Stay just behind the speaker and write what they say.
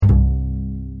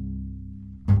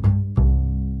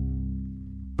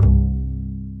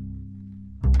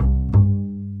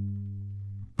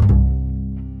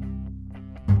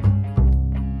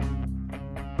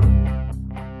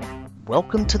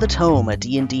Welcome to The Tome, a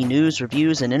D&D news,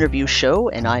 reviews, and interview show,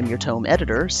 and I'm your Tome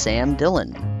editor, Sam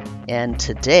Dillon. And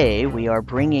today we are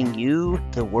bringing you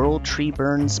the World Tree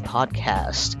Burns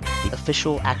podcast, the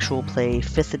official actual play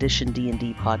 5th edition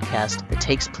D&D podcast that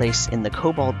takes place in the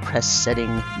Kobold Press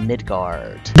setting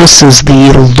Midgard. This is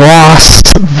the last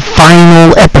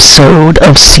final episode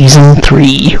of Season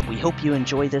 3. We hope you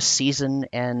enjoy this season,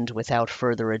 and without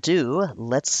further ado,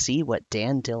 let's see what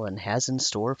Dan Dillon has in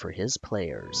store for his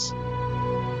players.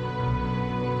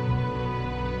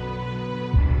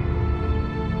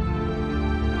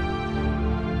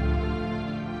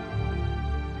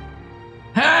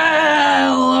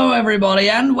 Hello everybody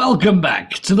and welcome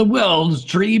back to the World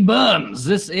Tree Burns.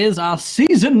 This is our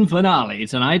season finale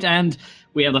tonight and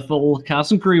we have the full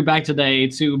cast and crew back today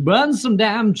to burn some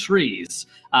damn trees.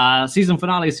 Season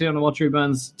finales here on the World Tree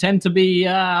Burns tend to be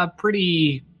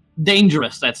pretty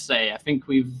dangerous, let's say. I think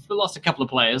we've lost a couple of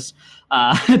players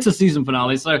to season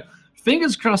finale, so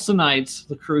fingers crossed tonight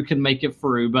the crew can make it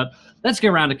through, but let's get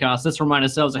around the cast. Let's remind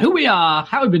ourselves of who we are,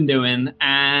 how we've been doing,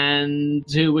 and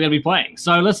who we're going to be playing.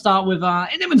 So let's start with our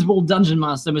inimitable Dungeon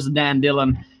Master, Mr. Dan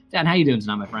Dillon. Dan, how you doing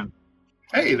tonight, my friend?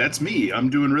 Hey, that's me. I'm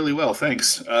doing really well,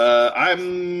 thanks.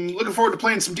 I'm looking forward to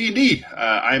playing some D&D.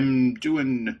 I'm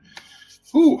doing...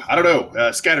 I don't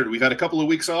know, scattered. We've had a couple of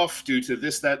weeks off due to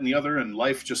this, that, and the other, and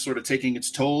life just sort of taking its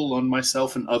toll on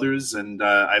myself and others, and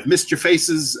I've missed your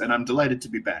faces, and I'm delighted to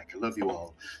be back. I love you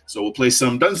all. So we'll play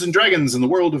some Dungeons & Dragons in the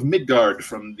world of Midgard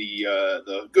from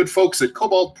the good folks at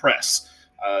Kobold Press.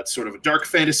 It's sort of a dark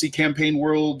fantasy campaign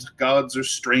world. Gods are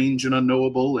strange and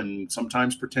unknowable, and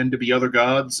sometimes pretend to be other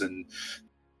gods, and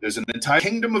there's an entire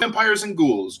kingdom of vampires and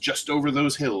ghouls just over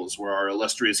those hills where our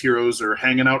illustrious heroes are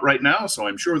hanging out right now, so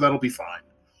I'm sure that'll be fine.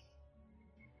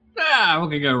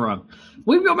 What could go wrong?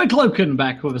 We've got McCloakin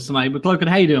back with us tonight. McCloakin,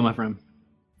 how you doing, my friend?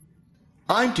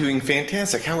 I'm doing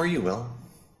fantastic. How are you, Will?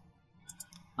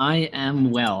 I am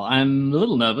well. I'm a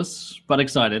little nervous, but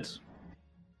excited.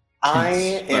 I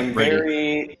am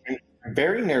very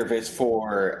nervous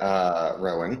for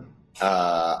Rowan.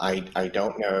 I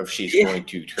don't know if she's going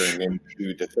to turn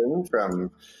into the Thing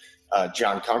from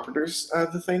John Carpenter's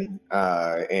The Thing,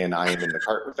 and I am in the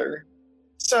cart with her.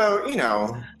 So,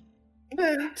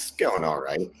 it's going all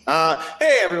right.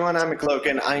 Hey, everyone, I'm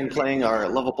McCloakin. I am playing our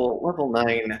lovable level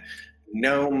 9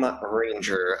 gnome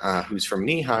ranger who's from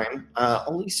Nihheim,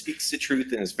 only speaks the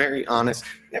truth and is very honest,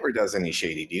 never does any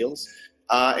shady deals,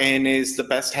 and is the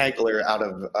best haggler out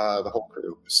of the whole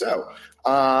crew. So,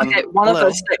 okay, one of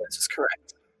those statements is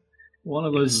correct. One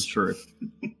of those is true.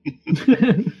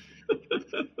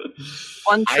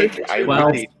 One truth. I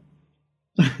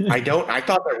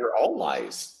thought they were all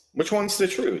lies. Which one's the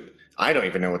truth? I don't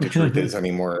even know what the truth is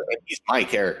anymore. He's my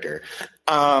character.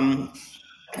 Yeah,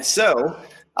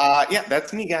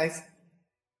 that's me, guys.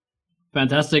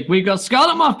 Fantastic. We've got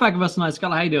Scarlet Moth back with us tonight.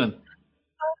 Scarlet, how you doing?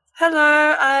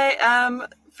 Hello, I am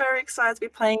very excited to be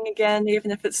playing again, even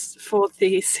if it's for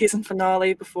the season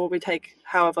finale before we take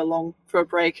however long for a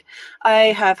break.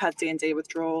 I have had D&D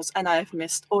withdrawals, and I've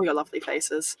missed all your lovely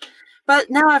faces. But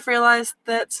now I've realized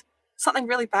that something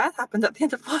really bad happened at the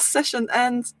end of last session,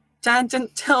 and Dan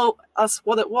didn't tell us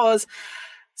what it was,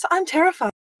 so I'm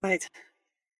terrified.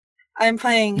 I'm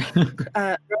playing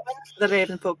Rowan, the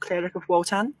Ravenfolk Cleric of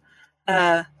Wotan.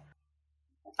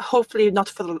 Hopefully not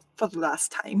for the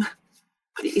last time.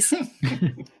 Please.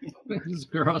 Fingers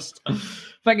crossed.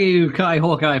 Thank you, Kai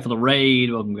Hawkeye, for the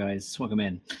raid. Welcome, guys. Welcome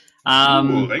in.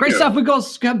 Great stuff. We've got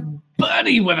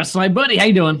Birdie with us tonight. Birdie, how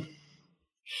you doing?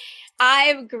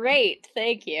 I'm great,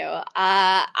 thank you.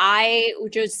 I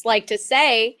would just like to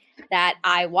say that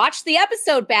I watched the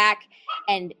episode back,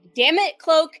 and damn it,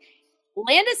 Cloak,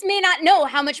 Landis may not know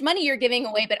how much money you're giving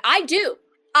away, but I do.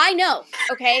 I know,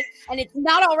 okay? And it's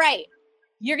not all right.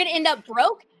 You're going to end up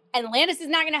broke, and Landis is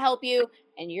not going to help you,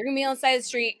 and you're going to be on the side of the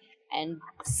street, and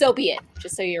so be it,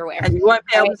 just so you're aware. And you won't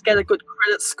be able to get a good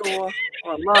credit score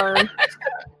or loan.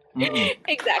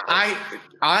 Exactly.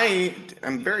 I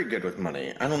am very good with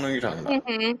money. I don't know what you're talking about.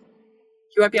 Mm-hmm.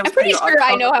 You won't be able I'm pretty sure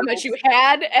I know how much you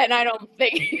had, and I don't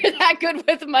think you're that good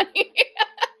with money.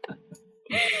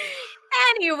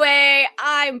 Anyway,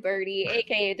 I'm Birdie,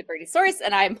 aka the Birdie Source,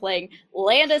 and I'm playing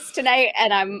Landis tonight,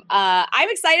 and I'm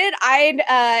excited.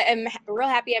 I am real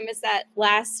happy I missed that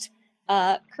last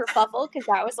kerfuffle, because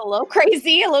that was a little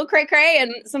crazy, a little cray-cray,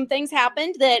 and some things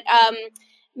happened that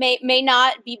may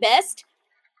not be best,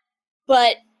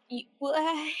 but yay.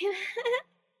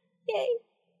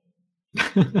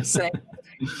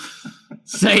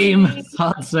 Same.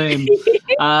 Hard same.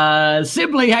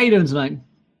 Sibley, how you doing tonight?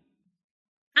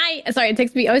 Sorry,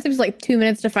 it always takes like 2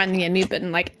 minutes to find the unmute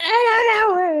button. Like, I don't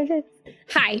know where it is.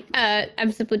 Hi,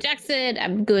 I'm Simple Jackson.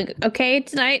 I'm doing okay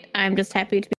tonight. I'm just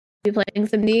happy to be playing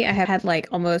some D. I have had like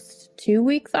almost 2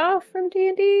 weeks off from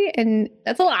D&D, and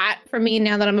that's a lot for me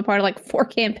now that I'm a part of like 4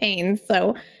 campaigns.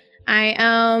 So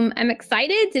I'm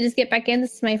excited to just get back in.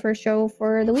 This is my first show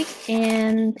for the week,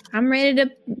 and I'm ready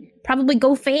to probably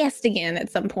go fast again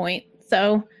at some point.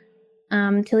 So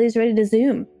Tilly's ready to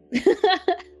zoom.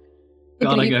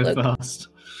 Gotta go fast.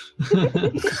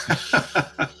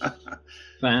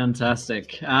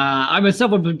 Fantastic. I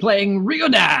myself have been playing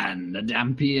Riodan, the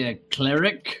Dampier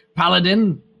cleric,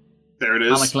 paladin. There it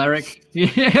is. Cleric.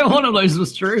 Yeah, one of those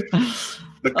was true.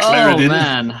 The Claridin. Oh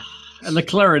man, and the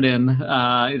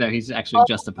Claridin. He's actually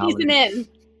just a paladin.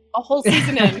 A whole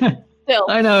season in. Still.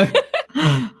 I know.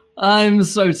 I'm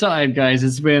so tired, guys.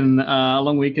 It's been a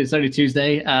long week. It's only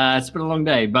Tuesday. It's been a long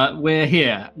day, but we're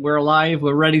here. We're alive.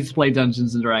 We're ready to play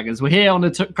Dungeons & Dragons. We're here on the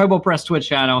Kobold Press Twitch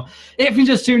channel. If you're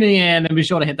just tuning in, then be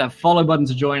sure to hit that follow button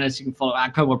to join us. You can follow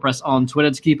Kobold Press on Twitter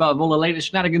to keep up with all the latest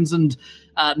shenanigans and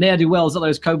ne'er-do-wells that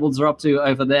those kobolds are up to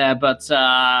over there. But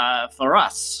for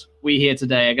us, we here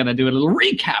today are going to do a little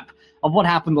recap of what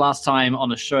happened last time on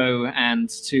the show. And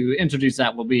to introduce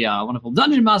that will be our wonderful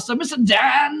Dungeon Master, Mr.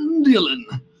 Dan Dillon.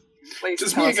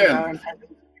 Just me again.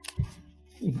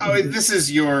 This is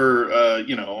your,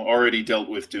 already dealt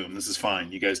with doom. This is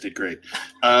fine. You guys did great.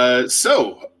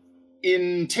 So,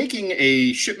 in taking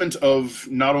a shipment of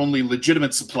not only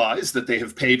legitimate supplies that they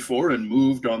have paid for and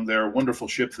moved on their wonderful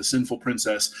ship, the Sinful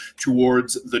Princess,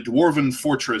 towards the Dwarven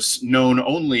Fortress, known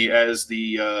only as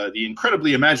the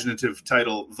incredibly imaginative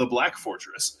title, the Black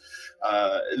Fortress,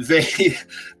 they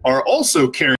are also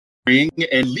carrying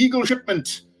a legal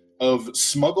shipment of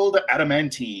smuggled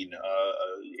adamantine,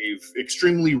 a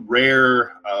extremely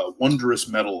rare, wondrous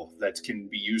metal that can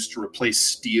be used to replace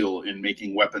steel in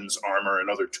making weapons, armor, and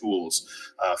other tools.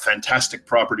 Fantastic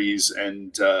properties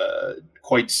and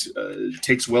quite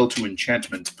takes well to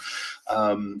enchantment.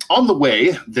 On the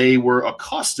way, they were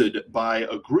accosted by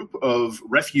a group of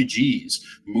refugees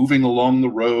moving along the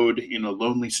road in a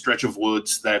lonely stretch of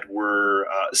woods that were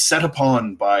set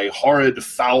upon by horrid,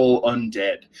 foul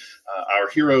undead. Our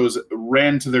heroes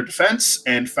ran to their defense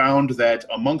and found that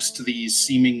amongst these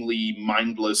seemingly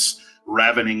mindless,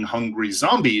 ravening, hungry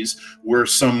zombies were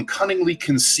some cunningly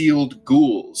concealed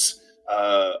ghouls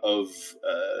of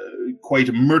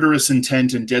quite murderous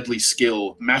intent and deadly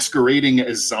skill, masquerading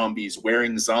as zombies,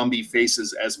 wearing zombie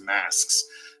faces as masks.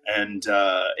 And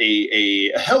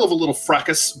a hell of a little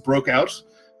fracas broke out.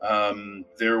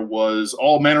 There was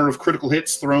all manner of critical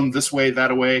hits thrown this way,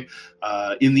 that way.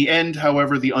 In the end,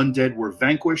 however, the undead were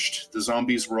vanquished. The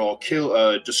zombies were all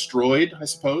destroyed, I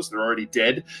suppose. They're already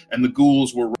dead. And the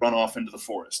ghouls were run off into the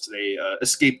forest. They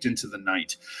escaped into the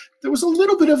night. There was a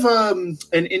little bit of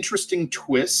an interesting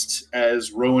twist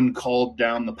as Rowan called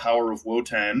down the power of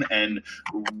Wotan and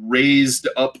raised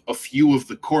up a few of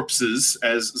the corpses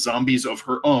as zombies of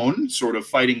her own, sort of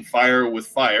fighting fire with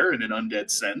fire in an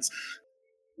undead sense.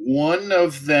 One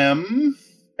of them,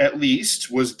 at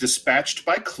least, was dispatched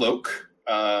by Cloak.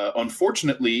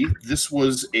 Unfortunately, this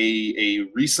was a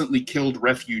recently killed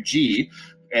refugee,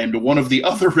 and one of the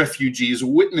other refugees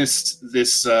witnessed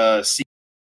this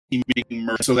seeming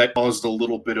murder, so that caused a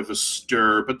little bit of a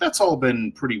stir, but that's all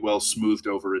been pretty well smoothed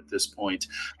over at this point.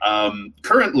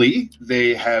 Currently,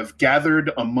 they have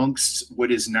gathered amongst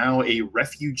what is now a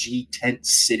refugee tent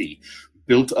city,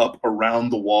 built up around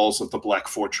the walls of the Black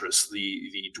Fortress,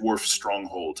 the dwarf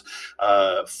stronghold.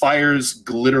 Fires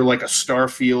glitter like a star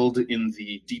field in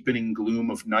the deepening gloom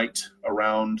of night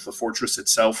around the fortress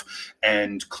itself,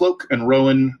 and Cloak and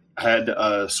Rowan had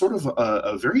a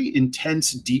very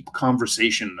intense, deep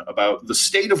conversation about the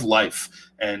state of life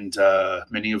and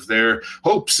many of their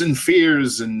hopes and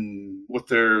fears and what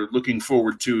they're looking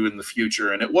forward to in the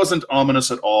future. And it wasn't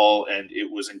ominous at all, and it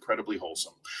was incredibly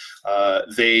wholesome.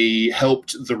 They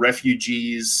helped the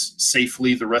refugees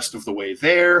safely the rest of the way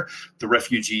there. The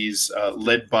refugees,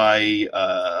 led by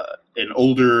an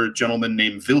older gentleman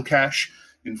named Vilkash,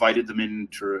 invited them in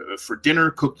for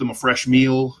dinner, cooked them a fresh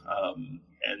meal,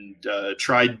 and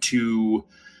tried to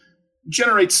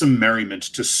generate some merriment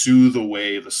to soothe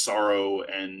away the sorrow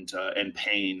and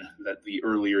pain that the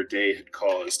earlier day had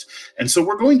caused. And so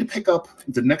we're going to pick up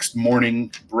the next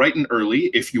morning bright and early.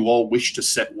 If you all wish to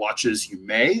set watches, you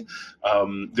may.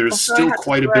 There's still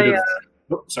quite a bit of...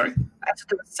 Oh, sorry? I had to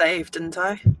do a save, didn't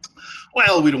I?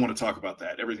 Well, we don't want to talk about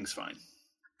that. Everything's fine.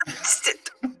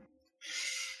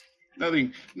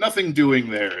 Nothing doing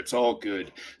there. It's all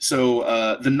good.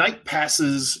 So the night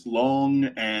passes long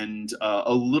and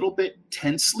a little bit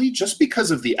tensely, just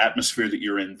because of the atmosphere that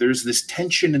you're in. There's this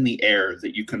tension in the air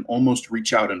that you can almost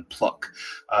reach out and pluck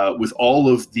with all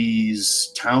of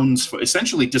these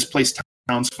essentially displaced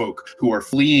townsfolk who are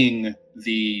fleeing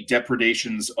the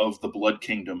depredations of the Blood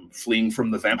Kingdom, fleeing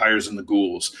from the vampires and the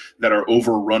ghouls that are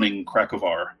overrunning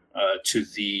Krakovar to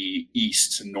the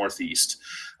east and northeast.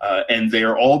 And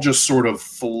they're all just sort of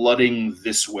flooding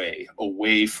this way,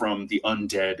 away from the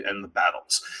undead and the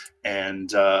battles.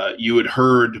 And you had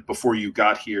heard before you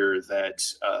got here that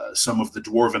some of the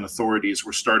dwarven authorities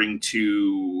were starting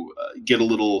to get a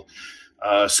little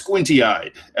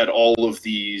squinty-eyed at all of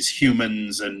these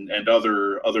humans and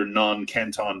other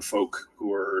non-Canton folk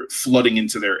who are flooding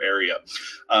into their area.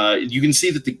 You can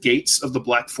see that the gates of the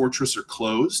Black Fortress are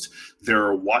closed. There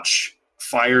are watch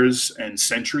fires and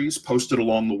sentries posted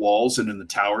along the walls and in the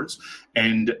towers,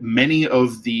 and many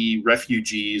of the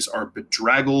refugees are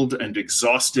bedraggled and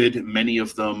exhausted. Many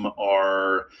of them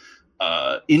are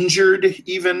injured,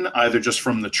 even either just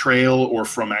from the trail or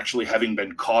from actually having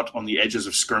been caught on the edges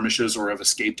of skirmishes or have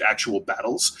escaped actual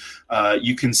battles.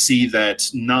 You can see that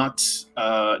not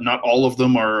all of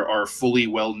them are fully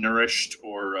well nourished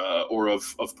or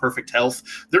of perfect health.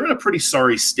 They're in a pretty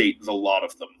sorry state, the lot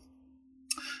of them.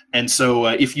 And so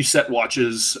if you set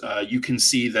watches, you can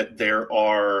see that there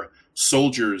are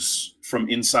soldiers from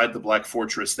inside the Black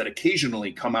Fortress that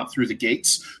occasionally come out through the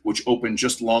gates, which open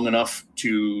just long enough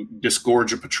to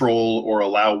disgorge a patrol or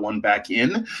allow one back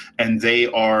in. And they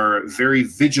are very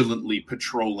vigilantly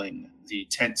patrolling the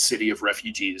tent city of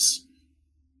refugees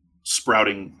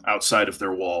sprouting outside of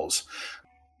their walls.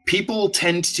 People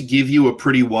tend to give you a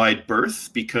pretty wide berth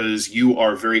because you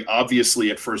are very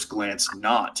obviously, at first glance,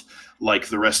 not like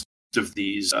the rest of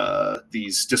these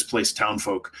displaced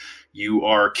townfolk. You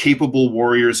are capable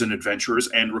warriors and adventurers,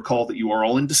 and recall that you are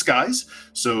all in disguise.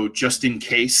 So just in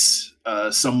case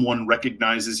someone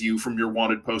recognizes you from your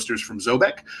wanted posters from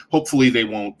Zobek, hopefully they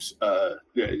won't.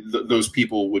 Those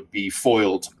people would be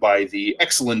foiled by the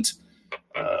excellent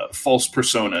false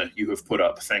persona you have put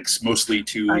up, thanks mostly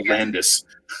to Landis,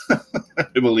 I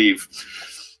believe.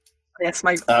 Yes,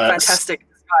 my fantastic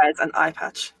disguise and eye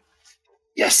patch.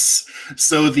 Yes.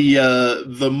 So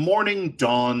the morning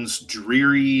dawns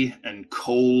dreary and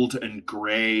cold and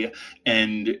gray,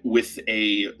 and with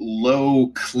a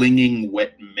low, clinging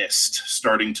wet mist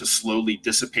starting to slowly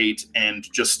dissipate, and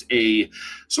just a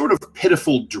sort of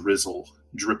pitiful drizzle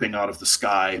dripping out of the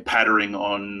sky, pattering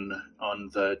on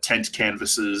the tent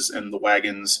canvases and the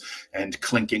wagons and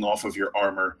clinking off of your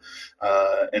armor.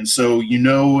 And so you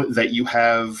know that you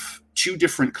have two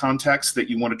different contacts that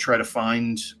you want to try to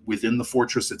find within the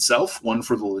fortress itself, one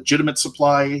for the legitimate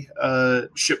supply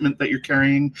shipment that you're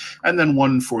carrying, and then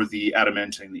one for the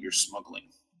adamantine that you're smuggling.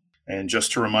 And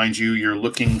just to remind you, you're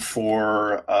looking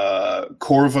for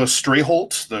Corva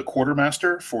Strayholt, the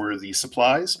quartermaster, for the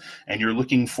supplies, and you're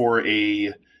looking for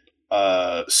a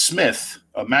smith,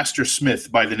 a master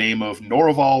smith by the name of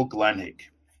Noroval Glanhig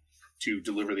to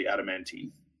deliver the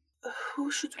adamantine. Who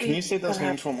should we... Can you say those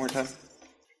names one more time?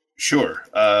 Sure.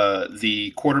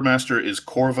 The quartermaster is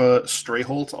Corva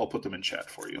Strayholt. I'll put them in chat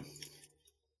for you.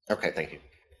 Okay, thank you.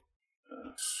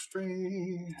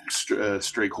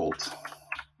 Strayholt.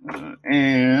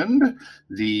 And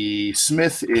the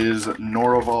smith is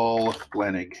Noroval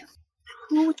Glanhig.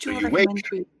 Who would you recommend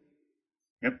we...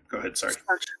 Yep, go ahead, sorry. Search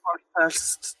for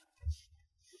first?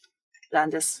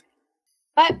 Landis.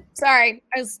 But, sorry,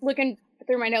 I was looking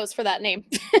through my notes for that name.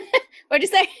 What'd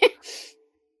you say?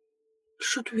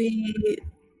 Should we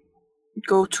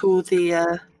go to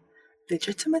the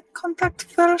legitimate contact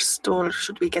first, or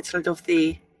should we get rid of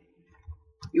the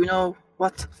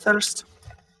you-know-what first?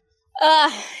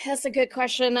 That's a good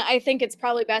question. I think it's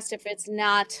probably best if it's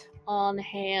not on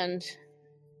hand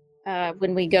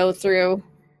when we go through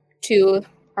to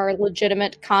our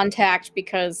legitimate contact,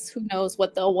 because who knows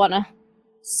what they'll want to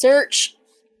search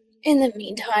in the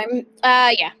meantime.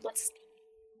 Yeah, let's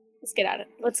get at it.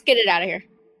 Let's get it out of here.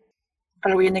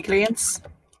 Are we in agreement?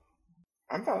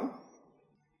 I'm fine.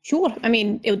 Sure. I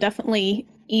mean, it would definitely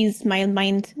ease my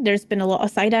mind. There's been a lot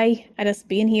of side-eye at us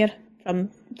being here from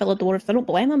fellow dwarves. I don't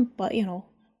blame them, but, you know.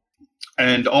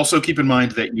 And also keep in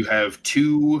mind that you have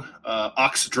two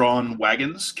ox-drawn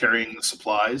wagons carrying the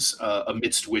supplies,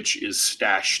 amidst which is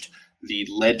stashed the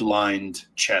lead-lined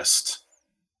chest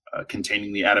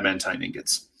containing the adamantine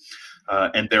ingots.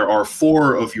 And there are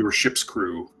 4 of your ship's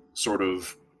crew sort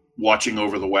of watching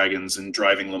over the wagons and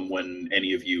driving them when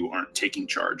any of you aren't taking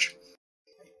charge.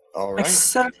 All right. I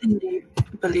certainly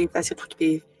believe that it would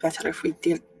be better if we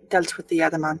dealt with the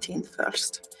adamantine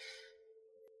first.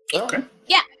 Okay.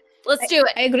 Yeah, let's do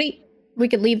it. I agree. We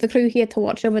could leave the crew here to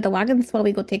watch over the wagons while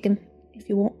we go take him, if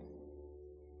you want.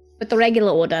 With the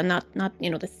regular order, not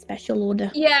the special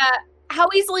order. Yeah. How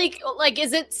easily, like,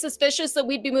 is it suspicious that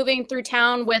we'd be moving through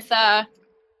town with a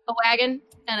wagon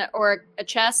or a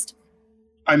chest?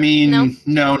 I mean,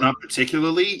 no, not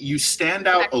particularly. You stand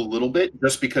out a little bit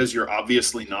just because you're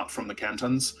obviously not from the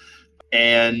cantons,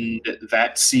 and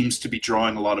that seems to be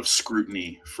drawing a lot of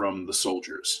scrutiny from the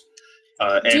soldiers.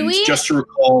 Just to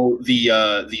recall,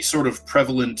 the sort of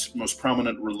prevalent, most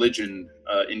prominent religion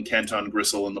in Canton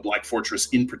Gristle and the Black Fortress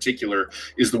in particular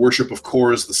is the worship of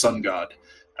Kor as the sun god,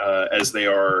 as they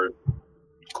are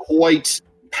quite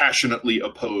passionately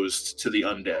opposed to the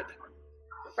undead.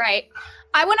 Right.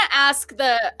 I want to ask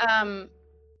the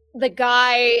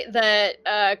guy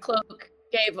that Cloak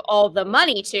gave all the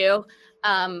money to.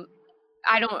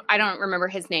 I don't remember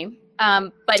his name,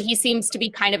 but he seems to be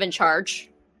kind of in charge.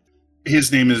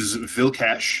 His name is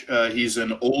Vilkash. He's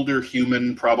an older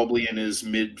human, probably in his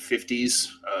mid-50s,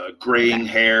 graying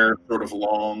hair, sort of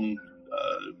long,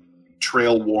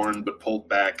 trail-worn but pulled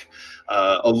back,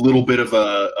 a little bit of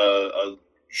a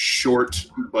short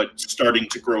but starting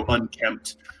to grow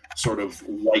unkempt, sort of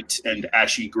white and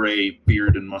ashy gray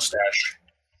beard and mustache.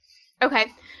 Okay,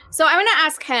 so I'm going to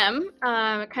ask him,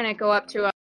 kind of go up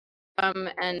to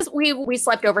and we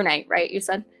slept overnight, right? You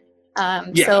said?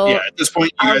 Yeah. At this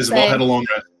point, you guys have all had a long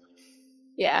rest.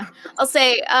 Yeah, I'll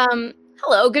say,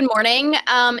 hello, good morning.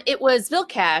 It was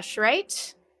Vilkash,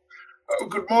 right? Oh,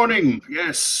 good morning.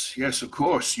 Yes, of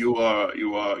course. You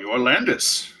are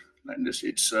Landis. Landis,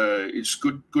 it's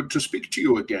good to speak to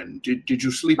you again. Did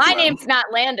you sleep? My well? name's not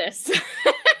Landis.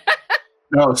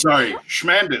 No, sorry,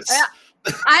 Schmandis.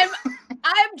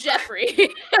 I'm Jeffrey.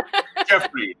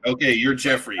 Jeffrey. Okay, you're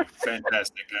Jeffrey.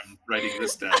 Fantastic. I'm writing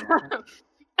this down.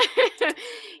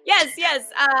 Yes.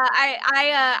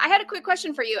 I had a quick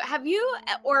question for you. Have you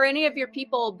or any of your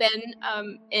people been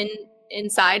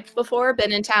inside before?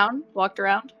 Been in town? Walked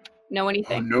around? Know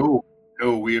anything? Oh,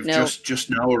 no. We have just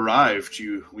now arrived.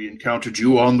 We encountered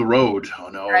you on the road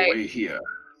on our way here.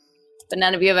 But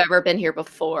none of you have ever been here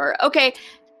before. Okay,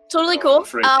 totally cool.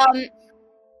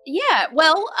 Yeah.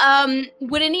 Well,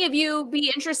 would any of you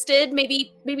be interested?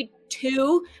 Maybe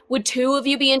two. Would two of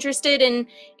you be interested in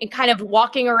kind of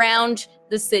walking around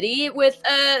the city with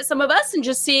some of us and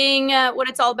just seeing what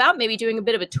it's all about? Maybe doing a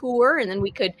bit of a tour, and then we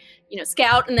could,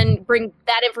 scout and then bring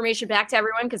that information back to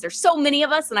everyone, because there's so many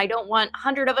of us, and I don't want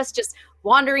 100 of us just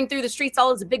wandering through the streets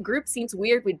all as a big group. Seems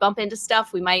weird. We'd bump into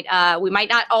stuff. We might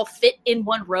not all fit in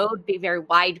one road. Be a very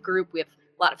wide group. We have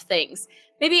a lot of things.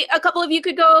 Maybe a couple of you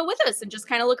could go with us and just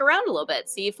kind of look around a little bit,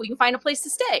 see if we can find a place to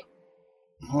stay.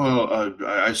 Well,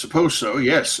 I suppose so,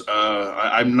 yes.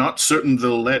 I'm not certain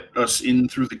they'll let us in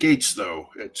through the gates, though.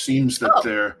 It seems that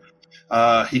they're...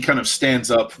 he kind of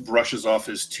stands up, brushes off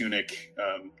his tunic,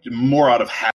 more out of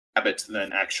habit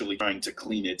than actually trying to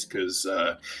clean it, because,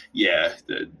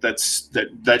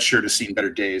 that shirt has seen better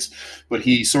days. But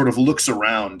he sort of looks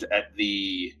around at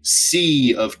the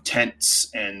sea of tents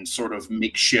and sort of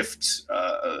makeshift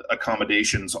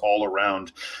accommodations all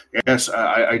around. Yes,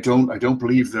 I don't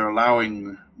believe they're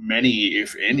allowing many,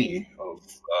 if any, of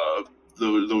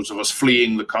those of us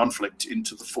fleeing the conflict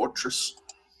into the fortress.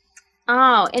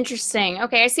 Oh, interesting.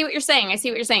 Okay, I see what you're saying.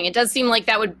 It does seem like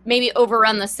that would maybe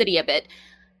overrun the city a bit.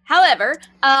 However,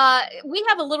 we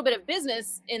have a little bit of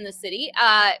business in the city.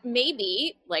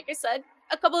 Maybe, like I said,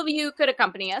 a couple of you could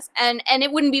accompany us, and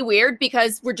it wouldn't be weird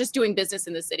because we're just doing business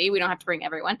in the city. We don't have to bring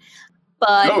everyone.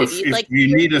 But no, if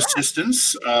you need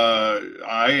assistance,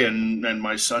 I and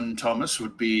my son Thomas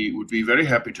would be very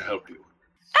happy to help you.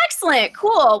 Excellent,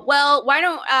 cool. Well, why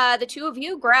don't the two of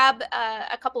you grab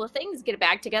a couple of things, get a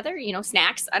bag together,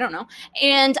 snacks, I don't know,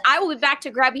 and I will be back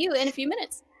to grab you in a few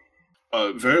minutes.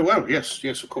 Very well, yes,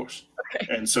 of course.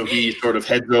 Okay. And so he sort of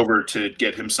heads over to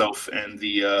get himself and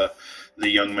the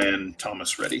young man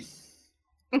Thomas ready.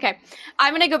 Okay,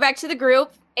 I'm gonna go back to the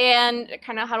group and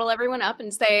kind of huddle everyone up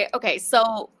and say, okay,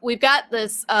 so we've got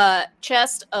this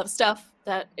chest of stuff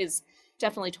that is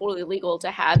definitely totally legal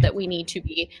to have that we need to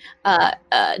be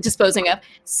disposing of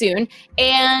soon.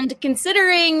 And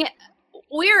considering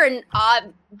we're an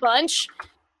odd bunch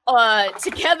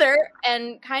together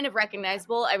and kind of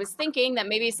recognizable, I was thinking that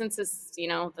maybe since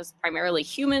there's primarily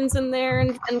humans in there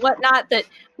and whatnot, that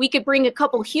we could bring a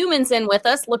couple humans in with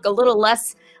us, look a little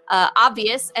less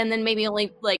obvious, and then maybe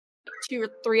only like 2 or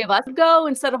 3 of us go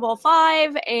instead of all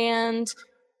 5, and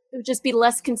it would just be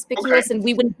less conspicuous, and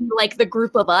we wouldn't be like the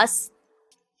group of us.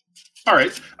 All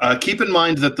right. Keep in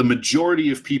mind that the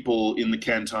majority of people in the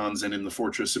cantons and in the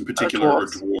fortress in particular are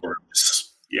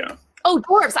dwarves. Yeah. Oh,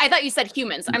 dwarves. I thought you said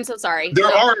humans. I'm so sorry. There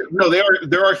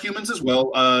are humans as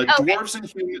well.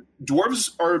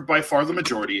 Dwarves are by far the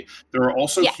majority. There are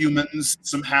also humans,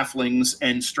 some halflings,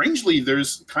 and strangely,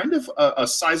 there's kind of a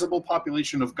sizable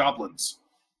population of goblins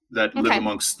that live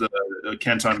amongst the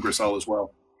Canton Grisel as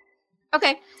well.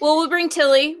 Okay. Well, we'll bring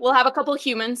Tilly. We'll have a couple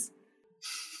humans.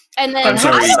 And then I'm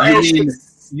sorry,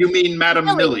 you mean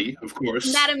Madame Millie, of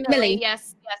course. Madame Millie,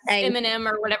 yes. Eminem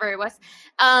or whatever it was.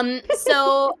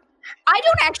 So I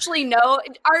don't actually know.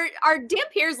 Are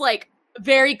Dhampirs like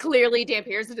very clearly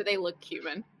Dhampirs, or do they look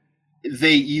human?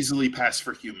 They easily pass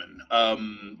for human.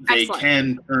 They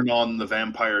can turn on the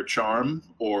vampire charm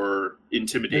or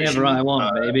intimidation. Whenever I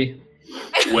want, baby.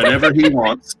 Whenever he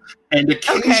wants. And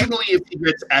occasionally, if he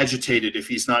gets agitated, if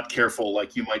he's not careful,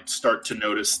 like you might start to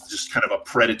notice just kind of a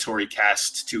predatory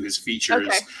cast to his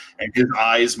features, and his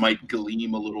eyes might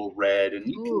gleam a little red, and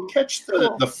you can catch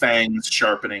the fangs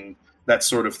sharpening, that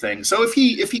sort of thing. So if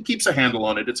he keeps a handle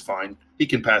on it, it's fine. He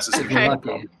can pass as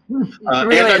Really,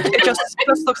 it just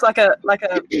looks like a lad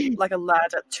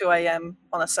at 2 a.m.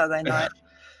 on a Saturday night.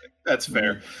 That's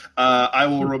fair. I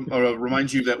will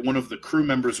remind you that one of the crew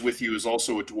members with you is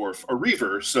also a dwarf, a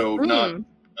reaver, so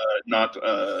not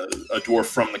a dwarf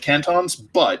from the cantons,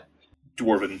 but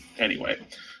dwarven anyway.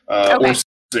 Or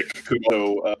sick could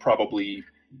also probably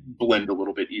blend a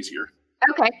little bit easier.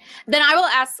 Okay. Then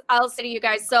I'll say to you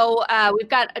guys, so we've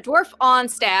got a dwarf on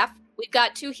staff. We've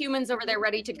got 2 humans over there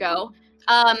ready to go.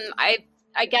 I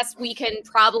guess we can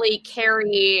probably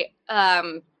carry...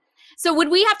 so would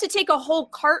we have to take a whole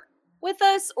cart with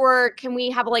us, or can we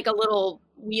have like a little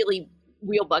wheelbarrow?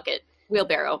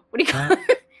 What do you call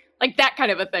it? Like that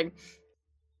kind of a thing.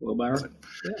 Wheelbarrow?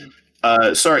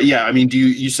 Sorry, yeah, I mean,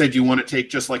 you said you want to take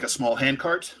just like a small hand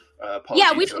cart?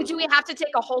 Do we have to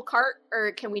take a whole cart,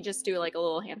 or can we just do like a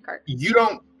little hand cart? You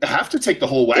don't have to take the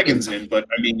whole wagons in, but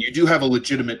I mean, you do have a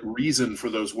legitimate reason for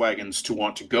those wagons to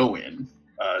want to go in,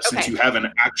 since you have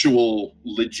an actual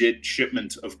legit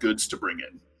shipment of goods to bring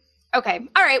in. Okay.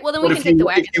 All right. Well, then we can take the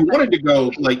wagon. If you wanted to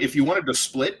go, like, if you wanted to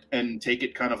split and take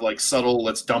it kind of like subtle,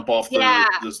 let's dump off the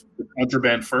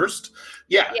contraband first.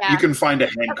 You can find a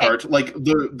hand cart. Like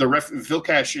the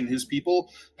Vilcash and his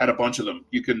people had a bunch of them.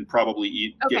 You can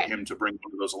probably get him to bring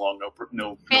one of those along.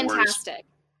 No Fantastic. worries.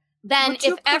 Then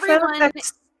if everyone...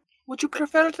 Would you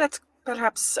prefer that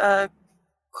perhaps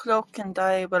Cloak and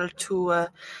I will to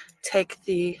take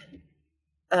the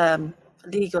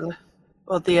legal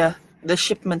or the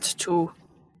shipment to?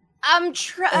 I'm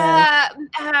trying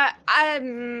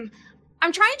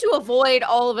to avoid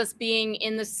all of us being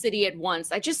in the city at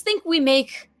once. I just think we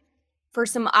make for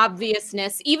some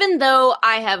obviousness, even though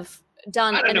I have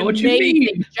done an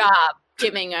amazing job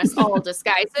giving us all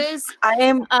disguises. I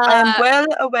am well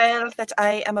aware that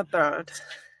I am a bird.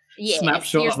 Yeah,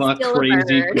 snapshot of our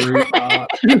crazy group.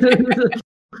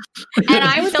 And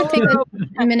I would take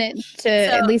a minute to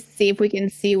at least see if we can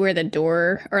see where the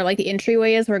door or like the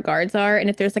entryway is, where guards are, and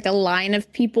if there's like a line of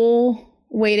people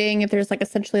waiting, if there's like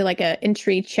essentially like a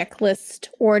entry checklist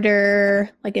order,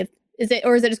 like is it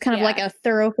just kind of like a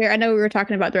thoroughfare? I know we were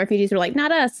talking about the refugees were like,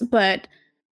 not us, but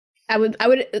I would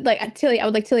like Tilly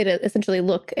to essentially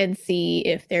look and see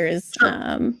if there is just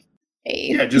kind of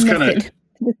you're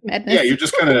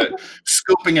just kind of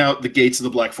scoping out the gates of the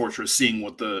Black Fortress, seeing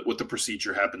what the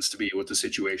procedure happens to be, what the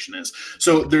situation is.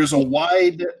 So there's a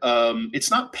wide, it's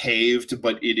not paved,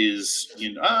 but it is,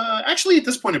 actually at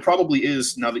this point it probably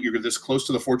is, now that you're this close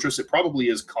to the fortress, it probably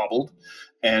is cobbled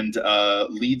and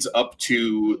leads up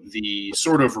to the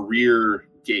sort of rear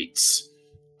gates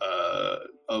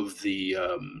of the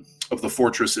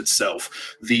fortress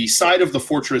itself. The side of the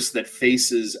fortress that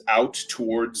faces out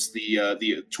towards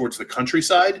the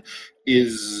countryside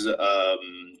is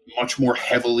much more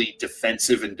heavily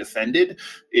defensive and defended.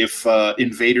 If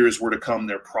invaders were to come,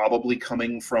 they're probably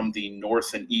coming from the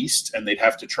north and east, and they'd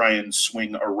have to try and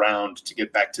swing around to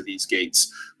get back to these gates,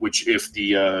 which, if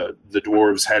the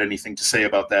dwarves had anything to say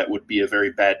about that, would be a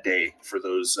very bad day for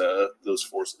those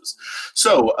forces.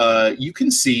 So you can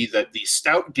see that the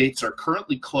stout gates are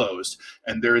currently closed,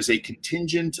 and there is a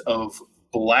contingent of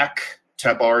black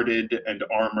tabarded and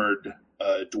armored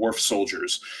dwarf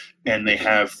soldiers, and they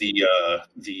have the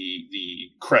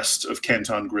crest of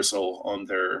Canton Grisel on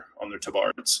their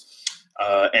tabards,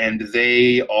 and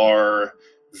they are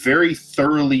very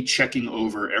thoroughly checking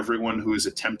over everyone who is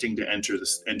attempting to enter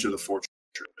the fortress.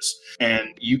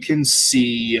 And you can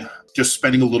see, just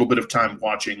spending a little bit of time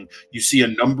watching, you see a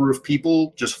number of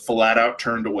people just flat out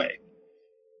turned away.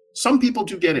 Some people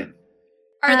do get in.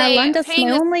 Are they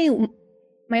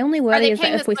my only worry is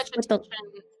that if we split the...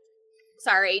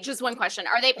 sorry, just one question.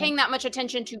 Are they paying that much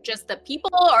attention to just the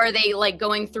people, or are they like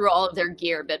going through all of their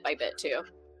gear bit by bit too?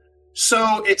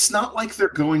 So it's not like they're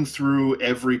going through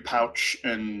every pouch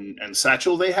and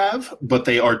satchel they have, but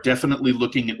they are definitely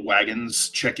looking at wagons,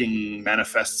 checking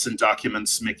manifests and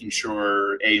documents, making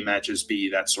sure A matches B,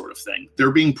 that sort of thing.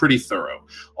 They're being pretty thorough.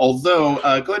 Although,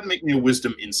 go ahead and make me a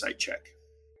wisdom insight check.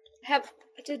 I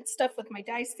did stuff with my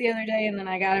dice the other day, and then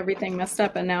I got everything messed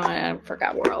up, and now I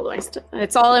forgot where all the stuff.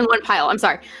 It's all in one pile. I'm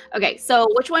sorry. Okay, so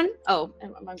which one? Oh,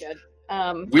 I'm good.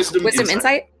 Wisdom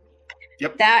insight.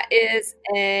 Yep. That is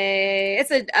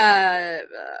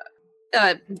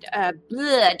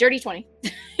dirty 20.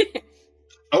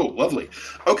 Oh, lovely.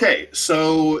 Okay,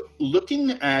 so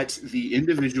looking at the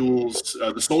individuals,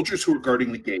 the soldiers who are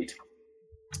guarding the gate,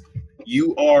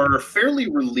 you are fairly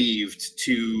relieved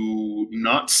to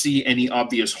not see any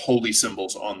obvious holy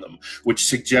symbols on them, which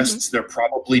suggests they're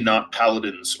probably not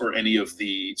paladins or any of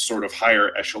the sort of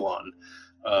higher echelon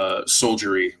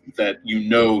soldiery that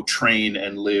train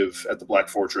and live at the Black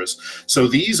Fortress. So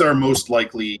these are most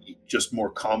likely just more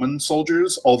common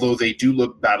soldiers, although they do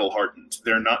look battle-hardened.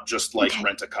 They're not just like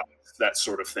rent-a-cop, that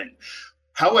sort of thing.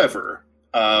 However,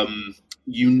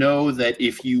 you know that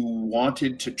if you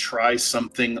wanted to try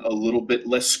something a little bit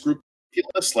less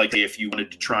scrupulous, like if you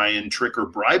wanted to try and trick or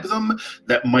bribe them,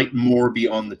 that might more be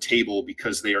on the table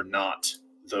because they are not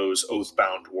those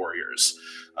oath-bound warriors.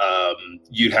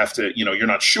 You'd have to, you're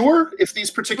not sure if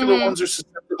these particular ones are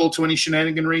susceptible to any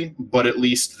shenaniganry, but at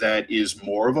least that is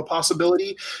more of a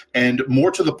possibility. And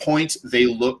more to the point, they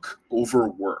look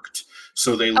overworked.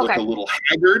 So they look a little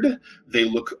haggard. They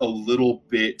look a little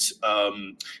bit,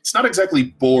 it's not exactly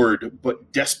bored,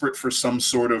 but desperate for some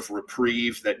sort of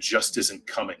reprieve that just isn't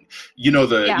coming. You know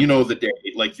the day,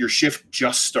 like your shift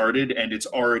just started and it's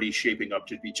already shaping up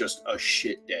to be just a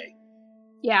shit day.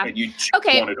 Yeah. And you just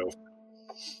want it over.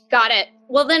 Got it.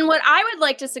 Well, then what I would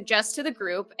like to suggest to the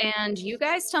group, and you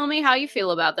guys tell me how you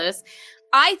feel about this,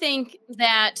 I think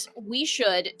that we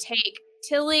should take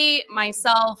Tilly,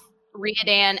 myself,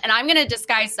 Riadan, and I'm going to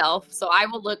disguise self, so I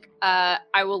will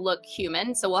look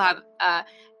human. So we'll have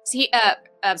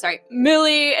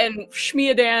Millie and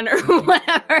Shmiadan or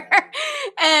whatever,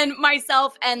 and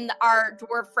myself and our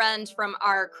dwarf friend from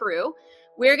our crew.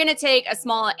 We're going to take a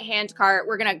small hand cart.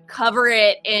 We're going to cover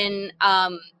it in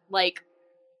like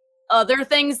other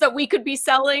things that we could be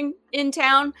selling in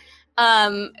town,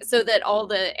 so that all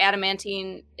the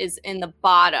adamantine is in the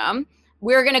bottom.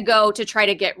 We're going to go to try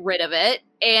to get rid of it.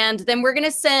 And then we're going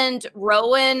to send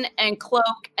Rowan and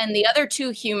Cloak and the other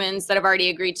two humans that have already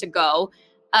agreed to go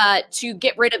to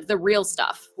get rid of the real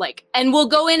stuff. And we'll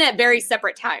go in at very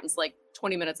separate times, like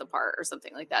 20 minutes apart or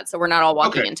something like that. So we're not all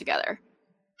walking in together.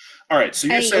 All right. So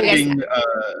you're sending,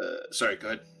 sorry,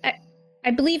 go ahead. I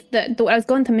believe that what I was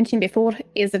going to mention before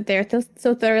is that they're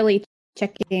so thoroughly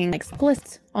checking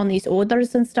lists on these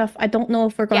orders and stuff. I don't know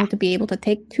if we're going to be able to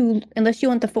take two, unless you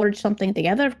want to forge something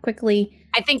together quickly.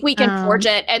 I think we can forge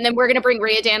it, and then we're going to bring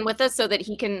Riadan with us so that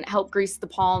he can help grease the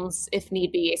palms if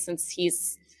need be, since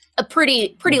he's a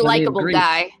pretty likable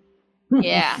guy.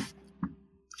 Yeah.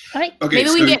 All right. Okay,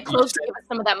 maybe we can get close to give us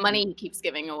some of that money he keeps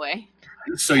giving away.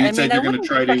 So you said you're going to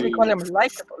try to call him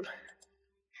likable.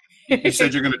 You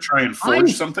said you're going to try and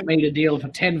forge something? Made a deal for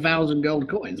 10,000 gold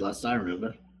coins last I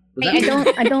remember. I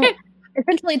don't.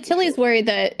 Essentially, Tilly's worried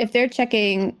that if they're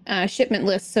checking shipment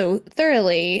lists so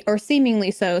thoroughly, or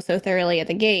seemingly so thoroughly at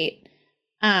the gate,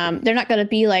 they're not going to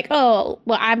be like, oh,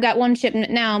 well, I've got one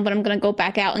shipment now, but I'm going to go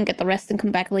back out and get the rest and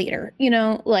come back later.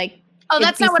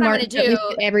 That's not what I'm going to do.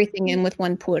 Get everything in with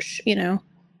one push,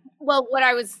 Well, what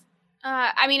I was,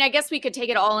 I guess we could take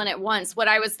it all in at once. What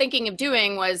I was thinking of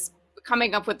doing was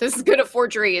coming up with as good a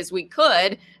forgery as we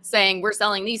could, saying we're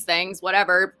selling these things,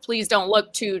 whatever, please don't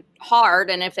look too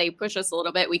hard, and if they push us a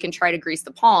little bit we can try to grease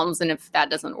the palms, and if that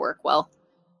doesn't work, well,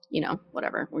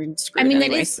 whatever, we're screwed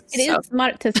anyways. It is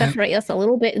smart to separate us a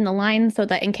little bit in the line, so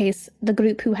that in case the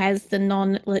group who has the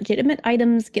non-legitimate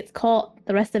items gets caught,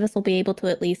 the rest of us will be able to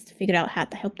at least figure out how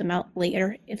to help them out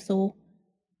later, if so,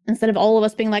 instead of all of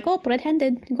us being like, oh,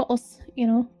 red-handed, you got us,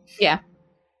 Yeah.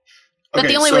 But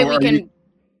the only way we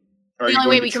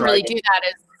can really do that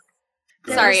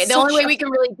is the only way we can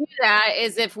really do that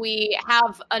is if we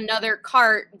have another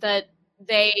cart that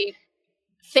they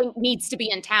think needs to be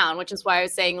in town, which is why I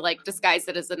was saying disguise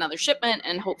it as another shipment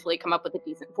and hopefully come up with a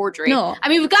decent forgery. No,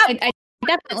 we've got I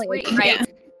definitely right. Yeah.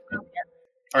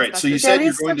 All right, so you said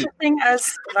you're going to such a thing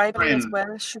as bribery as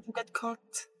well. Should you get caught?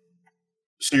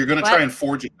 So you're going to try and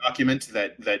forge a document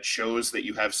that shows that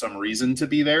you have some reason to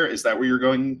be there. Is that what you're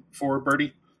going for,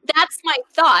 Birdie? That's my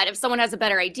thought. If someone has a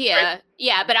better idea,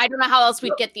 yeah, but I don't know how else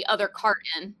we'd get the other cart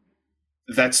in.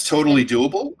 That's totally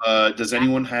doable. Does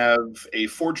anyone have a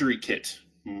forgery kit,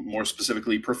 more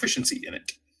specifically proficiency in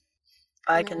it?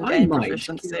 I can I gain might.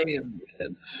 proficiency.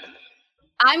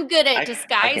 I'm good at I can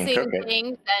disguising cook it.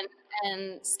 things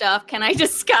and stuff. Can I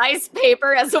disguise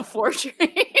paper as a forgery?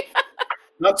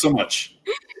 Not so much.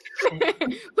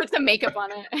 Put some makeup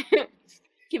on it.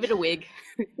 Give it a wig.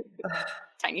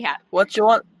 Tiny hat. What do you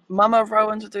want Mama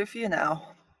Rowan to do for you now?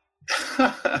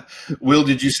 Will,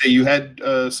 did you say you had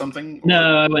something?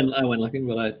 No, I went looking,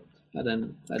 but I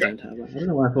don't have that. I don't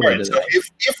know why I thought I Alright, did so it.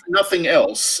 if nothing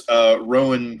else,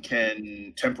 Rowan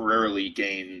can temporarily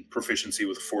gain proficiency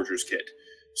with a forger's kit.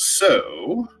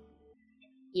 So,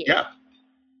 yeah,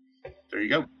 there you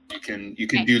go. You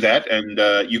can do that,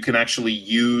 and you can actually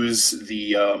use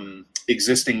the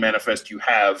existing manifest you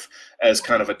have as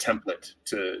kind of a template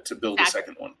to build a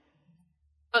second one.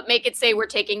 But make it say we're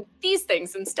taking these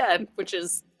things instead, which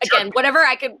is again whatever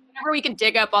we can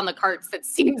dig up on the carts that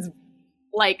seems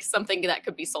like something that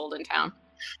could be sold in town,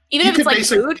 even if it's like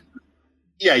food.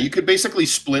 Yeah, you could basically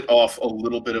split off a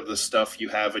little bit of the stuff you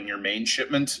have in your main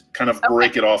shipment, kind of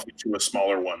break it off into a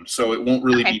smaller one, so it won't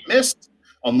really be missed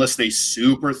unless they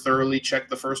super thoroughly check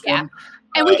the first one.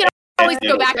 And we can always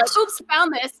go back. Oops,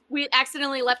 found this. We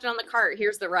accidentally left it on the cart.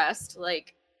 Here's the rest.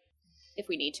 Like, if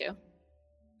we need to.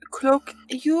 Cloak,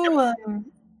 you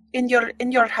in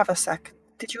your haversack,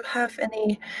 did you have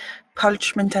any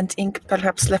parchment and ink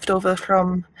perhaps left over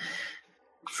from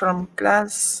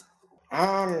Glass?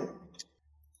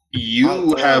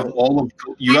 You have all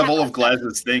of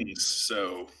Glaz's things,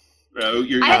 so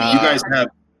you guys have.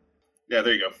 Yeah,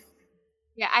 there you go.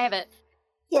 Yeah, I have it.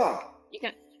 Yeah. You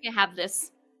can have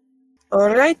this.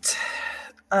 All right.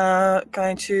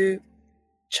 Going to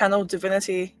channel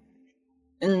divinity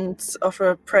and offer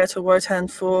a prayer to Wotan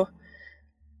for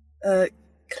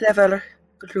clever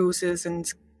ruses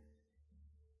and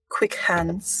quick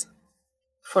hands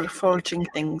for forging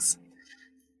things,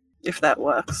 if that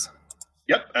works.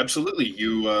 Yep, absolutely.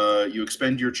 You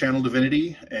expend your channel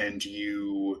divinity and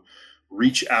you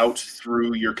reach out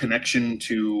through your connection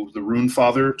to the Rune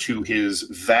Father to his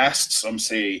vast, some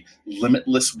say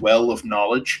limitless well of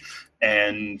knowledge,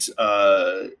 and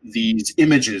these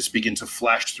images begin to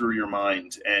flash through your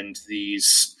mind, and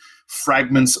these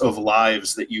fragments of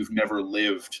lives that you've never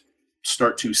lived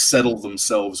start to settle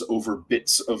themselves over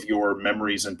bits of your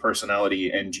memories and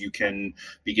personality, and you can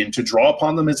begin to draw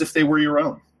upon them as if they were your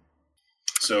own.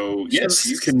 So yes,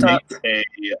 you can make a,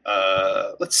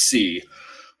 let's see,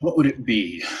 what would it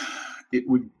be? It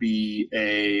would be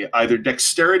a either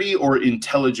dexterity or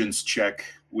intelligence check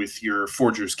with your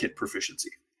Forger's Kit proficiency.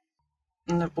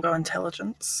 We'll go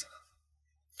intelligence.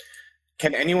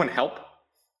 Can anyone help?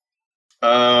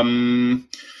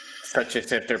 Such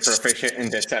as if they're proficient in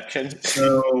deception?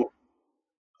 So,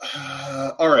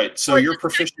 all right, so you're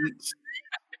proficient.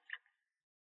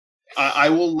 I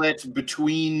will let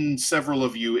between several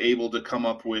of you able to come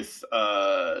up with,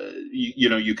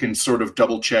 you can sort of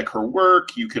double check her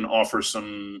work. You can offer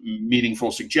some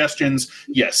meaningful suggestions.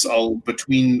 Yes,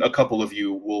 between a couple of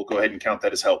you, we'll go ahead and count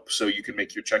that as help. So you can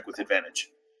make your check with advantage.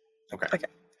 Okay.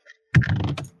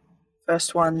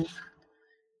 First one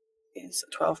is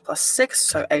 12 plus 6,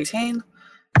 so 18.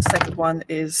 Second one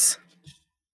is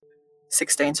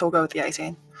 16, so we'll go with the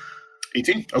 18.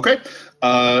 18. Okay.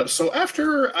 So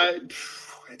after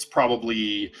it's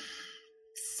probably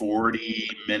 40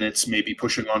 minutes, maybe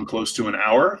pushing on close to an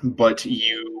hour, but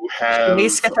you have.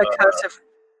 Please get a cursive.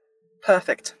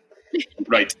 Perfect.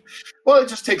 Right. Well, it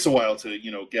just takes a while to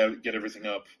get everything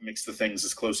up, mix the things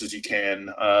as close as you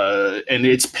can, and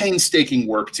it's painstaking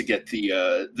work to get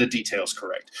the details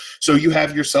correct. So you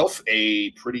have yourself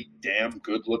a pretty damn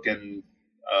good looking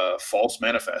false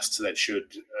manifest that should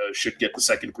get the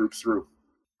second group through.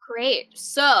 Great.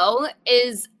 So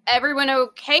is everyone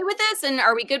okay with this? And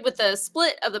are we good with the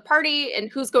split of the party and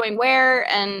who's going where?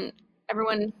 And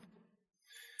everyone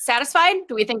satisfied?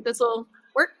 Do we think this will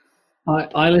work?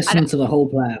 I listened to the whole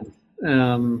plan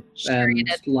and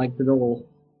liked it all.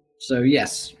 So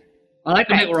yes, I like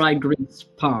the bit where I grease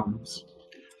palms.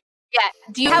 Yeah.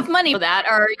 Do you have money for that,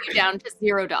 or are you down to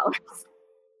 $0?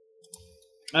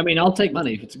 I mean, I'll take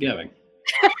money if it's going.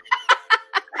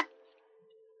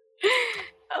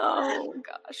 Oh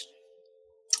gosh.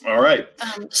 All right.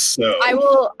 So I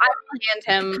will hand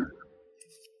him.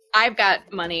 I've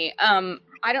got money. I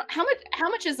don't. How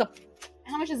much is a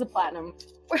platinum?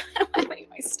 Where do I make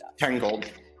my stuff? 10 gold.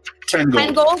 10 gold.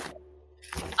 10 gold.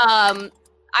 I'm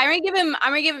gonna give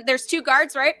him. There's 2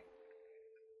 guards, right?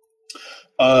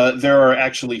 There are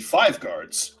actually 5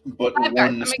 guards, but 5 one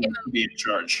guards. is going to be in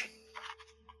charge.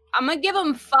 I'm gonna give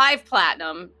him 5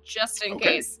 platinum just in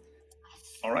case.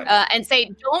 All right. And say,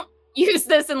 don't use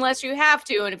this unless you have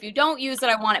to, and if you don't use it,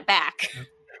 I want it back.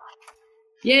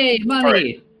 Yay, money!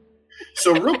 Right.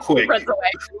 So real quick,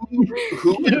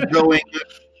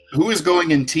 who is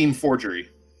going in Team Forgery?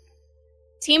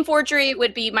 Team Forgery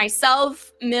would be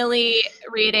myself, Millie,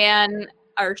 Riadan,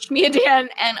 our Shmiadan,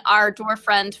 and our dwarf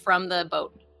friend from the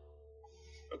boat.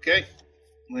 Okay.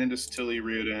 Landis, Tilly,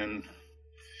 Riadan,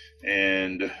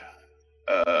 and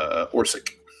Orsic.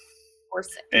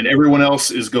 And everyone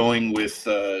else is going with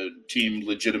Team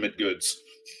Legitimate Goods.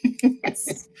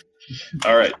 Yes.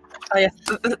 All right. Oh, yeah.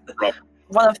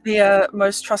 One of the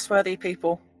most trustworthy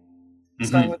people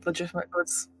is going with Legitimate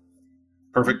Goods.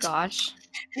 Perfect. Oh, gosh.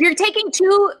 You're taking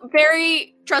two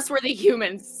very trustworthy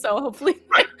humans, so hopefully...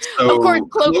 Right. So, of course,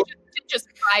 Cloak just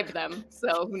bribe them,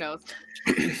 so who knows.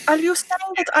 Are you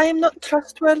saying that I am not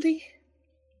trustworthy?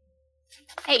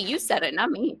 Hey, you said it,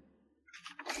 not me.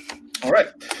 All right.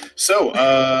 So,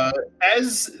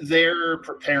 as they're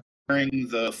preparing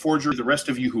the forgery, the rest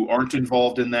of you who aren't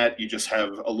involved in that, you just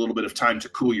have a little bit of time to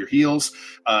cool your heels.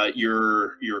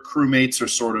 Your crewmates are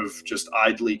sort of just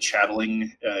idly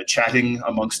chatting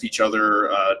amongst each other,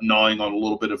 gnawing on a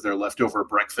little bit of their leftover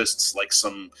breakfasts, like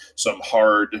some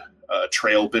hard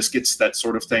trail biscuits, that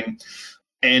sort of thing.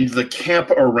 And the camp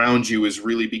around you is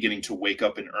really beginning to wake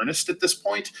up in earnest at this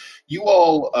point. You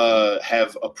all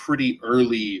have a pretty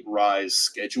early rise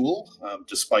schedule,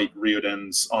 despite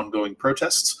Riordan's ongoing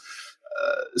protests.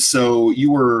 So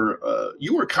you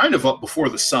were kind of up before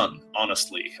the sun,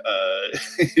 honestly,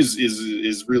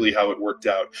 is really how it worked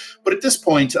out. But at this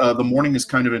point, the morning is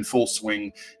kind of in full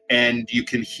swing, and you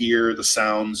can hear the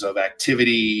sounds of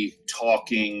activity,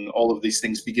 talking, all of these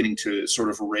things beginning to sort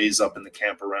of raise up in the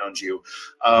camp around you.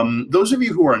 Those of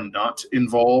you who are not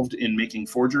involved in making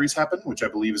forgeries happen, which I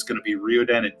believe is going to be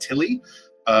Riordan and Tilly,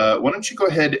 why don't you go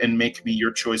ahead and make me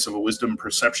your choice of a wisdom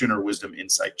perception or wisdom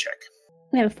insight check.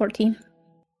 I have a 14.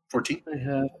 14? I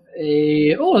have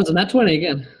it's a nat 20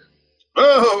 again.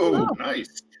 Oh,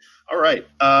 nice. All right.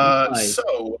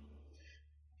 So,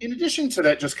 in addition to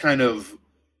that just kind of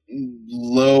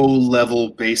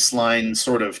low-level baseline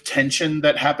sort of tension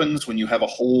that happens when you have a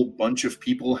whole bunch of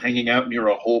people hanging out near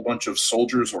a whole bunch of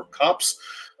soldiers or cops,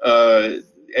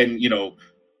 and, you know,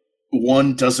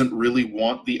 one doesn't really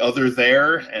want the other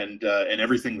there, and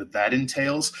everything that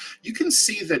entails, you can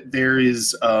see that there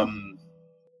is...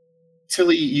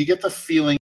 Tilly, you get the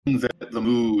feeling that the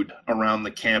mood around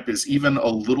the camp is even a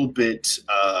little bit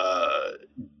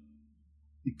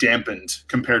dampened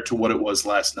compared to what it was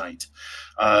last night.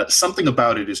 Something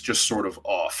about it is just sort of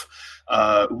off.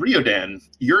 Riordan,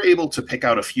 you're able to pick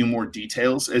out a few more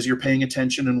details as you're paying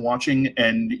attention and watching,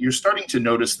 and you're starting to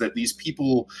notice that these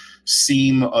people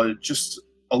seem a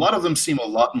lot of them seem a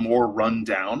lot more run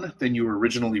down than you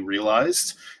originally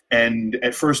realized. And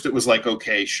at first it was like,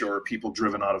 okay, sure, people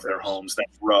driven out of their homes,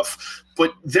 that's rough.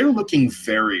 But they're looking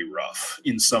very rough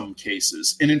in some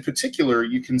cases. And in particular,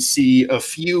 you can see a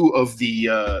few of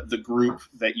the group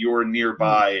that you're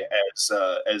nearby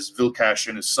as Vilkash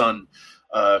and his son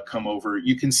come over.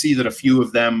 You can see that a few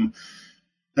of them,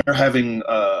 they're having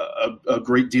a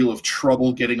great deal of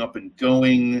trouble getting up and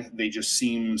going. They just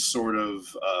seem sort of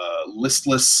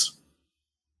listless.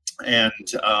 And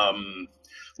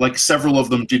like several of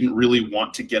them didn't really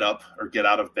want to get up or get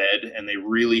out of bed, and they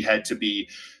really had to be,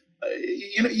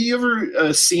 you ever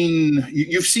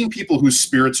you've seen people whose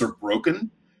spirits are broken?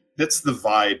 That's the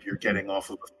vibe you're getting off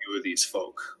of a few of these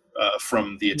folk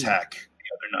from the attack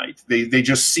the other night. They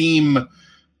just seem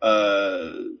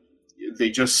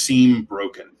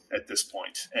broken at this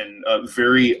point and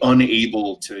very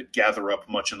unable to gather up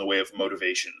much in the way of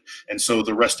motivation. And so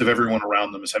the rest of everyone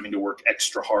around them is having to work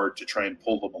extra hard to try and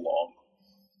pull them along.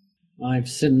 I've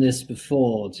seen this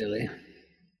before, Tilly.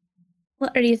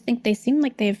 What do you think? They seem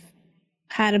like they've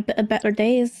had a better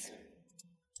days.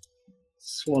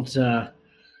 It's what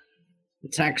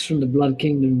attacks from the Blood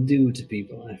Kingdom do to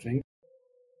people, I think.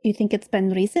 Do you think it's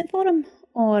been recent for them,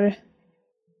 or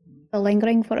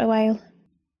lingering for a while?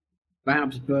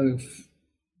 Perhaps both.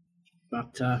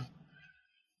 But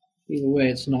either way,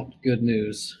 it's not good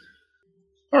news.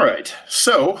 All right.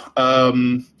 So,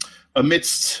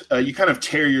 amidst, you kind of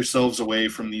tear yourselves away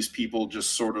from these people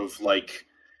just sort of like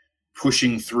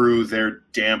pushing through their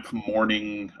damp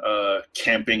morning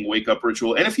camping wake-up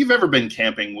ritual. And if you've ever been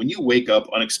camping, when you wake up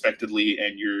unexpectedly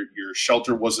and your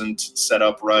shelter wasn't set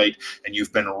up right and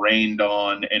you've been rained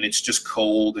on and it's just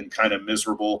cold and kind of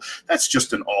miserable, that's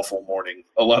just an awful morning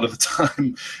a lot of the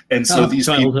time. And so these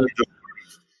people...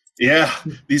 Yeah,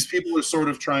 these people are sort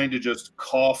of trying to just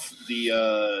cough the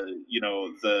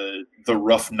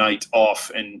rough night off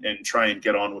and try and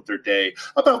get on with their day.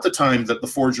 About the time that the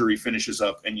forgery finishes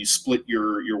up and you split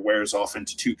your wares off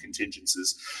into 2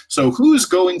 contingencies. So who's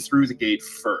going through the gate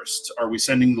first? Are we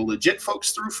sending the legit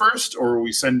folks through first, or are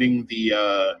we sending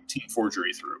the Team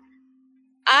Forgery through?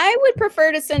 I would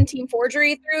prefer to send Team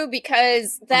Forgery through,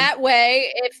 because that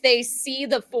way, if they see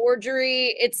the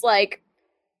forgery, it's like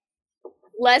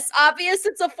less obvious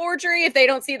it's a forgery if they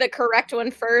don't see the correct one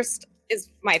first,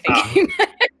 is my thinking.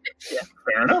 Yeah,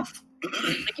 fair enough.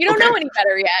 Like, you don't know any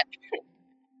better yet.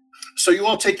 So you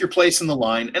all take your place in the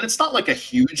line, and it's not like a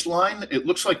huge line. It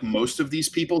looks like most of these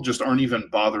people just aren't even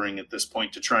bothering at this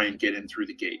point to try and get in through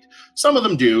the gate. Some of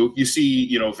them do. You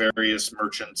see, various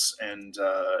merchants and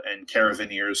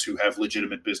caravaneers who have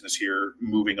legitimate business here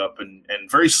moving up and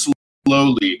very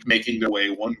slowly making their way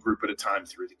one group at a time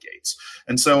through the gates.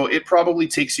 And so it probably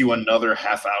takes you another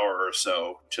half hour or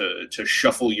so to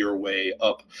shuffle your way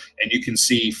up. And you can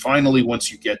see finally,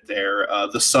 once you get there,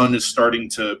 the sun is starting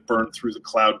to burn through the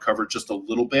cloud cover just a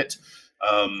little bit,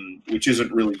 which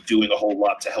isn't really doing a whole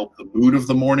lot to help the mood of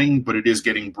the morning, but it is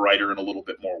getting brighter and a little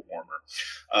bit more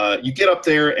warmer. You get up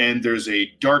there, and there's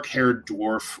a dark-haired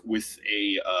dwarf with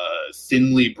a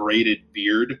thinly braided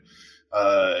beard,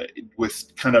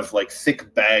 with kind of like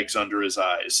thick bags under his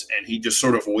eyes, and he just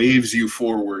sort of waves you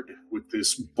forward with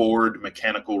this bored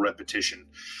mechanical repetition,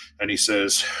 and he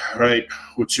says, "Right,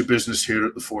 what's your business here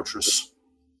at the fortress?"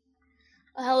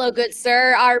 Well, hello, good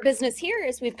sir. Our business here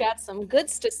is we've got some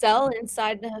goods to sell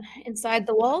inside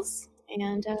the walls,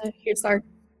 and here's our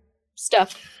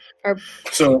stuff.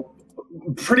 So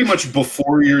pretty much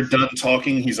before you're done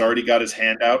talking, he's already got his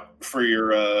hand out for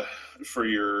your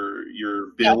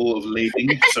bill of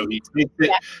lading. So he takes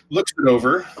it, looks it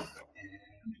over,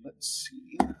 and let's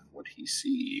see what he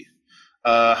see.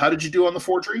 How did you do on the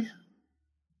forgery?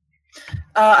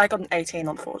 I got an 18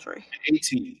 on forgery.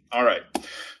 18. All right.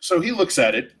 So he looks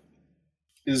at it.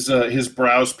 His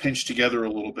brows pinch together a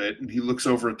little bit, and he looks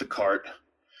over at the cart,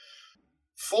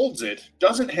 folds it,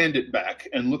 doesn't hand it back,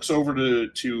 and looks over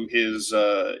to his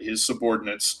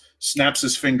subordinates, snaps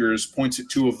his fingers, points at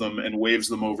 2 of them, and waves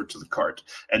them over to the cart.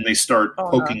 And they start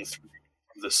poking through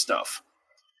the stuff.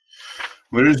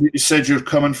 Where is it you said you're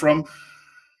coming from?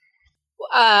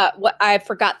 What, I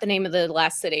forgot the name of the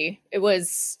last city. It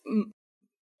was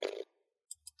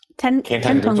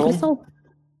Canton Gristle.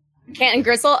 Canton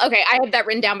Gristle. Okay, I had that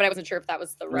written down, but I wasn't sure if that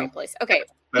was the right place. Okay,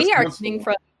 we are coming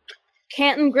from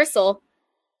Canton Gristle.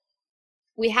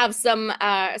 We have some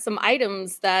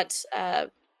items that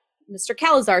Mr.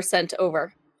 Calazar sent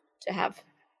over to have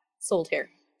sold here.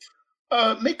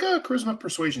 Make a charisma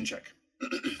persuasion check.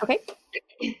 Okay.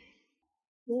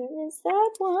 Where is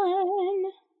that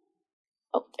one?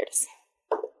 Oh, there it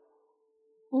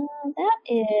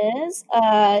is.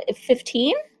 That is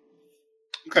 15.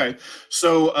 Okay,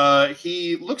 so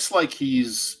he looks like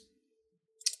he's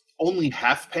only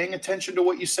half paying attention to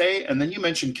what you say, and then you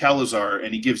mention Calazar,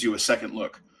 and he gives you a second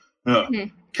look.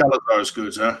 Calazar's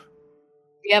goods, huh?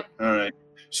 Yep. All right.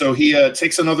 So he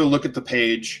takes another look at the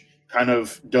page, kind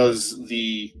of does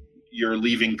your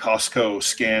leaving Costco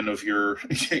scan of your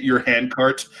hand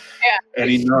cart, and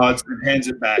he nods and hands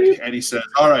it back, and he says,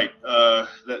 "All right,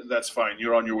 that's fine.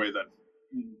 You're on your way then."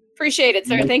 Appreciate it,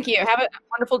 sir. Thank you. Have a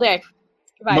wonderful day.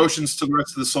 Goodbye. Motions to the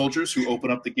rest of the soldiers, who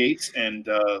open up the gates and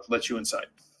let you inside.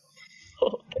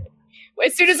 Okay. Well,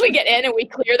 as soon as we get in and we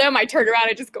clear them, I turn around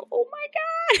and just go, "Oh my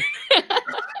god!"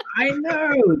 I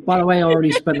know. By the way, I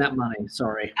already spent that money.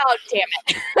 Sorry. Oh, damn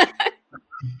it.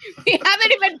 We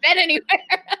haven't even been anywhere.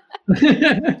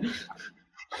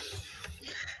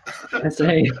 I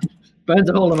say, burns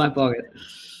a hole in my pocket.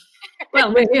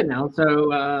 Well, we're here now,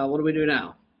 so what do we do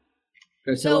now?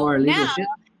 Go sell our illegal shit?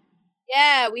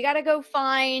 Yeah, we gotta go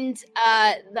find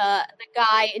the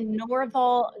guy in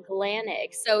Norval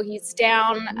Glanig. So he's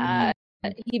down,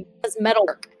 he does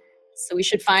metalwork. So we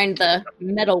should find the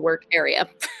metalwork area.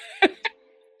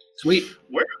 Sweet.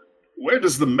 Where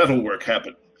does the metalwork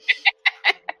happen?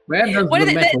 Where does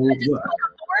the metal work?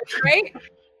 Forge, right?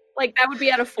 Like that would be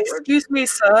at a forge. Excuse me,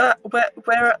 sir.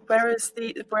 Where is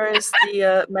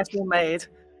the metal made?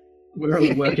 We're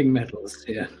all working metals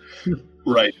here.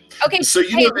 Right. Okay, so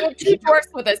we have 2 dwarfs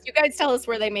with us. You guys tell us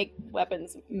where they make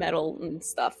weapons, metal, and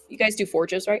stuff. You guys do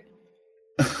forges, right?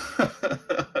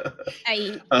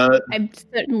 I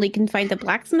certainly can find the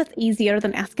blacksmith easier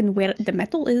than asking where the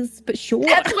metal is, but sure.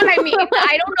 That's what I mean.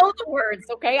 I don't know the words,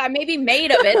 okay? I may be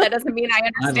made of it. That doesn't mean I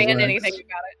understand anything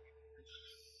about it.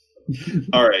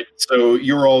 All right, so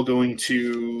you're all going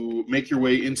to make your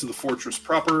way into the fortress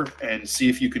proper and see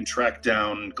if you can track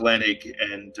down Glanig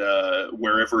and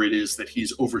wherever it is that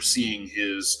he's overseeing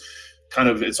his kind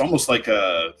of, it's almost like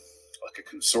a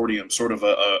consortium, sort of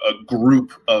a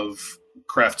group of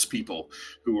craftspeople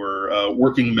who are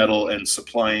working metal and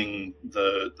supplying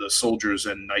the soldiers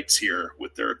and knights here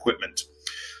with their equipment.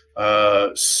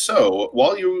 So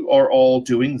while you are all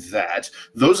doing that,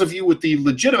 those of you with the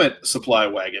legitimate supply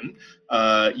wagon,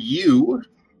 you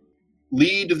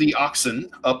lead the oxen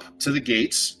up to the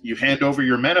gates, you hand over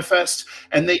your manifest,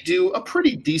 and they do a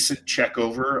pretty decent check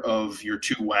over of your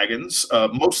two wagons,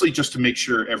 mostly just to make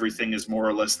sure everything is more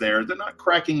or less there. They're not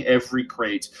cracking every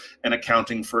crate and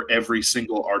accounting for every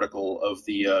single article of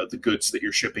the goods that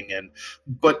you're shipping in,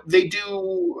 but they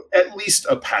do at least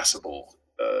a passable,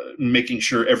 making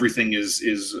sure everything is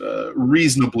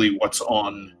reasonably what's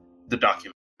on the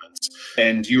document.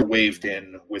 And you're waved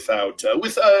in without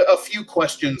with a few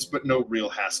questions, but no real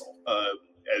hassle,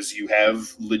 as you have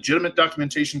legitimate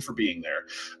documentation for being there.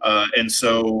 And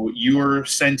so you're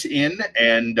sent in,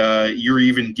 and you're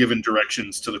even given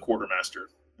directions to the quartermaster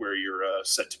where you're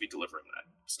set to be delivering that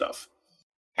stuff.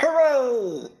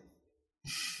 Hooray!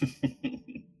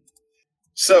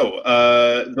 So,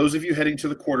 those of you heading to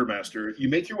the quartermaster, you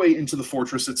make your way into the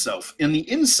fortress itself. In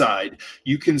the inside,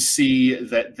 you can see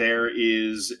that there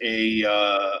is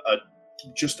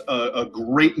just a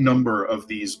great number of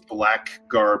these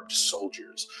black-garbed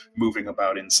soldiers moving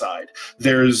about inside.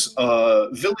 There's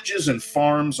villages and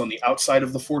farms on the outside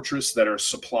of the fortress that are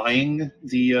supplying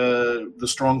the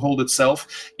stronghold itself.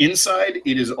 Inside,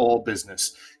 it is all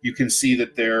business. You can see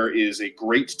that there is a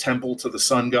great temple to the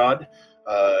sun god.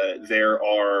 There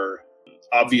are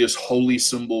obvious holy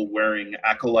symbol wearing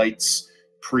acolytes,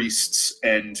 priests,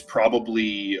 and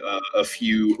probably a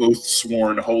few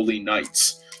oath-sworn holy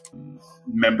knights,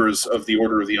 members of the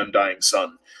Order of the Undying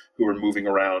Sun, who are moving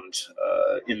around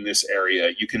in this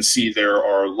area. You can see there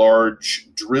are large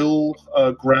drill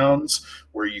grounds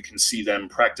where you can see them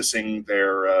practicing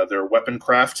their weapon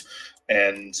craft.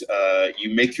 And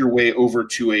you make your way over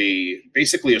to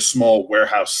basically a small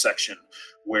warehouse section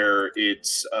where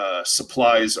its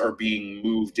supplies are being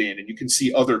moved in, and you can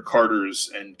see other carters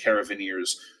and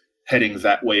caravaneers heading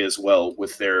that way as well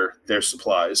with their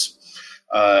supplies.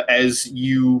 As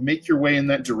you make your way in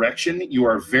that direction, you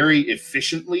are very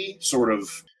efficiently sort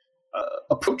of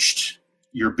approached.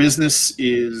 Your business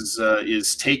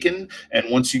is taken, and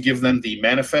once you give them the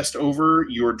manifest over,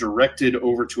 you're directed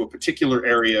over to a particular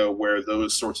area where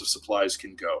those sorts of supplies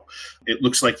can go. It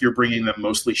looks like you're bringing them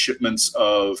mostly shipments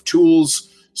of tools,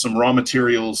 some raw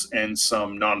materials, and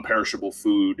some non-perishable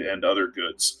food and other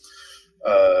goods.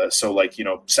 So like,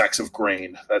 sacks of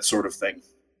grain, that sort of thing.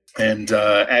 And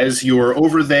as you're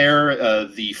over there,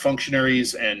 the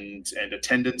functionaries and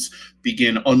attendants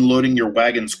begin unloading your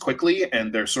wagons quickly,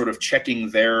 and they're sort of checking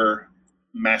their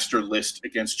master list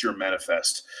against your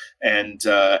manifest. And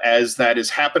as that is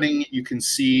happening, you can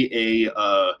see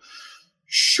a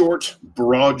short,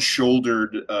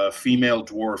 broad-shouldered female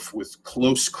dwarf with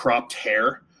close-cropped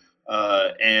hair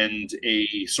and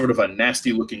a sort of a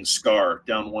nasty-looking scar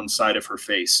down one side of her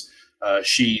face.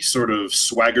 She sort of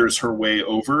swaggers her way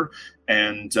over,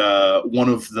 and one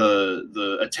of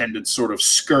the attendants sort of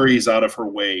scurries out of her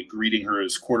way, greeting her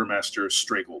as Quartermaster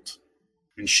Stragold.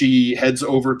 And she heads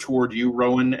over toward you,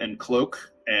 Rowan and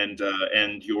Cloak, and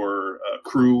your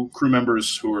crew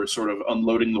members who are sort of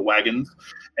unloading the wagon.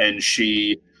 And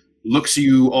she looks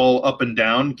you all up and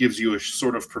down, gives you a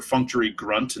sort of perfunctory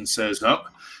grunt, and says, "Oh,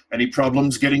 any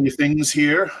problems getting your things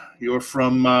here? You're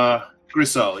from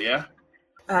Grisal, yeah?"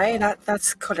 Aye,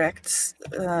 that's correct.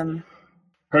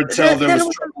 Heard tell there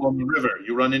was trouble on the river.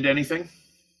 You run into anything?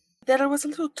 There was a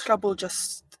little trouble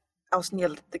just out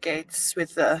near the gates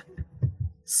with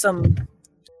some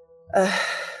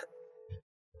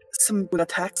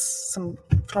attacks, some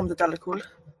from the Dalakul.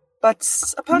 But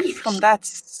apart from that,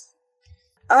 some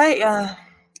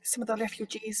of the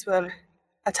refugees were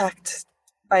attacked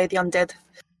by the undead.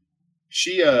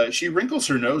 She wrinkles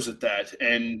her nose at that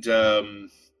and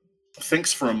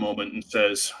thinks for a moment and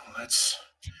says,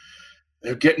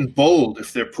 they're getting bold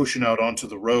if they're pushing out onto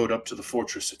the road up to the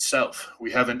fortress itself.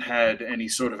 We haven't had any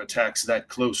sort of attacks that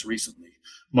close recently.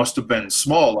 Must have been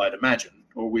small, I'd imagine,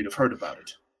 or we'd have heard about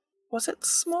it. Was it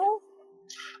small?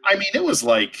 I mean, it was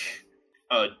like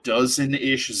a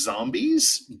dozen-ish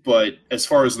zombies, but as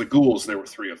far as the ghouls, there were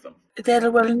 3 of them.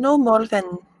 There were no more than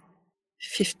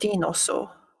 15 or so,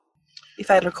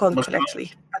 if I recall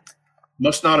correctly.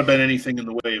 Must not have been anything in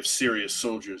the way of serious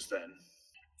soldiers then.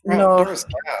 No. There was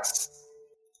gas.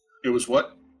 It was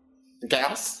what?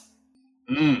 Gas?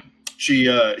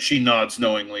 She nods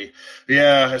knowingly.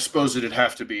 Yeah, I suppose it'd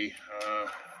have to be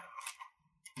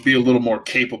a little more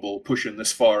capable pushing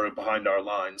this far behind our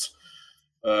lines.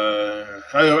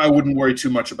 I wouldn't worry too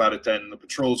much about it then. The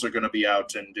patrols are going to be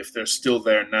out, and if they're still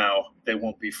there now, they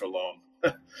won't be for long.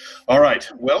 All right,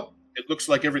 well, it looks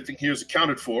like everything here is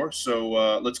accounted for,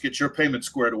 so let's get your payment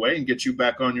squared away and get you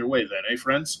back on your way then,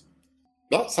 friends?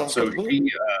 That sounds So good.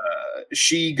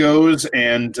 she goes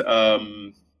and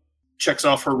checks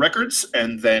off her records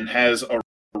and then has a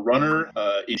runner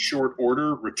in short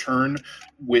order return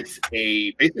with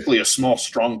basically a small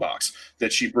strongbox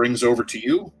that she brings over to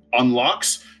you,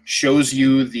 unlocks, shows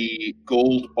you the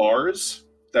gold bars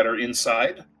that are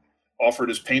inside, offered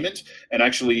as payment, and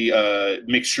actually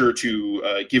makes sure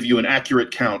to give you an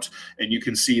accurate count, and you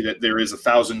can see that there is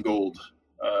 1,000 gold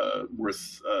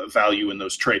worth value in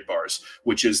those trade bars,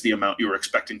 which is the amount you were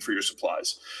expecting for your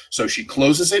supplies. So she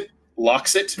closes it,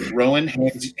 locks it. Rowan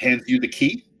hands you the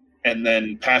key, and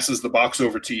then passes the box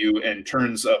over to you and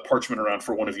turns a parchment around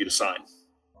for one of you to sign.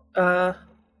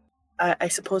 I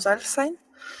suppose I'll sign?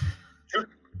 Sure.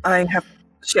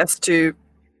 She has to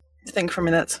think for a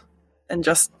minute and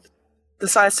just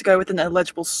decides to go with an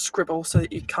illegible scribble so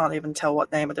that you can't even tell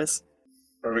what name it is.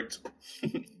 Perfect.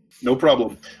 No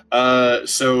problem.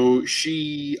 So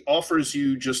she offers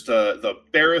you just the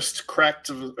barest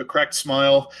a cracked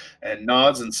smile and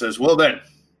nods and says, well then,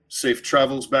 safe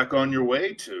travels back on your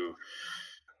way to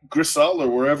Grisal or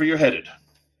wherever you're headed.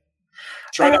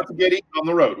 Try not to get eaten on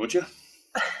the road, would you?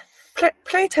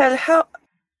 Pray tell,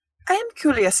 I am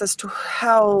curious as to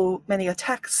how many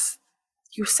attacks.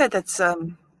 You said that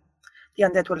the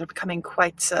undead were becoming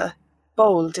quite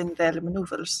bold in their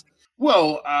maneuvers.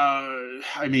 Well,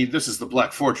 I mean, this is the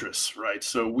Black Fortress, right?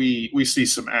 So we see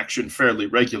some action fairly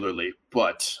regularly,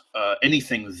 but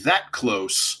anything that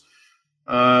close,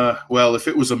 well, if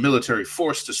it was a military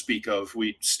force to speak of,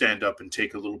 we'd stand up and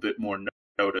take a little bit more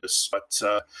notice. But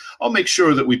I'll make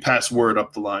sure that we pass word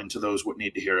up the line to those what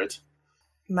need to hear it.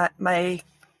 My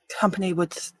company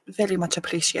would very much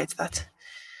appreciate that.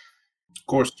 Of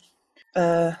course.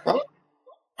 Well,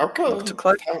 okay.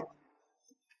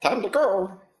 Time to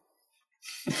go.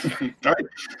 All right.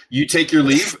 You take your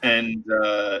leave, and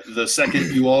the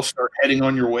second you all start heading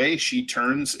on your way, she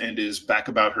turns and is back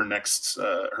about her next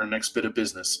bit of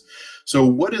business. So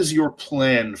what is your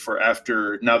plan for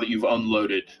now that you've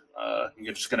unloaded?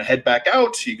 You're just going to head back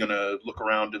out? You're going to look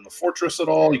around in the fortress at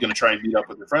all? You're going to try and meet up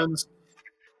with your friends?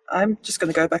 I'm just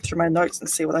going to go back through my notes and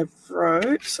see what I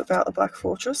wrote about the Black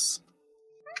Fortress.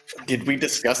 Did we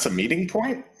discuss a meeting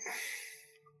point?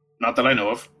 Not that I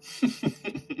know of.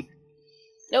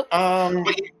 Nope.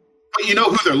 But you know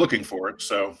who they're looking for,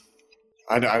 so.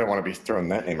 I don't want to be throwing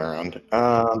that name around.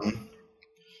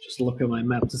 Just look at my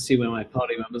map to see where my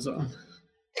party members are.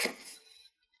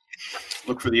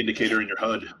 Look for the indicator in your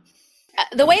HUD.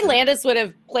 The way Landis would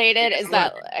have played it is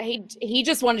that he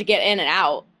just wanted to get in and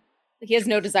out. He has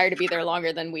no desire to be there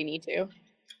longer than we need to.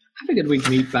 I figured we'd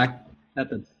meet back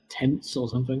at the tents or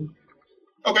something.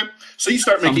 Okay, so you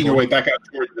start making your way back out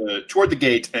toward the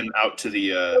gate and out to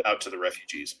the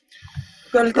refugees.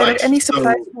 Well, there are any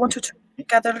supplies you want to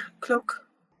gather, Cloak?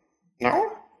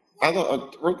 No,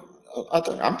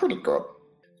 I'm pretty good.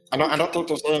 I don't think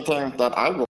there's anything that I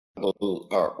would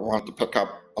want to pick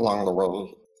up along the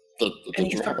way.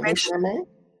 Did you have anything in mind?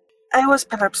 I was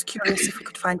perhaps curious if we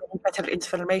could find any better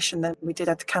information than we did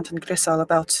at Canton Grisal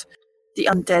about the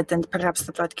undead and perhaps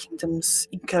the Blood Kingdom's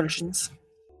incursions.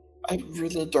 I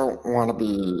really don't want to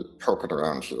be poking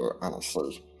around here,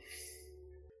 honestly.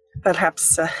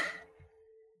 Perhaps I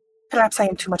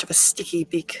am too much of a sticky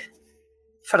beak,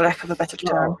 for lack of a better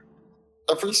term.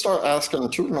 If we start asking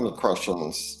too many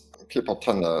questions, people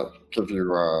tend to give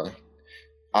you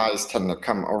eyes tend to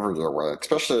come over your way.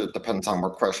 Especially it depends on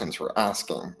what questions we're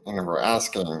asking. And if we're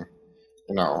asking,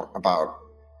 about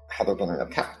how they're getting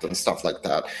attacked and stuff like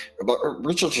that. But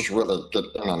we should just really get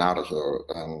in and out of here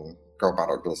and go about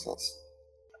our business.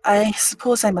 I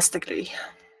suppose I must agree.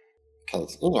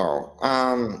 Because,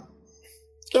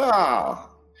 yeah,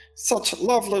 such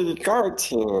lovely guards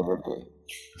here.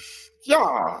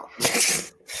 Yeah.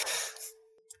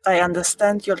 I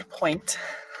understand your point.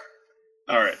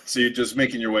 All right, so you're just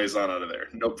making your ways on out of there.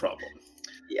 No problem.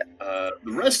 Yeah.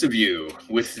 The rest of you,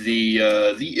 with the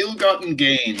ill-gotten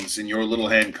gains in your little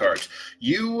handcart,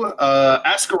 you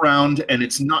ask around, and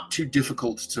it's not too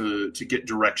difficult to get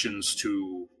directions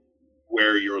to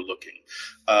where you're looking.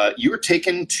 You're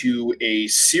taken to a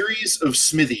series of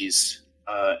smithies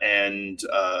and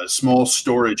small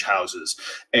storage houses,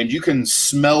 and you can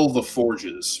smell the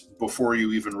forges before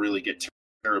you even really get to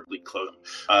terribly close.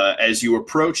 As you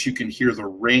approach, you can hear the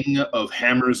ring of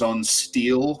hammers on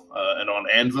steel and on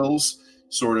anvils,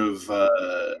 sort of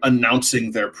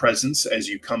announcing their presence as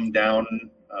you come down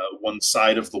one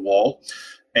side of the wall.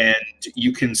 And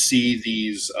you can see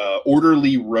these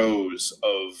orderly rows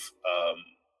of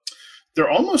they're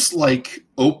almost like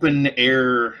open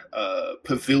air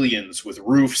pavilions with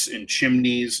roofs and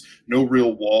chimneys, no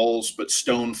real walls, but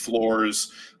stone floors,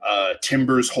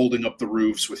 timbers holding up the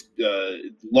roofs with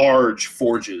large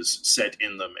forges set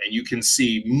in them. And you can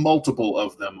see multiple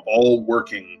of them all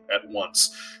working at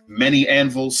once. Many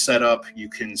anvils set up. You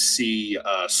can see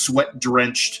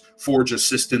sweat-drenched forge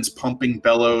assistants pumping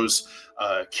bellows,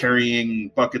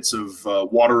 carrying buckets of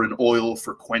water and oil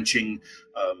for quenching,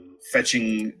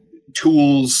 fetching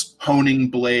tools, honing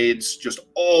blades, just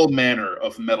all manner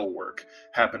of metalwork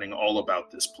happening all about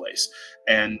this place.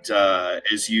 And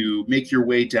as you make your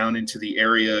way down into the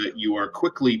area, you are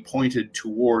quickly pointed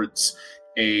towards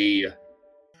a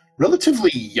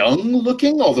relatively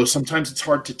young-looking, although sometimes it's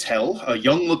hard to tell, a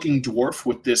young-looking dwarf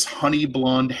with this honey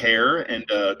blonde hair and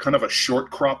kind of a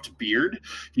short-cropped beard.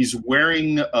 He's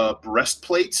wearing a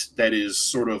breastplate that is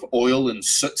sort of oil and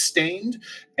soot-stained,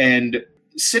 and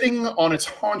sitting on its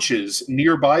haunches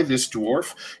nearby this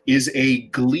dwarf is a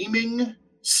gleaming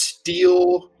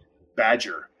steel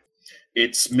badger.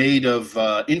 It's made of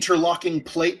interlocking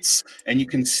plates, and you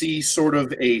can see sort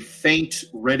of a faint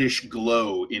reddish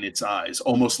glow in its eyes,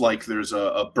 almost like there's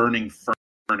a burning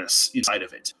furnace inside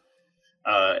of it.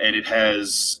 And it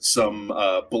has some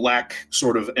black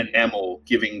sort of enamel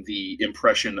giving the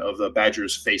impression of the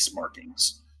badger's face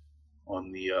markings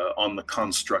on the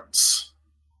construct's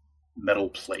metal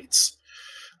plates.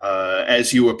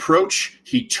 As you approach,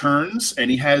 he turns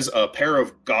and he has a pair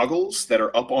of goggles that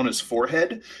are up on his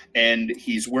forehead, and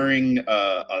he's wearing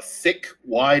a thick,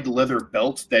 wide leather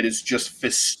belt that is just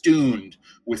festooned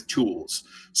with tools.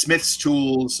 Smith's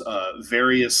tools,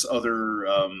 various other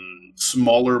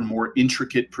smaller, more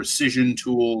intricate precision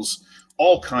tools,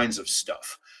 all kinds of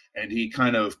stuff. And he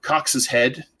kind of cocks his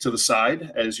head to the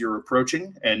side as you're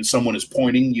approaching, and someone is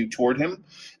pointing you toward him.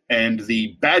 And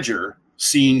the badger,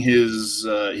 seeing his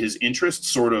interest,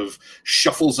 sort of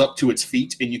shuffles up to its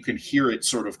feet, and you can hear it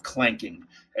sort of clanking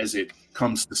as it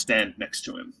comes to stand next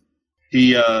to him.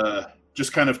 He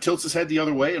just kind of tilts his head the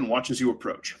other way and watches you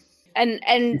approach. And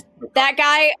that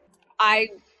guy, I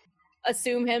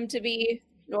assume him to be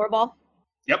Norval?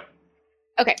 Yep.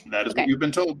 Okay. That is what you've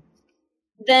been told.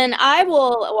 Then I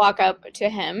will walk up to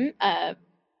him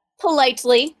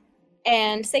politely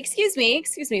and say, excuse me,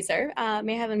 sir.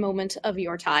 May I have a moment of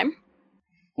your time?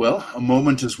 Well, a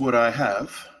moment is what I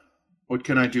have. What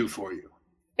can I do for you?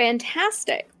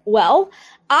 Fantastic. Well,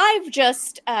 I've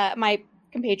just, my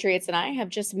compatriots and I have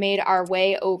just made our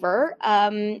way over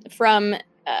from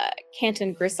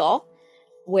Canton Gristle,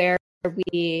 where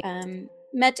we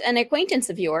met an acquaintance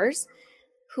of yours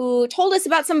who told us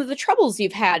about some of the troubles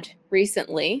you've had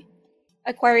recently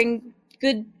acquiring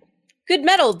good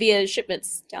metal via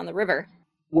shipments down the river.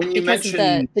 When you because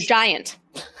mention of the giant.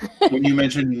 when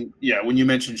you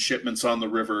mention shipments on the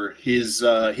river, his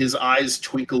eyes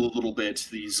twinkle a little bit,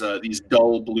 these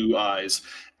dull blue eyes,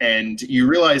 and you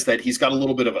realize that he's got a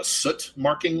little bit of a soot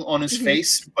marking on his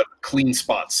face, but clean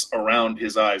spots around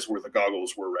his eyes where the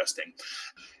goggles were resting.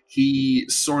 He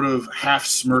sort of half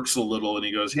smirks a little, and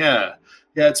he goes, "Yeah,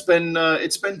 it's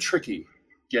been tricky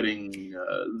getting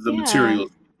the materials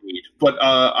we need, but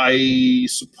I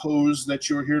suppose that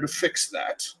you're here to fix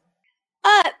that."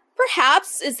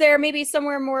 Perhaps. Is there maybe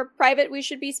somewhere more private we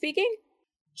should be speaking?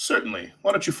 Certainly.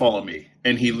 Why don't you follow me?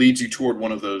 And he leads you toward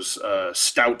one of those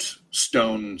stout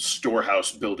stone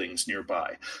storehouse buildings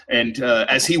nearby. And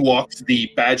as he walks,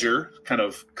 the badger kind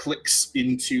of clicks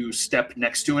into step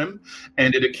next to him,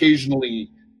 and it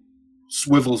occasionally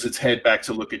swivels its head back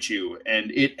to look at you.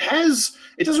 And it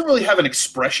doesn't really have an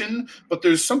expression, but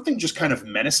there's something just kind of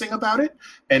menacing about it.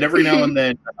 And every now and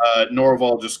then,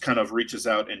 Norval just kind of reaches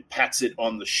out and pats it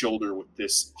on the shoulder with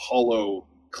this hollow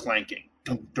clanking.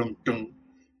 Dun, dun, dun.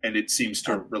 And it seems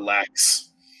to relax.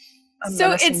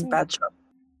 So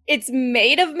it's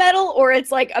made of metal, or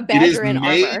it's like a badger in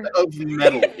armor? It is made of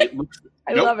metal. It looks.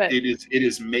 I love it. It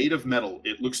is made of metal.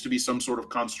 It looks to be some sort of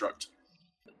construct.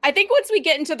 I think once we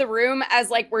get into the room, as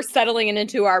like we're settling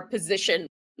into our position,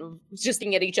 just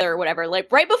looking at each other or whatever,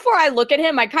 like right before I look at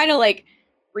him, I kind of like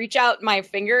reach out my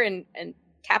finger and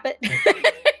tap it.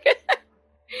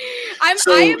 I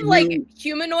am like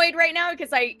humanoid right now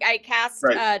because I cast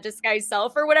disguise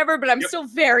self or whatever, but I'm still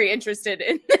very interested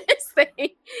in this thing.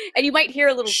 And you might hear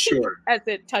a little tick as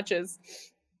it touches.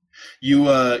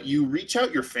 You reach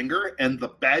out your finger, and the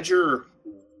badger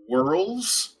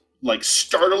whirls like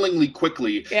startlingly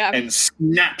quickly and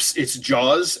snaps its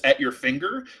jaws at your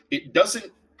finger. It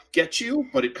doesn't get you,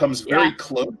 but it comes very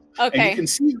close. Okay. And you can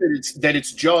see that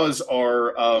its jaws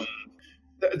are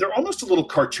they're almost a little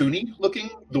cartoony looking,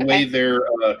 the way they're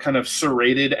kind of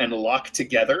serrated and locked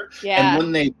together. Yeah. And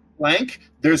when they flank,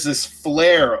 there's this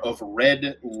flare of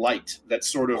red light that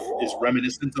sort of is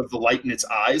reminiscent of the light in its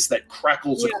eyes that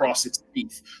crackles across its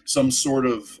teeth, some sort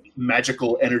of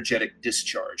magical energetic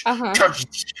discharge.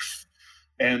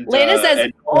 And Lena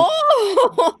says,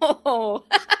 "Oh."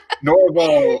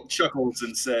 Norval chuckles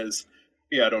and says,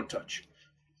 "Yeah, don't touch."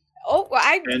 Oh,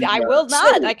 I will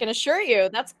not. I can assure you.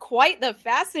 That's quite the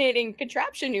fascinating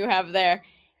contraption you have there.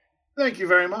 Thank you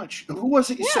very much. Who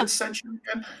was it you said sent you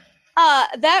again?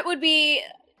 That would be.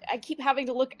 I keep having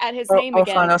to look at his name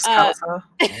again. Orphanos Calazar.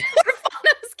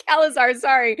 Orphanos Calazar.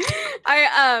 Sorry,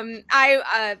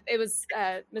 it was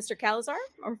Mr. Calazar.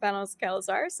 Orphanos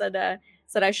Calazar said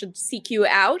I should seek you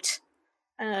out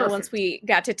once we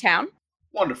got to town.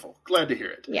 Wonderful. Glad to hear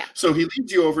it. Yeah. So he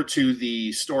leads you over to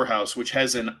the storehouse, which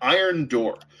has an iron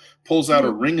door, pulls out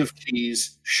a ring of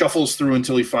keys, shuffles through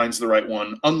until he finds the right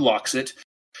one, unlocks it,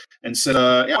 and said,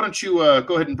 why don't you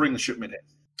go ahead and bring the shipment in,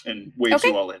 and waves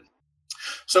you all in.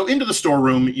 So into the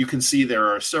storeroom, you can see there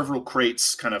are several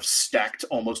crates kind of stacked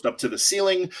almost up to the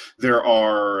ceiling. There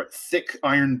are thick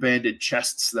iron-banded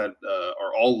chests that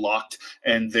are all locked,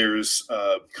 and there's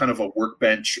kind of a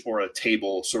workbench or a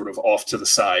table sort of off to the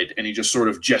side, and he just sort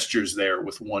of gestures there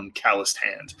with one calloused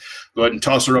hand. Go ahead and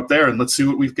toss her up there, and let's see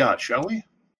what we've got, shall we?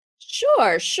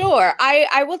 Sure.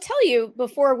 I will tell you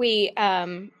before we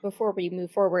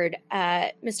move forward.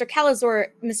 Mr.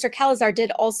 Calazar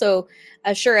did also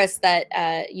assure us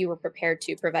that you were prepared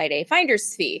to provide a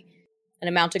finder's fee, an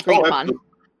amount agreed upon.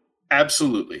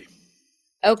 Absolutely.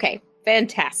 Okay,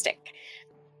 fantastic.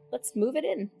 Let's move it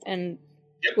in, and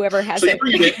whoever has so it. You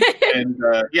bring it and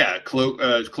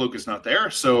Cloak is not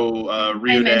there, so I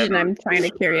imagine I'm trying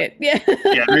to carry it. Yeah.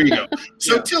 Yeah, there you go.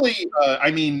 So Tilly, I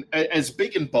mean, as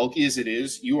big and bulky as it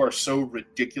is, you are so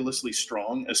ridiculously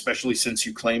strong, especially since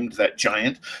you claimed that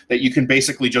giant, that you can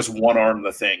basically just one-arm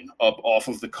the thing up off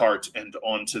of the cart and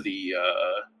onto the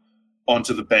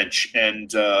bench.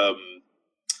 And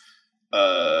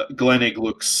Glenig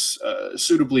looks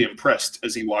suitably impressed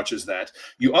as he watches that.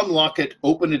 You unlock it,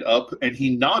 open it up, and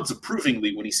he nods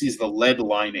approvingly when he sees the lead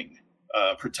lining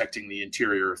protecting the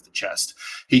interior of the chest.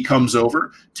 He comes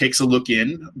over, takes a look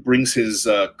in, brings his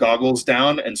goggles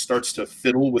down, and starts to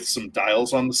fiddle with some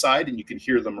dials on the side, and you can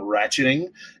hear them ratcheting,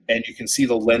 and you can see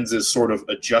the lenses sort of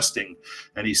adjusting.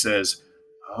 And he says,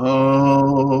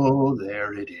 "Oh,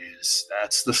 there it is.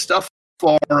 That's the stuff,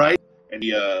 all right." And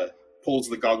he pulls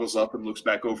the goggles up and looks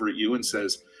back over at you and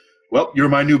says, "Well, you're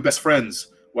my new best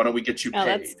friends. Why don't we get you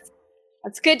paid?"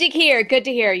 That's good to hear. Good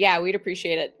to hear. Yeah, we'd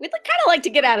appreciate it. We'd kind of like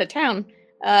to get out of town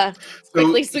as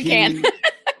quickly as we can.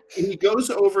 He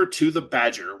goes over to the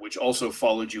badger, which also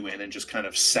followed you in and just kind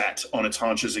of sat on its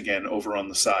haunches again over on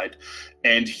the side.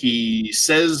 And he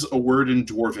says a word in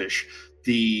Dwarvish.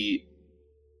 The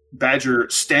badger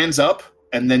stands up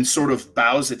and then sort of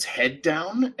bows its head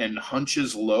down and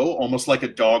hunches low, almost like a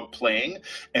dog playing.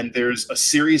 And there's a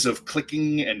series of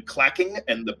clicking and clacking,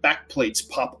 and the back plates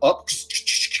pop up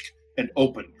and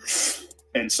open.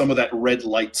 And some of that red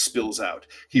light spills out.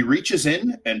 He reaches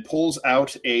in and pulls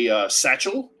out a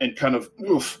satchel and kind of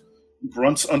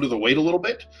grunts under the weight a little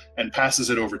bit and passes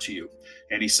it over to you.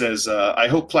 And he says, "I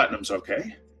hope Platinum's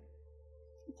okay."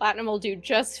 Platinum will do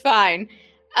just fine.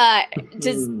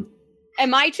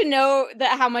 Am I to know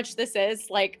how much this is?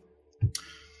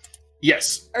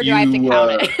 Yes. Or do I have to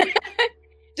count it?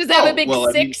 Does it have a big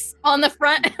 6 on the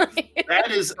front?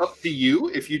 That is up to you.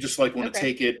 If you just want to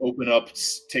take it, open up,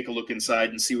 take a look inside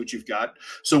and see what you've got.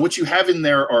 So what you have in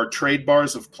there are trade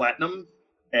bars of platinum,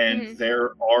 and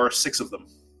there are 6 of them.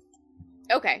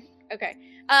 Okay.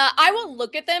 I will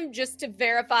look at them just to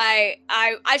verify.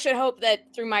 I should hope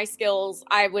that through my skills,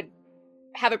 I would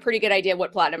have a pretty good idea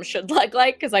what platinum should look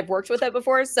like, because I've worked with it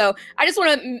before. So I just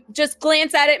want to just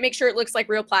glance at it, make sure it looks like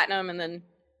real platinum, and then.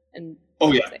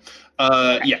 Oh yeah,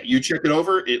 yeah. You check it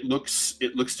over. It looks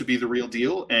to be the real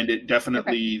deal, and it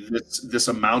definitely this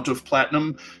amount of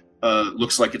platinum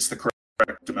looks like it's the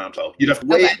correct amount. You'd have to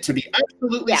weigh it to be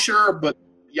absolutely sure, but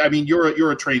I mean,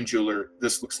 you're a trained jeweler.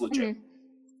 This looks legit.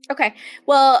 Okay.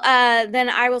 Well, then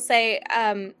I will say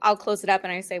I'll close it up,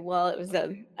 and I say, well, it was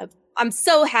I'm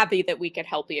so happy that we could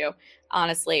help you.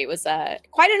 Honestly, it was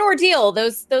quite an ordeal.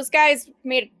 Those guys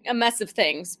made a mess of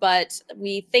things, but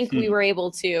we think we were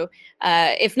able to,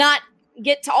 if not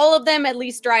get to all of them, at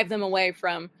least drive them away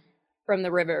from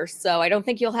the river. So I don't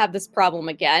think you'll have this problem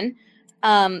again.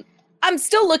 I'm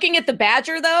still looking at the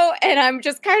badger though, and I'm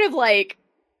just kind of like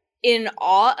in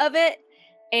awe of it.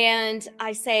 And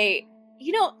I say,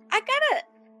 I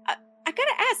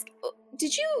gotta ask,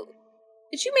 did you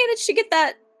manage to get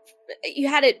that? You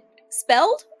had it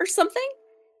spelled or something?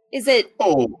 Is it?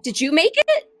 Oh, did you make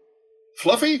it?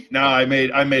 Fluffy? No, I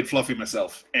made Fluffy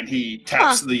myself. And he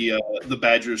taps the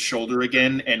badger's shoulder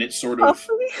again, and it sort of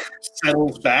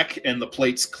settles back, and the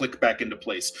plates click back into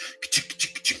place.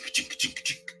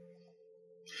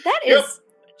 That is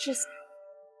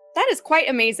that is quite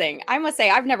amazing. I must say,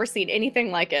 I've never seen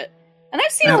anything like it, and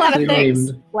I've seen a lot of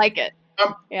things like it.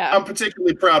 I'm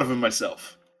particularly proud of him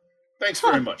myself. Thanks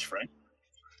very much, Frank.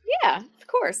 Yeah, of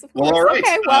course. Well, all right.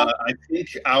 Okay, well, I think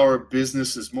our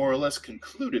business is more or less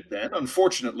concluded then.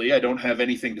 Unfortunately, I don't have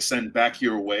anything to send back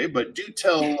your way, but do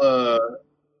tell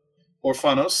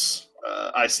Orphanos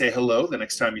I say hello the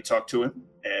next time you talk to him,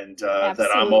 and that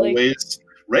I'm always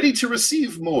ready to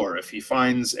receive more if he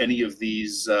finds any of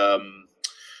these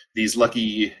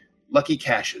lucky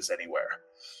caches anywhere.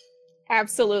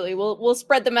 Absolutely. We'll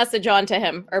spread the message on to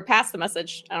him, or pass the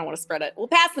message. I don't want to spread it. We'll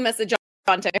pass the message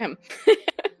on to him.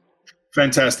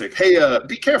 Fantastic. Hey,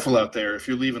 be careful out there if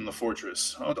you're leaving the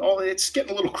fortress. It's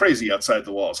getting a little crazy outside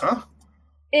the walls, huh?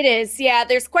 It is, yeah.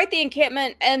 There's quite the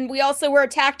encampment, and we also were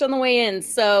attacked on the way in,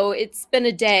 so it's been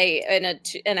a day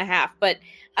and a half. But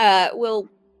we'll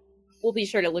be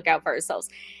sure to look out for ourselves.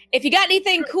 If you got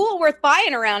anything cool worth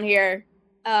buying around here,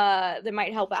 that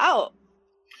might help out.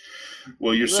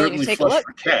 Well, you're certainly flush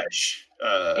for cash.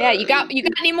 Yeah, you got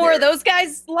any more of those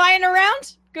guys lying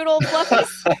around? Good old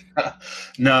Fluffies?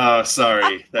 No,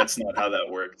 sorry. That's not how that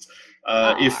works.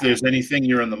 If there's anything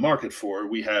you're in the market for,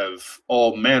 we have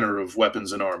all manner of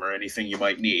weapons and armor, anything you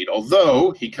might need.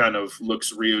 Although, he kind of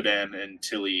looks Riodan and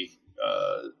Tilly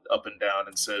up and down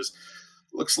and says,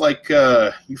 looks like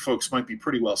you folks might be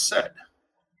pretty well set.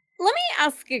 Let me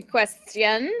ask a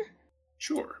question.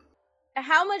 Sure.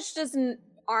 How much does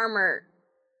armor...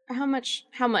 How much?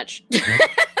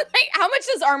 Like, how much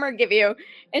does armor give you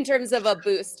in terms of a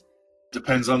boost?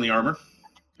 Depends on the armor,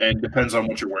 and depends on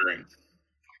what you're wearing.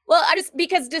 Well,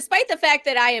 because despite the fact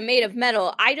that I am made of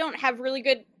metal, I don't have really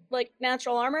good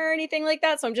natural armor or anything like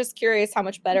that. So I'm just curious how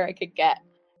much better I could get.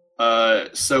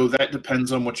 So that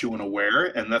depends on what you want to wear,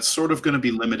 and that's sort of going to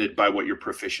be limited by what you're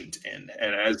proficient in.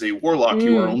 And as a warlock,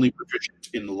 you are only proficient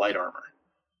in the light armor.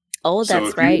 Oh,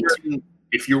 that's right.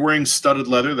 If you're wearing studded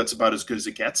leather, that's about as good as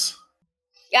it gets.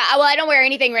 Yeah, well, I don't wear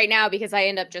anything right now because I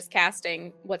end up just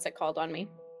casting, what's it called on me?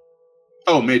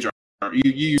 Oh, mage armor. You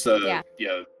use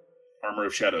Armor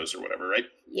of Shadows or whatever, right?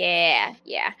 Yeah.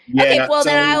 Okay, well,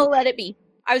 then I'll let it be.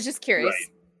 I was just curious.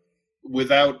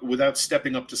 Right. Without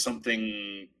stepping up to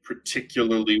something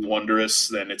particularly wondrous,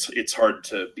 then it's hard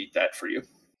to beat that for you.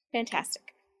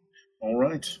 Fantastic. All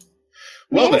right.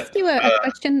 Well, may I ask you a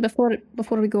question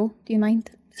before we go? Do you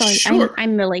mind? Sorry, sure.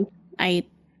 I'm Millie.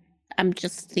 I'm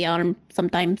just the arm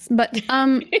sometimes, but Hi,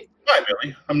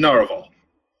 Millie. I'm Naraval.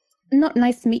 Not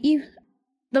nice to meet you.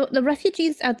 The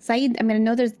refugees outside. I mean, I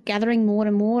know there's gathering more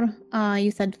and more.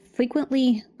 You said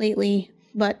frequently lately,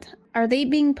 but are they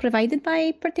being provided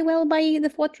pretty well by the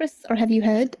fortress, or have you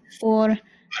heard? Or I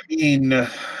mean, I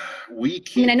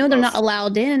know they're not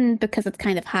allowed in because it's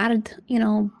kind of hard,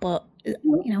 but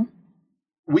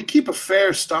we keep a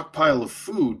fair stockpile of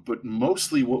food, but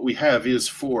mostly what we have is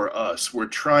for us. We're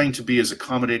trying to be as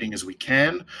accommodating as we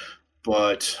can,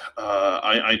 but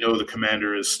I know the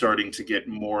commander is starting to get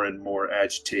more and more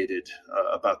agitated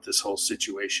about this whole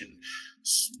situation.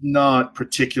 Not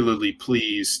particularly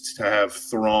pleased to have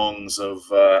throngs of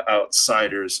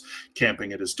outsiders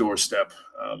camping at his doorstep.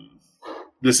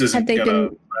 This isn't going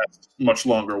to last much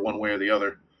longer one way or the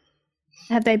other.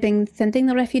 Have they been sending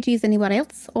the refugees anywhere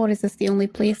else, or is this the only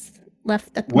place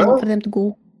left at the moment for them to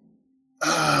go?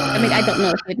 I mean, I don't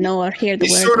know if you'd know or hear the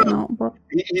word or not. But...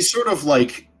 He sort of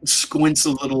squints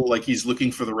a little, like he's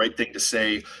looking for the right thing to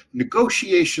say.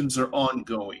 Negotiations are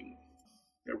ongoing.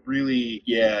 They're really,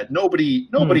 nobody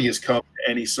has come to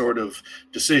any sort of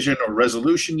decision or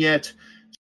resolution yet.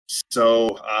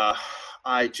 So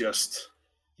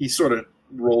he sort of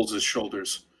rolls his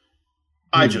shoulders.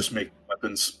 I just make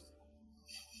weapons.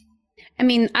 I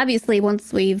mean, obviously,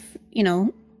 once we've,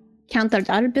 countered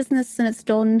our business and it's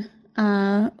done,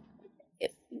 I'd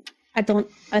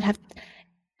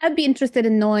be interested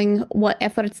in knowing what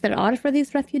efforts there are for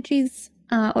these refugees,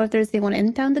 or if there's anyone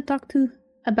in town to talk to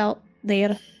about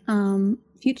their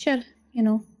future,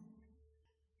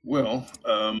 Well,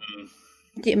 I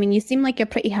mean, you seem like you're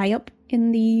pretty high up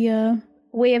in the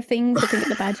way of things, looking at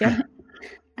the badger.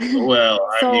 Well,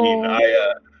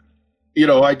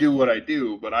 I do what I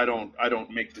do, but I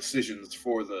don't make decisions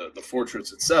for the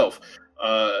fortress itself.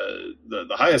 The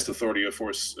highest authority, of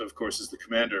course, is the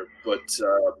commander. But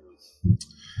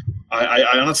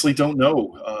I honestly don't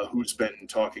know who's been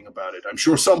talking about it. I'm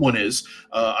sure someone is.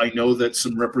 I know that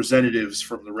some representatives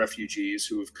from the refugees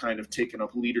who have kind of taken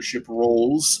up leadership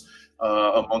roles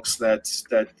amongst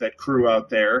that crew out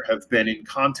there have been in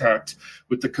contact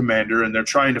with the commander, and they're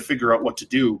trying to figure out what to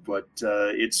do. But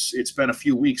it's been a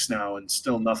few weeks now, and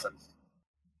still nothing.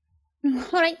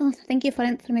 All right. Well, thank you for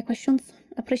answering my questions.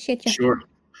 Appreciate you. Sure.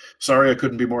 Sorry I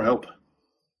couldn't be more help.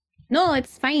 No,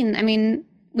 it's fine. I mean,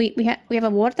 we have a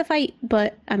war to fight,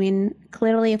 but I mean,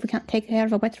 clearly, if we can't take care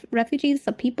of our refugees,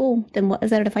 the people, then what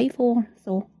is there to fight for?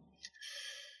 So.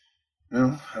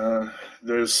 Well,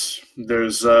 there's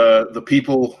the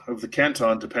people of the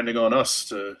canton depending on us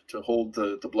to hold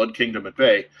the Blood Kingdom at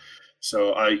bay.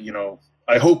 So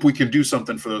I hope we can do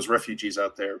something for those refugees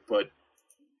out there. But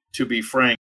to be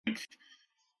frank,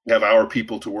 we have our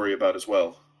people to worry about as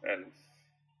well, and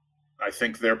I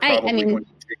think they're probably going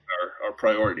to take our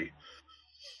priority.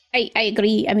 I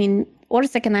agree. I mean,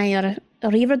 Orsic and I are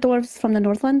Reaver dwarves from the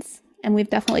Northlands, and we've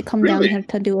definitely come down here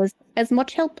to do as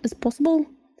much help as possible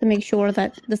to make sure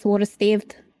that this war is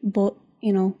staved. But,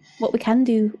 what we can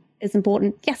do is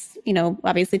important. Yes,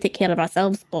 obviously take care of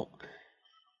ourselves, but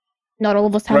not all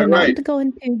of us have a mountain to go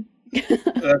into.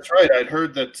 That's right. I'd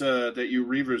heard that you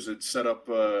Reavers had set up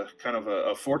kind of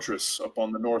a fortress up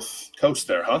on the north coast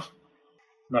there, huh?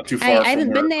 Not too far. I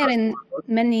haven't been there in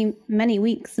many, many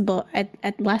weeks, but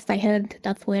at last I heard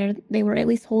that's where they were at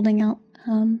least holding out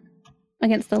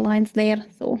against the lines there.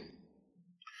 So.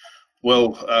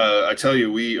 Well, I tell you,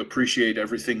 we appreciate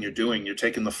everything you're doing. You're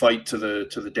taking the fight to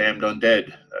the damned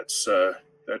undead. That's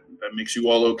that makes you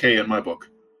all okay in my book.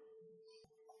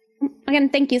 Again,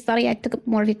 thank you. Sorry, I took up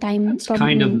more of your time. It's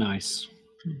kind of nice.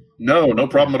 No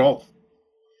problem at all.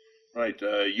 Right,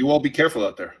 you all be careful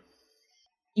out there.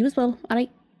 You as well. All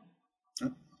right.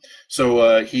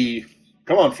 So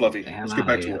come on, Fluffy, let's get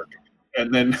back to work.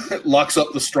 And then locks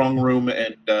up the strong room,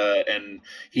 and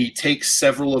he takes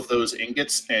several of those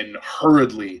ingots and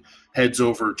hurriedly heads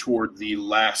over toward the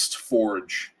last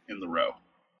forge in the row.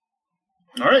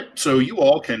 All right, so you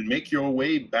all can make your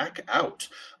way back out.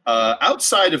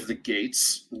 Outside of the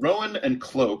gates, Rowan and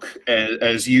Cloak,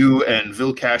 as you and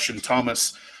Vilcash and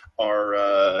Thomas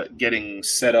are getting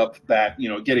set up back,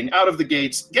 getting out of the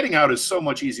gates. Getting out is so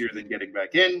much easier than getting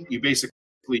back in. You basically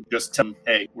just tell them,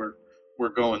 hey, we're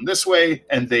going this way,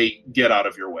 and they get out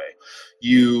of your way.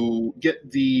 You get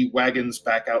the wagons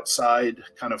back outside,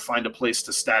 kind of find a place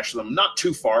to stash them, not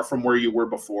too far from where you were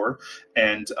before,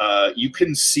 and you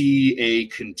can see a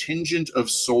contingent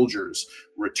of soldiers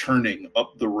returning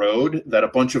up the road that a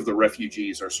bunch of the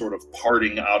refugees are sort of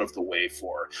parting out of the way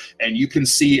for. And you can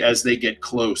see as they get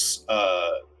close,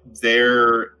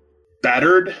 they're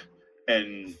battered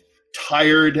and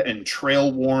tired and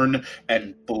trail-worn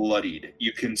and bloodied.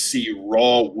 You can see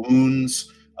raw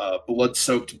wounds,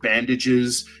 blood-soaked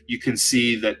bandages. You can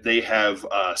see that they have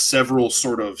several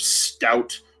sort of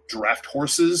stout draft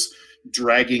horses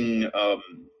dragging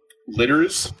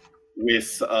litters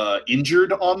with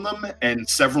injured on them, and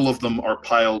several of them are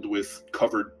piled with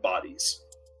covered bodies.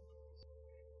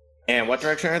 And what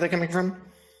direction are they coming from?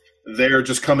 They're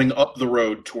just coming up the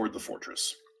road toward the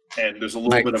fortress, and there's a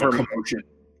little bit of a commotion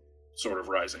sort of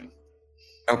rising.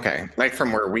 Okay, like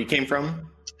from where we came from?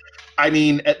 I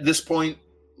mean, at this point,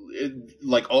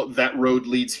 that road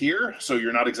leads here, so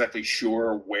you're not exactly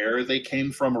sure where they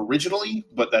came from originally,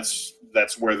 but that's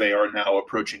where they are now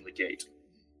approaching the gate.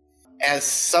 As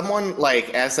someone,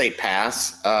 as they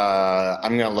pass,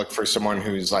 I'm going to look for someone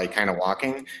who's, kind of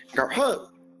walking. Go, huh,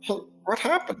 what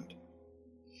happened?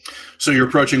 So you're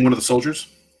approaching one of the soldiers?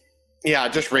 Yeah,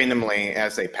 just randomly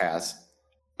as they pass.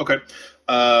 Okay.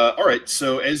 All right,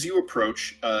 so as you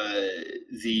approach,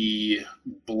 the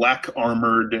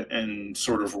black-armored and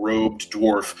sort of robed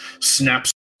dwarf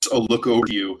snaps a look over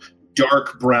you.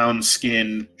 Dark brown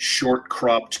skin,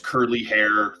 short-cropped curly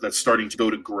hair that's starting to go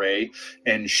to gray,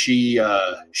 and she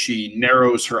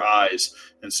narrows her eyes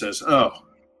and says,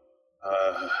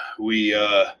 we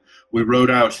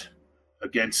rode out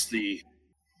against the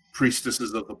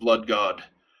priestesses of the blood god.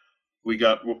 We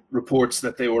got reports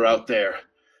that they were out there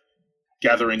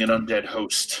gathering an undead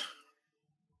host.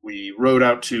 We rode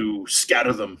out to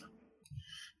scatter them.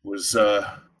 It was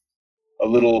a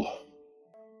little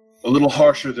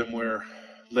harsher than we're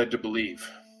led to believe.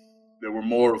 There were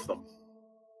more of them.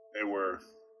 They were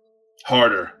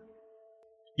harder.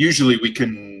 Usually we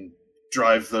can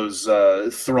drive those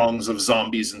throngs of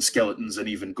zombies and skeletons and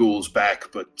even ghouls back,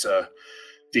 but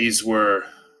these were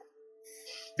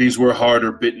These were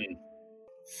harder bitten.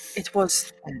 It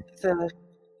was the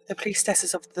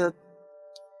priestesses of the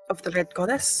Red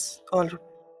Goddess, or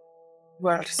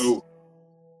worse.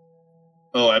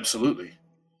 Oh, absolutely.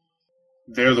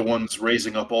 They're the ones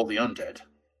raising up all the undead.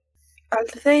 Are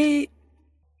they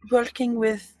working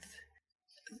with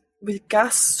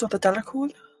gas or the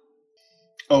Delacool?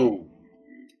 Oh,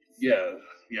 yeah.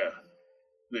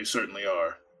 They certainly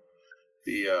are.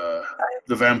 The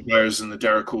vampires and the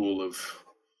Delacool have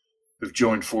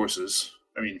joined forces.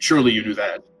 I mean, surely you knew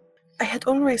that. I had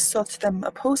always thought them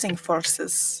opposing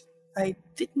forces. I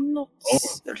did not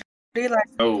realize.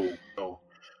 Oh.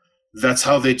 That's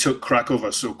how they took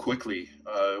Krakova so quickly.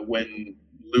 When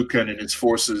Lucan and his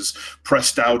forces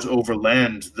pressed out over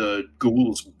land, the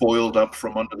ghouls boiled up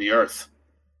from under the earth,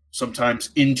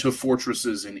 sometimes into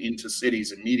fortresses and into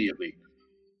cities immediately.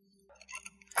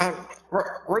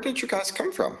 Where did you guys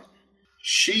come from?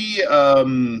 She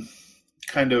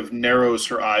kind of narrows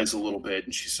her eyes a little bit,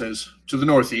 and she says, to the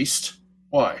northeast.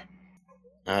 Why?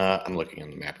 I'm looking on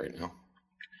the map right now.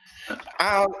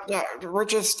 Yeah,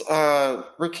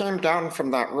 we came down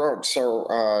from that road, so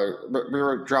we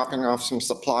were dropping off some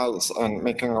supplies and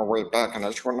making our way back, and I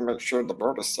just want to make sure the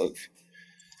road is safe.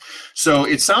 So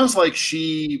it sounds like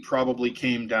she probably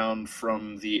came down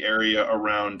from the area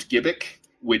around Gibbik,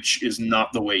 which is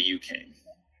not the way you came.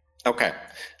 Okay.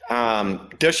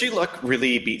 Does she look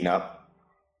really beaten up?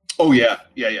 Oh, yeah.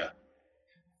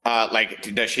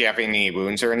 Does she have any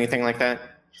wounds or anything like that?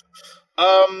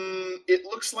 It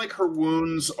looks like her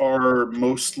wounds are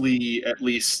mostly, at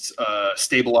least,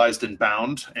 stabilized and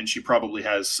bound, and she probably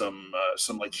has some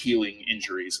like healing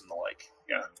injuries and the like.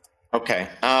 Yeah. Okay.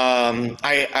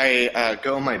 I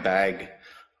go in my bag,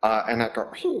 and I go,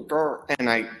 here you go, and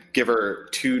I give her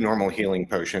 2 normal healing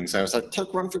potions. And I was like,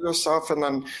 take one for yourself, and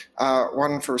then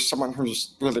one for someone who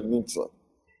really needs it.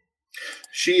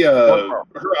 She,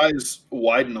 her eyes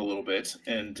widen a little bit,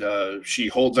 and she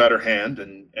holds out her hand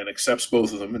and accepts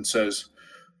both of them and says,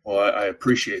 well, I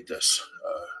appreciate this.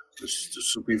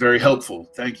 This will be very helpful.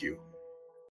 Thank you.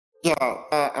 Yeah,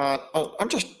 I'm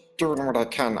just doing what I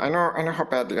can. I know how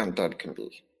bad the undead can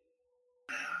be.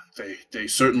 They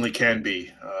certainly can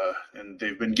be, and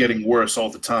they've been getting worse all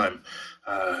the time.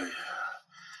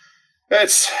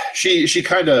 She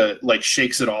kind of like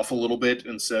shakes it off a little bit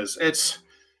and says, it's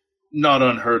not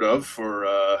unheard of for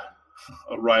a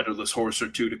riderless horse or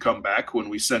two to come back when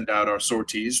we send out our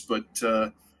sorties, but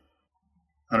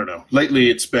I don't know. Lately,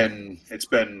 it's been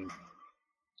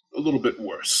a little bit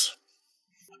worse.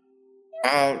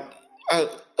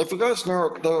 If you guys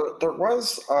know, there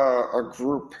was a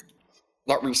group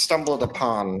that we stumbled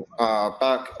upon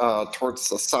back towards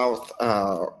the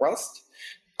southwest.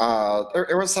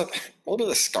 It was like maybe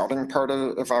a scouting party,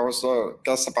 if I was to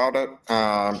guess about it.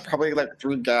 Probably like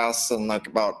 3 gas and like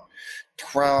about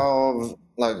 12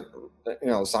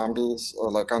 zombies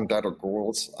or like undead or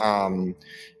ghouls. And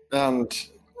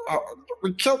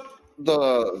we killed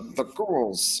the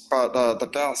ghouls, but the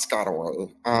gas got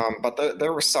away. But they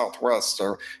were southwest,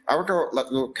 so I would go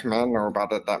let you command know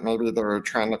about it, that maybe they're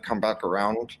trying to come back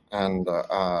around and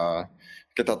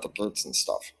get at the gates and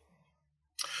stuff.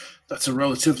 That's a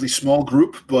relatively small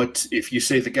group, but if you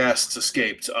say the ghasts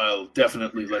escaped, I'll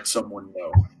definitely let someone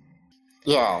know.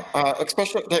 Yeah,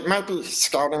 especially they might be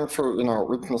scouting for,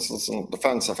 weaknesses in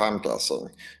defense, if I'm guessing.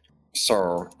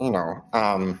 So,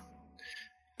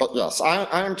 but yes,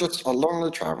 I am just a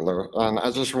lonely traveler, and I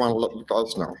just want to let you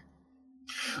guys know.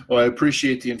 Well, I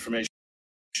appreciate the information.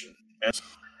 Yes.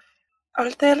 Are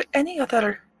there any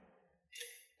other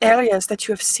areas that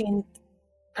you have seen,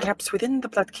 perhaps within the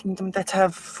Blood Kingdom, that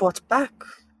have fought back?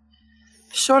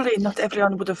 Surely not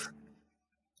everyone would have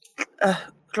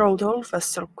rolled over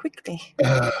so quickly.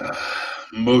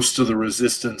 Most of the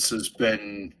resistance has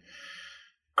been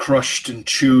crushed and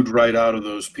chewed right out of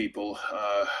those people.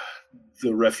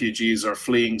 The refugees are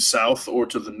fleeing south or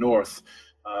to the north.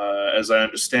 As I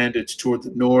understand it, toward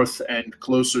the north and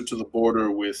closer to the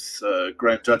border with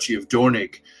Grand Duchy of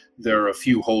Dornig, there are a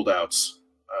few holdouts.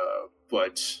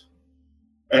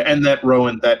 And that,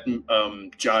 Rowan, that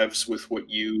jives with what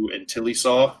you and Tilly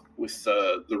saw with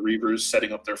the Reavers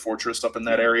setting up their fortress up in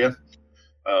that area.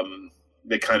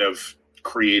 They kind of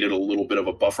created a little bit of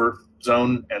a buffer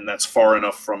zone, and that's far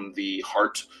enough from the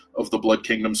heart of the Blood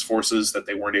Kingdom's forces that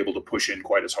they weren't able to push in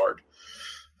quite as hard.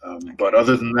 But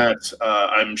other than that,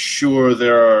 I'm sure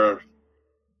there are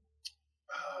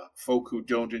folk who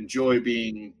don't enjoy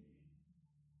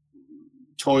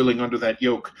toiling under that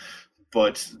yoke,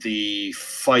 but the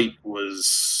fight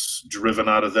was driven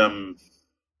out of them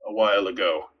a while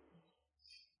ago.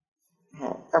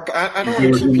 Oh, okay, I don't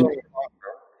want to keep you.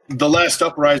 The last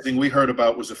uprising we heard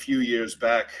about was a few years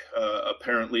back.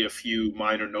 Apparently, a few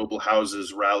minor noble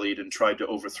houses rallied and tried to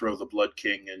overthrow the Blood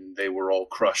King, and they were all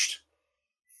crushed.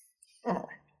 Oh.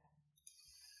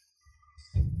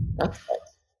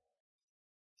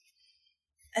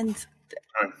 And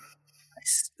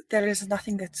there is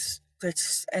nothing that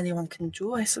anyone can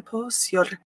do, I suppose.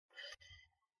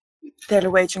 They're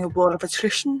waging a war of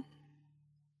attrition.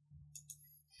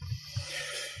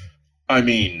 I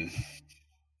mean,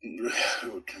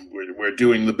 we're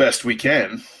doing the best we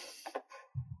can.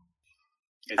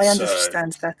 I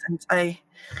understand that, and I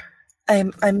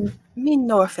mean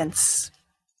no offense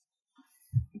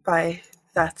by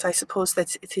that. I suppose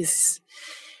that it is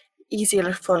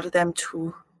easier for them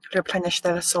to replenish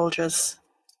their soldiers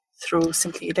through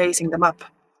simply raising them up.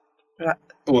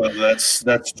 Well, that's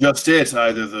just it.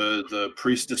 Either the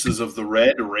priestesses of the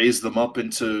Red raise them up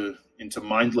into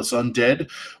mindless undead,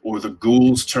 or the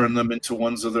ghouls turn them into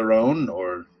ones of their own,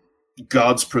 or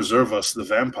gods preserve us, the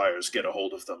vampires get a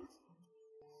hold of them.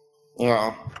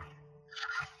 Yeah.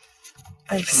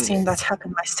 I've seen that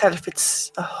happen myself.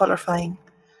 It's horrifying.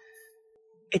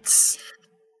 It's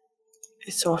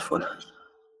awful.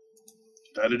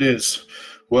 That it is.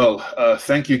 Well,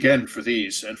 thank you again for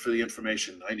these and for the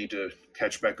information. I need to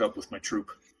catch back up with my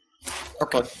troop.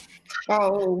 Okay.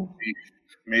 Oh.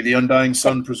 May the undying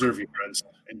sun preserve you, friends.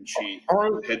 And she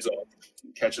heads off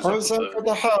and catches up with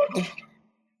the head.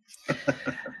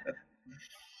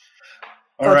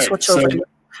 All right. So over.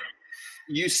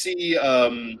 you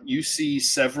see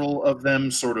several of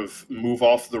them sort of move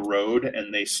off the road,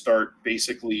 and they start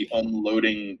basically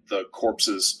unloading the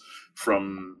corpses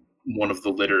from one of the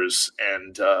litters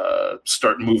and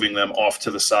start moving them off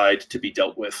to the side to be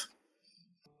dealt with.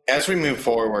 As we move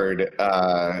forward,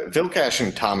 Vilkash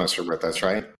and Thomas are with us,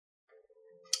 right?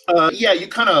 Yeah, you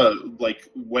kind of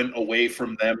went away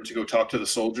from them to go talk to the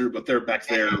soldier, but they're back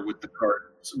there with the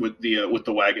cart, with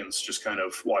the wagons, just kind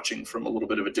of watching from a little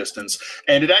bit of a distance.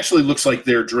 And it actually looks like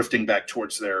they're drifting back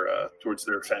towards their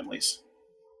families.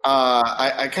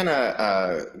 I kind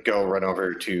of go run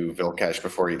over to Vilkash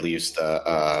before he leaves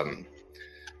the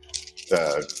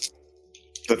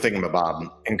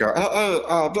thingamabob and go,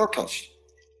 Vilkash.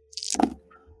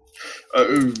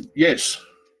 Yes.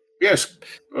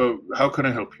 How can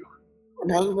I help you?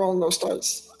 Now you're rolling those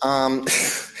dice. I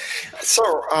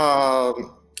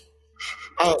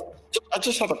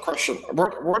just have a question.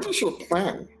 What is your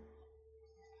plan?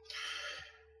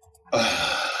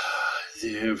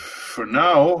 For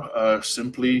now,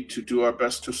 simply to do our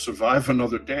best to survive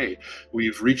another day.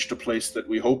 We've reached a place that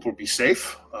we hope will be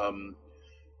safe.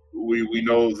 We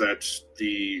know that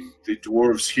the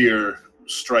dwarves here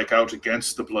strike out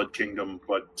against the Blood Kingdom,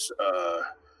 but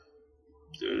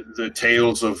the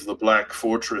tales of the Black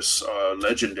Fortress are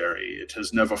legendary. It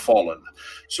has never fallen.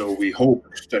 So we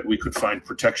hoped that we could find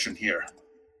protection here.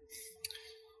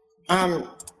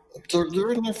 Do you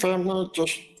and your family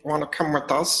just want to come with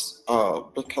us?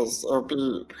 Because it'll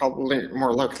be probably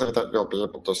more likely that you'll be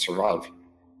able to survive.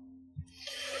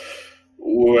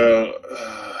 Well,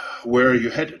 where are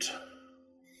you headed?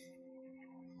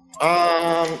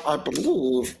 I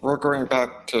believe we're going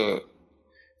back to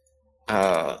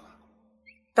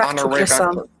on our way back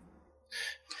to,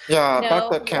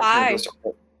 back to Camp Needles.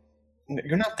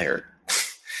 You're not there.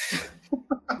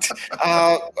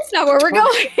 That's not where we're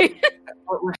going.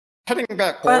 We're heading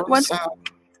back towards.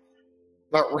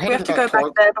 We have to go back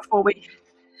there before we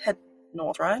head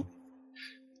north, right?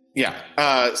 Yeah.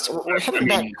 So we're heading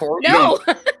back towards. No.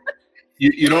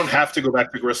 You don't have to go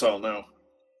back to Grisel, no.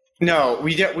 No,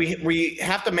 we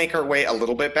have to make our way a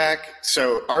little bit back.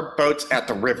 So our boat's at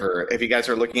the river. If you guys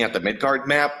are looking at the Midgard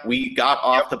map, we got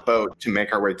off the boat to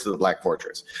make our way to the Black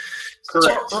Fortress.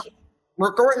 Correct. So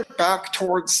we're going back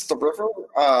towards the river,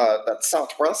 that's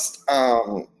southwest.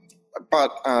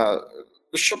 But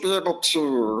we should be able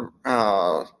to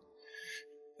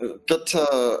get to,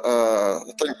 I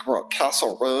think,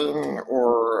 Castle Wayne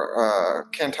or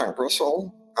Canton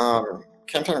Grisel.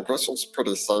 Canton Grisel's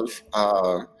pretty safe.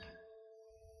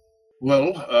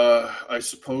 I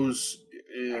suppose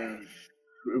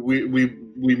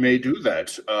we may do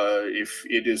that. If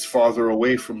it is farther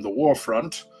away from the war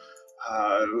front,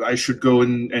 I should go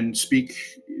and speak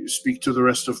to the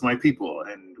rest of my people,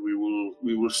 and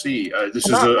we will see. This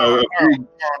is a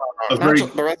very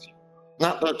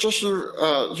not just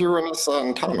you and his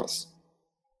son Thomas.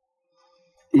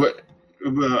 Well,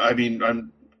 I mean,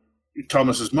 I'm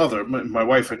Thomas's mother, my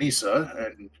wife Anissa,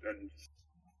 and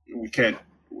we can't.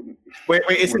 Wait,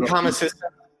 isn't Thomas his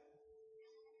son?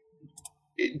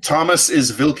 Thomas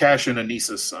is Vilkash and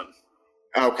Anissa's son.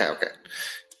 Okay.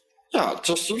 Yeah,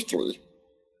 just you three.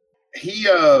 He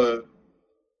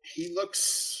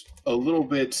looks a little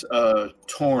bit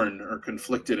torn or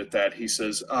conflicted at that. He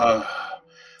says, I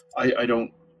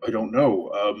don't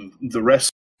know. The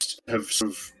rest have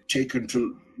sort of taken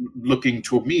to looking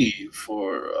to me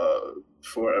for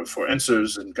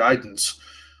answers and guidance.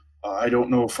 I don't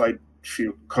know if I'd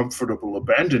feel comfortable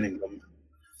abandoning them.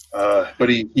 But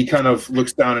he kind of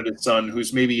looks down at his son,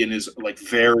 who's maybe in his like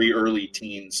very early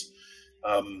teens.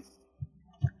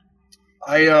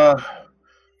 I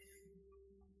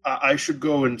should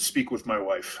go and speak with my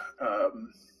wife.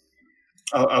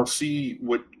 I'll see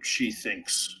what she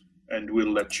thinks, and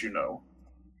we'll let you know.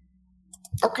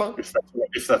 Okay.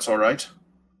 If that's all right.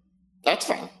 That's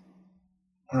fine.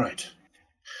 All right.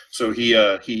 So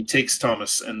he takes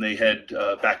Thomas, and they head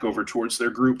back over towards their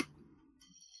group.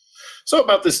 So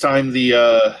about this time,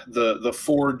 the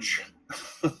Forge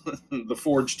the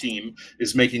Forge team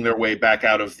is making their way back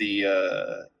out of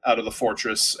the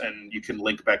fortress, and you can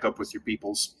link back up with your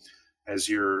peoples as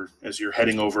you're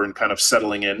heading over and kind of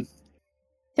settling in.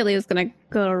 Tilly is gonna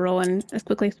go to Rowan as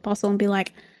quickly as possible and be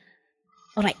like,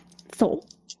 "All right, so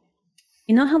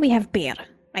you know how we have Bear,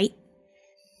 right?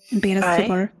 And Bear is Aye.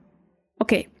 super.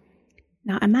 Okay,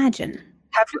 now imagine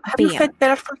Have you Bear. fed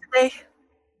Bear for today?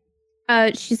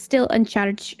 She's still in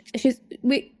charge. She was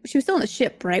still on the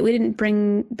ship, right? We didn't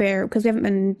bring Bear because we haven't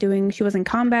been doing. She was in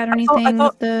combat or anything. I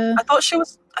thought she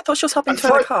was helping I tow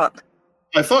the thought- cart.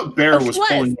 I thought Bear Oh, she was was.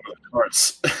 pulling one of the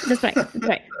carts. That's right. That's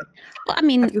right. Well, I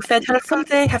mean, Have you fed her for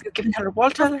today? Have you given her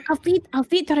water? I'll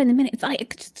feed her in a minute. It's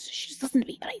like she just doesn't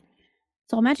eat, right?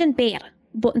 So imagine Bear,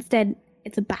 but instead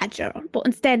it's a badger. But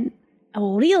instead a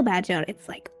real badger, it's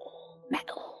like all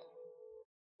metal,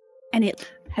 and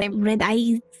it had red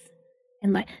eyes.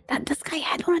 And like this guy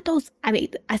had one of those. I mean,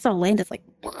 I saw Landis like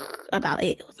about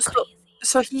it. It was crazy.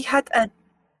 So he had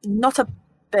not a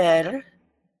bear.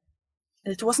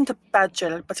 It wasn't a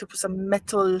badger, but it was a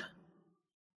metal.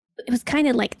 It was kind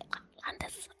of like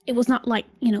Landis. It was not like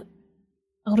a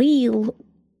real,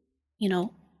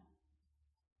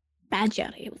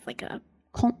 badger. It was like it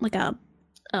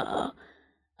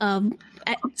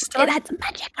had some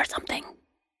magic or something.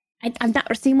 I've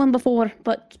never seen one before,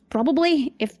 but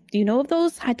probably, if you know of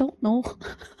those, I don't know.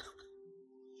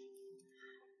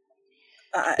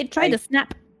 It tried to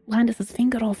snap Landis's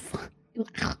finger off.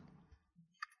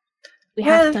 We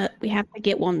have to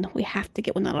get one. We have to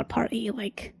get one at our party.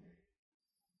 Like,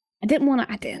 I didn't want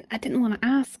to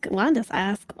ask Landis.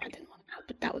 I didn't want to,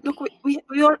 but that would Look, be.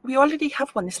 we already have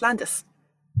one. It's Landis.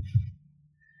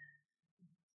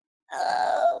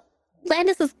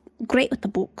 Landis is great with the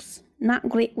books, not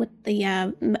great with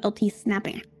the metal teeth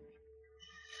snapping.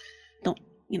 Don't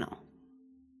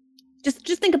Just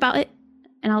think about it,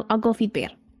 and I'll go feed Bear.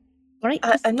 All right?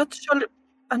 I'm not sure.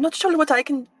 I'm not sure what I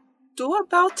can do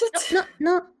about it.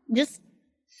 No. Just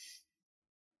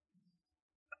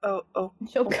Oh,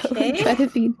 she'll go and okay. try to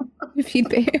feed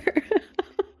Bear.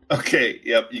 Okay,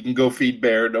 yep, you can go feed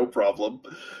Bear, no problem.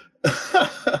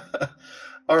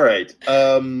 All right.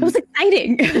 It was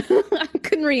exciting. I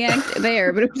couldn't react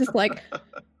there, but it was just like,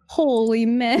 holy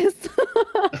mess.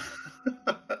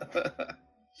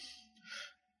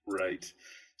 Right.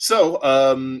 So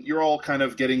you're all kind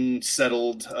of getting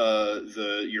settled.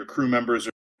 Your crew members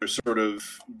are sort of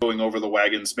going over the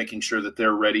wagons, making sure that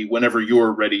they're ready whenever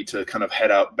you're ready to kind of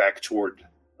head out back toward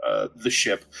the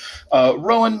ship.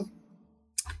 Rowan,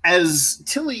 as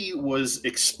Tilly was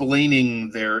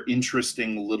explaining their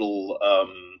interesting little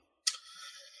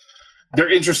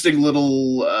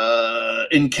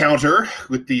encounter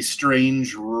with the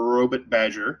strange robot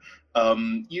badger,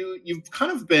 you've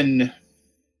kind of been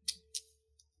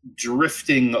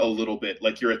drifting a little bit,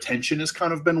 like your attention has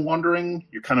kind of been wandering.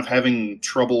 You're kind of having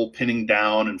trouble pinning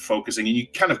down and focusing, and you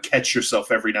kind of catch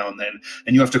yourself every now and then,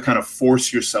 and you have to kind of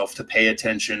force yourself to pay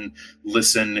attention,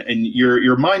 listen, and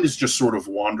your mind is just sort of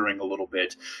wandering a little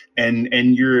bit, and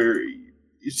you're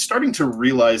starting to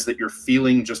realize that you're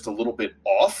feeling just a little bit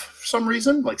off for some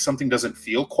reason, like something doesn't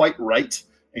feel quite right,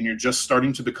 and you're just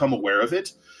starting to become aware of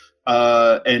it.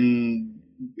 And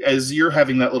as you're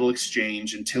having that little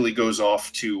exchange, and Tilly goes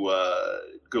off to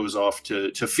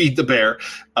feed the bear,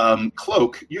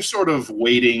 Cloak, you're sort of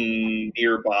waiting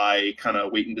nearby, kind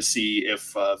of waiting to see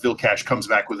if Vilcash comes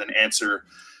back with an answer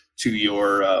to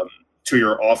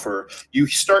your offer. You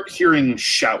start hearing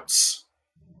shouts,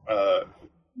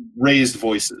 raised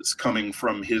voices coming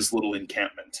from his little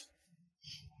encampment.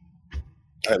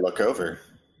 I look over.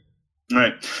 All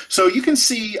right. So you can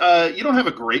see, you don't have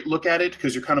a great look at it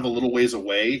because you're kind of a little ways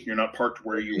away. You're not parked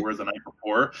where you were the night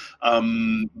before.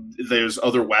 There's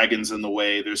other wagons in the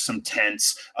way. There's some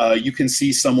tents. You can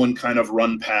see someone kind of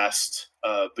run past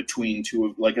between two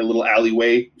of like a little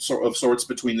alleyway of sorts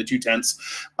between the two tents,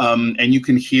 and you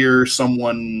can hear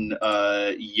someone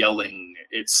yelling.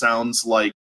 It sounds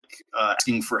like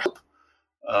asking for help.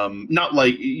 Not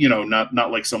like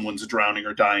not like someone's drowning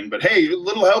or dying, but hey, a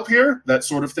little help here, that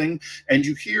sort of thing. And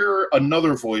you hear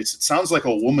another voice. It sounds like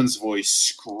a woman's voice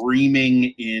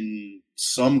screaming in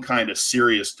some kind of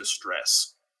serious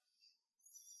distress.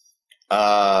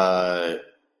 I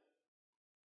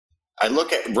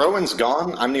look at Rowan's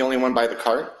gone. I'm the only one by the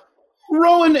cart.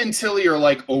 Rowan and Tilly are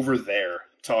like over there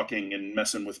talking and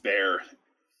messing with Bear.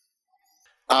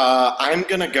 I'm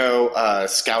gonna go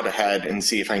scout ahead and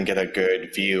see if I can get a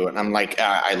good view. And I'm like,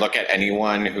 I look at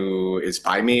anyone who is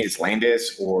by me. Is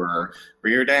Landis or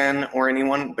Riordan or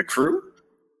anyone? The crew?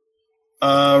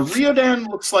 Riordan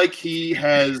looks like he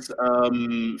has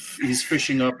he's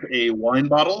fishing up a wine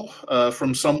bottle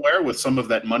from somewhere with some of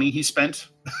that money he spent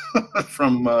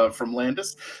from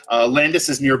Landis. Landis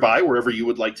is nearby, wherever you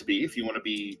would like to be. If you want to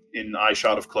be in eye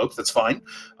shot of Cloak, that's fine.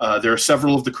 There are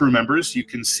several of the crew members. You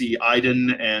can see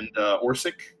Iden and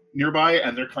Orsic nearby,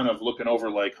 and they're kind of looking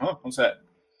over like, huh, what's that?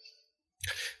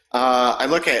 I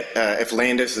look at if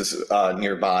Landis is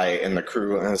nearby in the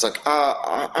crew, and it's like,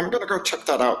 I'm going to go check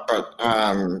that out, but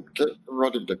get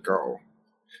ready to go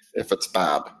if it's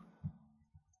bad.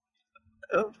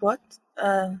 What?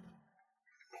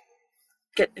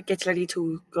 Get ready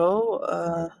to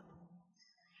go?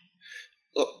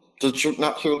 Did you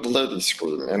not hear the lady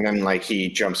scream? And then, like, he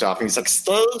jumps off, and he's like,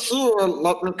 stay here,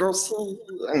 let me go see.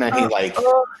 And then he, like...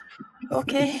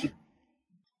 Okay.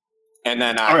 And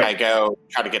then I go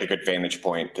try to get a good vantage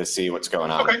point to see what's going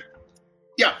on. Okay.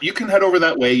 Yeah, you can head over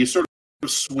that way. You sort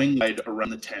of swing right around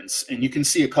the tents, and you can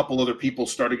see a couple other people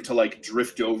starting to like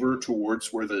drift over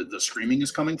towards where the screaming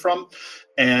is coming from.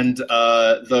 And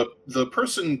the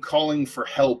person calling for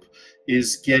help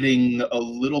is getting a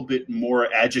little bit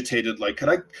more agitated. Like, could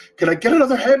I get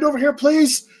another hand over here,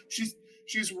 please?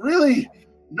 She's really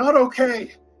not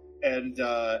okay. And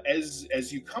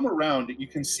as you come around, you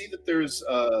can see that there's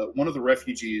one of the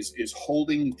refugees is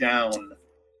holding down.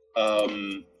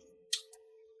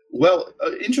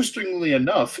 Interestingly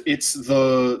enough, it's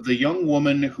the young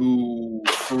woman who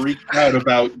freaked out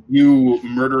about you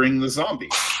murdering the zombie.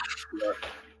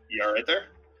 You all right there?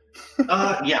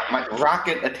 Yeah, my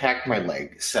rocket attacked my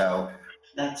leg, so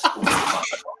that's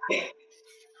okay.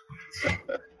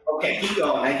 Okay, keep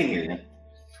going. I can hear you.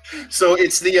 So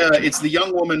it's the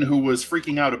young woman who was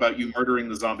freaking out about you murdering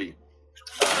the zombie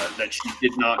that she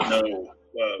did not know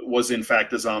was in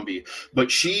fact a zombie, but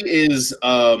she is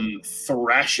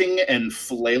thrashing and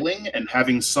flailing and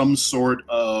having some sort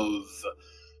of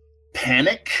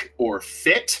panic or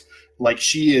fit, like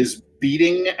she is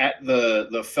beating at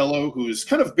the fellow who's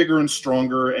kind of bigger and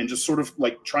stronger and just sort of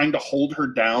like trying to hold her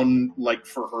down like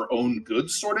for her own good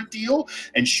sort of deal.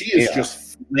 And she is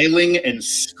just flailing and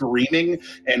screaming,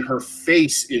 and her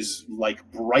face is like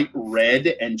bright red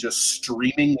and just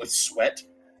streaming with sweat.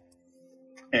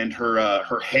 And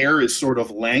her hair is sort of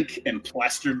lank and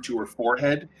plastered to her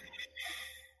forehead.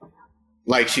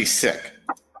 Like she's sick.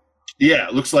 Yeah,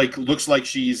 looks like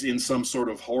she's in some sort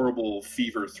of horrible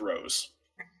fever throes.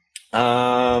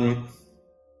 And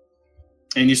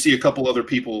you see a couple other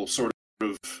people sort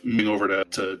of moving over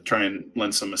to try and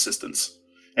lend some assistance.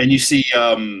 And you see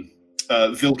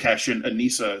Vilkash and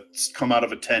Anissa come out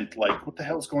of a tent like, what the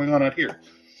hell's going on out here?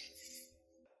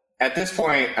 At this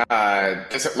point,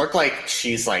 does it look like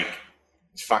she's like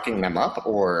fucking them up,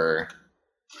 or?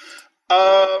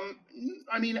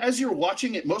 I mean, as you're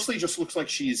watching, it mostly just looks like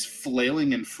she's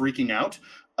flailing and freaking out.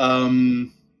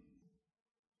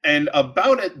 And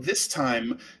about at this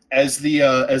time, as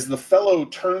the fellow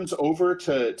turns over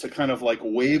to kind of like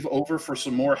wave over for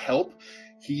some more help,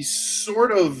 he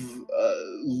sort of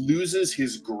loses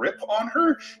his grip on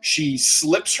her. She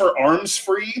slips her arms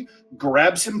free,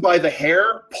 grabs him by the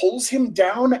hair, pulls him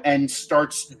down, and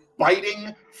starts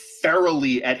biting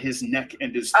ferally at his neck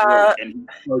and his throat, and he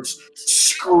starts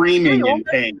screaming in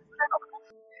pain.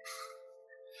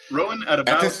 Rowan, at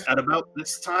about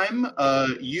this time,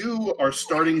 you are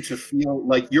starting to feel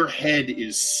like your head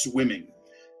is swimming,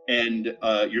 and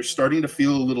you're starting to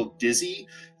feel a little dizzy,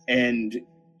 and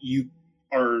you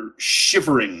are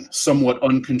shivering somewhat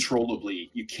uncontrollably.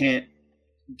 You can't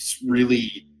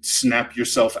really snap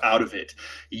yourself out of it.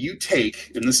 You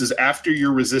take, and this is after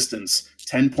your resistance,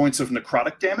 10 points of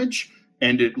necrotic damage,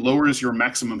 and it lowers your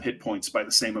maximum hit points by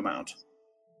the same amount.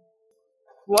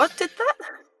 What did that?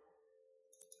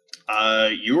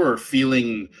 You are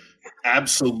feeling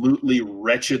absolutely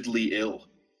wretchedly ill.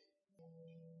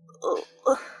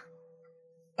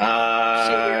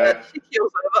 She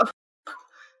keels over.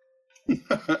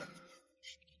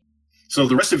 So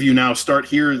the rest of you now start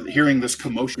hearing this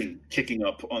commotion kicking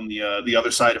up on the other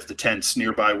side of the tents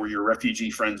nearby where your refugee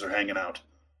friends are hanging out.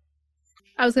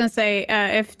 I was going to say,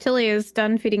 if Tilly is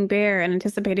done feeding Bear and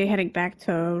anticipating heading back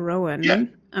to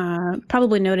Rowan,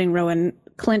 probably noting Rowan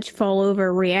clinch, fall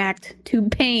over, react to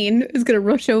pain, is going to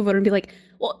rush over and be like,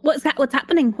 what's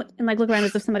happening? And like look around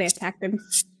as if somebody attacked him.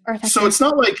 So it's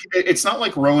not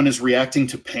like Rowan is reacting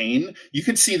to pain. You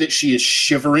can see that she is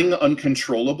shivering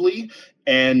uncontrollably,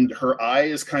 and her eye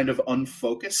is kind of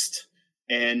unfocused.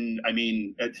 And I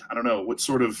mean, I don't know what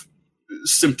sort of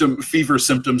fever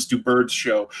symptoms do birds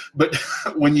show, but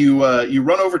when you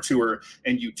run over to her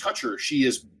and you touch her, she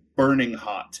is burning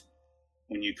hot.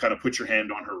 When you kind of put your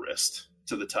hand on her wrist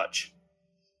to the touch.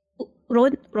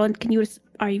 Rowan, can you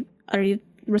are you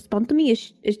respond to me?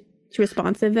 Is she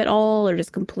responsive at all, or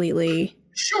just completely?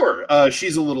 Sure.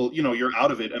 She's a little, you're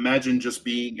out of it. Imagine just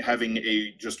having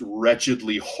a just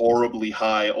wretchedly, horribly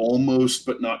high, almost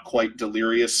but not quite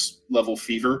delirious level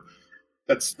fever.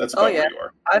 That's about where you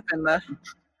are. I've been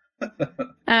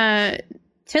there.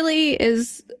 Tilly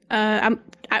is. I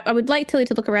would like Tilly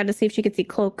to look around to see if she could see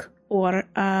Cloak or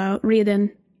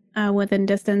Riordan within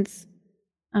distance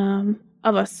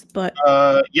of us, but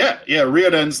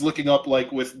Riordan's looking up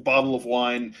like with bottle of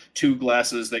wine, 2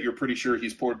 glasses that you're pretty sure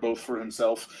he's poured both for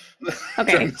himself.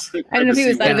 Okay. I don't know if he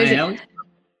was that vision.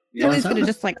 Tilly's gonna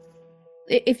just like,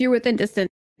 if you're within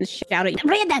distance, shout at you,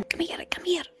 Riordan, come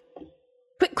here.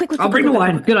 Quick. I'll bring the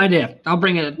wine. Good idea. I'll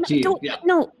bring it to you.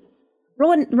 No.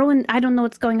 Rowan, I don't know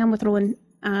what's going on with Rowan.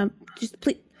 Just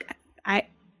please, I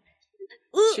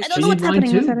don't know what's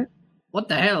happening with her. What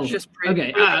the hell?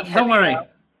 Okay, don't worry.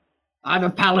 I'm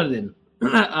a paladin.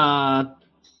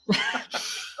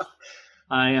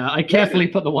 I carefully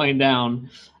put the wine down.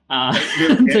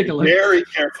 Take a look. Very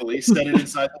carefully, set it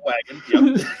inside the wagon.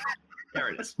 Yep. There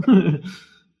it is.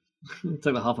 It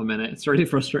took a half a minute. It's really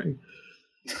frustrating.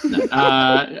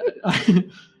 I'm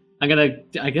gonna,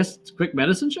 I guess, quick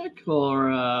medicine check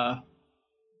or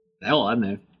hell, I don't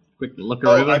know. Quick look her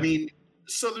over. I mean,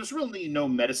 so there's really no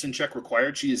medicine check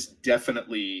required. She has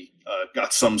definitely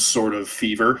got some sort of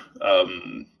fever.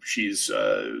 She's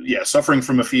suffering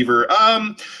from a fever.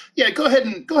 Go ahead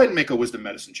and make a wisdom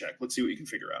medicine check. Let's see what you can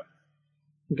figure out.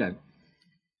 Okay.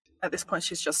 At this point,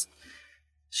 she's just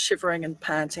shivering and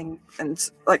panting, and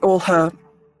like all her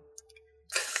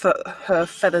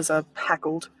feathers are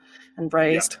hackled and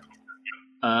raised.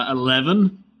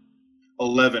 11.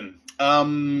 11.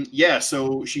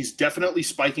 So she's definitely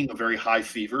spiking a very high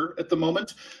fever at the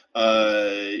moment.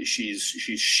 She's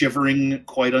shivering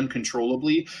quite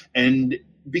uncontrollably, and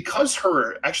because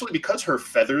her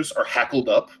feathers are hackled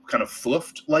up, kind of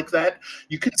fluffed like that,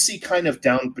 you can see kind of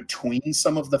down between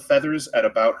some of the feathers at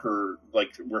about her, like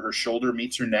where her shoulder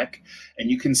meets her neck, and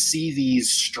you can see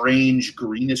these strange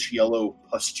greenish yellow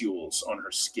pustules on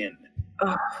her skin.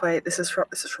 Oh wait, this is from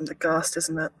the ghast,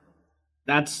 isn't it?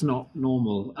 That's not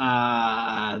normal.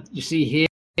 You see here,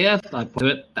 I put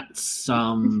it, that's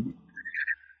some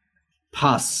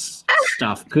pus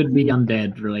stuff. Could be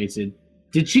undead related.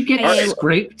 Did she get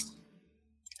scraped?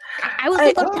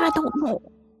 I don't know.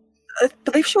 I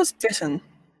believe she was bitten.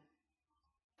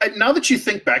 Now that you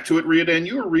think back to it, Riordan,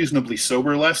 you were reasonably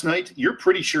sober last night. You're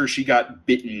pretty sure she got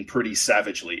bitten pretty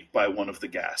savagely by one of the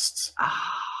ghasts.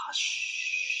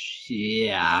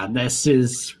 Yeah, this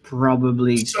is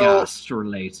probably ghast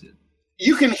related.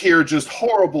 You can hear just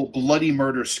horrible bloody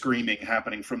murder screaming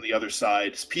happening from the other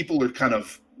side. People are kind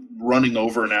of running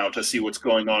over now to see what's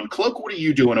going on. Cloak, what are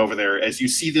you doing over there as you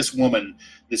see this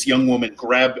young woman,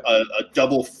 grab a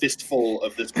double fistful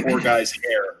of this poor guy's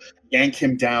hair, yank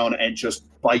him down, and just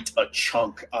bite a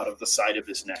chunk out of the side of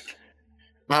his neck?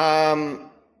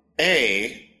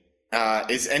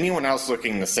 Is anyone else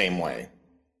looking the same way?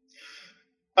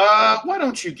 Why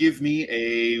don't you give me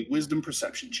a wisdom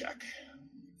perception check?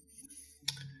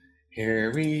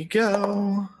 Here we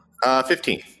go.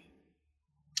 15.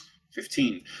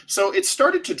 15. So it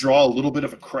started to draw a little bit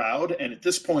of a crowd, and at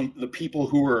this point, the people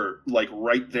who are like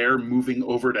right there moving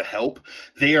over to help,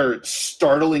 they are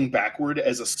startling backward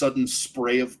as a sudden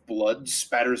spray of blood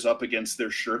spatters up against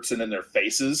their shirts and in their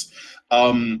faces.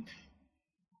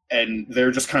 And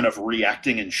they're just kind of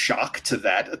reacting in shock to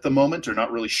that at the moment. They're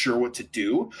not really sure what to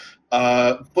do.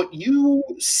 But you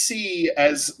see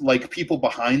as like people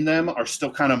behind them are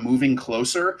still kind of moving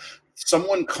closer.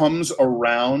 Someone comes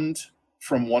around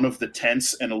from one of the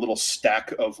tents and a little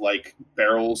stack of like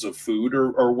barrels of food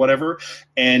or whatever.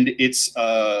 And it's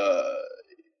a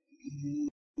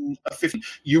 50.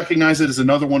 You recognize it as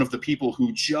another one of the people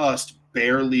who just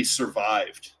barely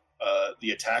survived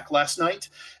the attack last night.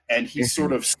 And he's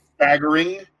sort of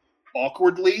staggering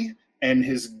awkwardly, and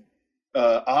his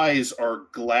eyes are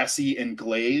glassy and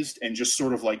glazed and just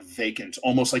sort of like vacant,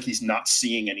 almost like he's not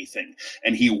seeing anything.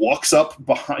 And he walks up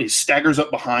behind, he staggers up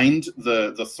behind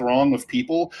the throng of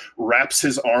people, wraps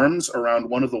his arms around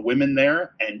one of the women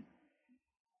there, and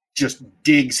just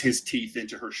digs his teeth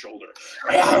into her shoulder.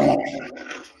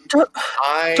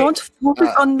 Don't focus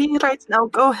on me right now.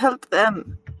 Go help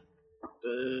them.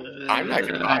 I'm not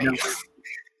going to lie.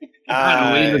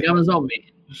 The gun is on me.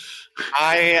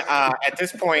 I at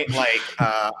this point,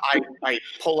 I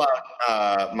pull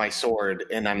out my sword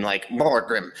and I'm like,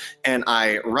 Morgrim, and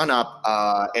I run up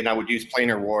and I would use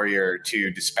Planar Warrior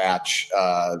to dispatch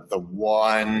the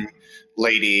one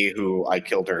lady who I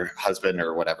killed her husband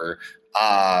or whatever,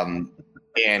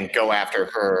 and go after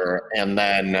her. And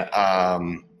then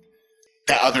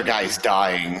the other guy's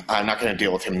dying. I'm not going to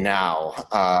deal with him now.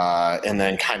 And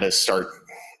then kind of start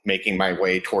making my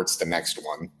way towards the next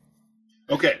one.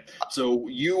 Okay, so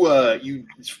you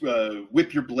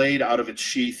whip your blade out of its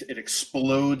sheath. It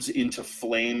explodes into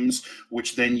flames,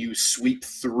 which then you sweep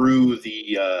through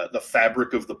the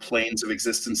fabric of the planes of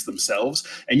existence themselves.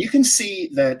 And you can see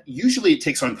that usually it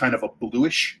takes on kind of a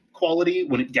bluish quality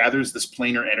when it gathers this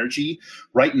planar energy.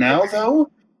 Right now, though,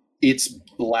 it's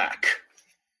black.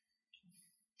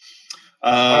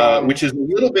 Which is a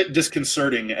little bit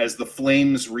disconcerting. As the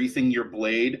flames wreathing your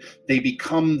blade, they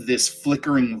become this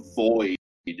flickering void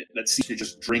that seems to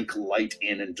just drink light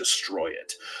in and destroy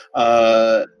it.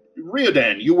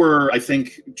 Riodan, you were, I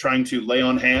think, trying to lay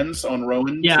on hands on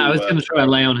Rowan. Yeah, I was going to try to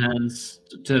lay on hands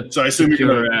to. So I assume you're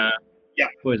going to. Yeah.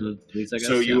 Poison, please, I guess.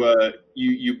 So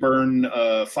you burn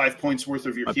 5 points worth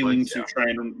of your healing to try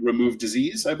and remove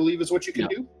disease, I believe is what you can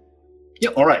do.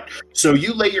 Yep. All right. So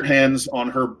you lay your hands on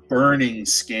her burning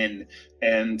skin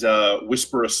and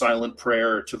whisper a silent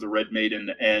prayer to the Red Maiden,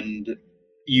 and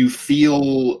you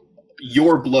feel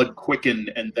your blood quicken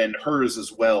and then hers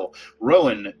as well.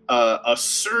 Rowan, a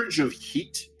surge of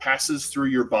heat passes through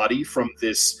your body from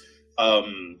this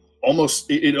almost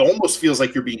feels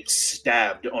like you're being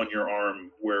stabbed on your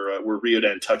arm where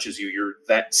Riodan touches you. You're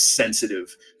that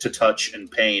sensitive to touch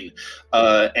and pain.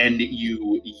 And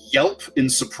you yelp in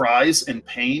surprise and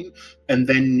pain, and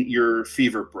then your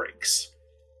fever breaks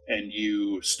and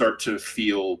you start to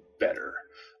feel better.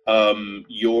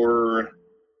 Your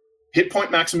hit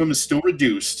point maximum is still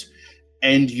reduced,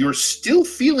 and you're still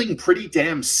feeling pretty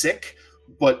damn sick,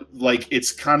 but like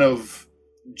it's kind of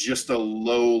just a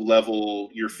low level.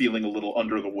 You're feeling a little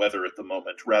under the weather at the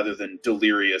moment rather than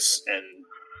delirious and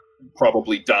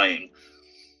probably dying.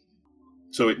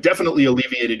 So it definitely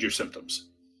alleviated your symptoms.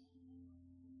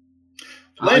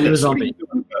 Landis, what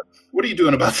are you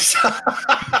doing about this?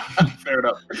 Fair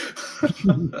enough.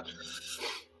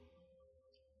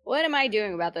 What am I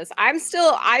doing about this? I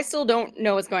still don't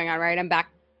know what's going on, right? I'm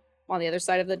back on the other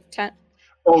side of the tent.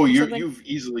 Oh, you've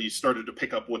easily started to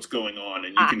pick up what's going on,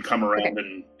 and you can come around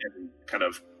and kind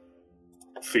of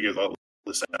figure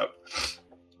this out.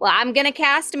 Well, I'm going to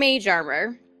cast Mage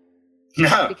Armor.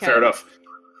 Yeah, fair enough.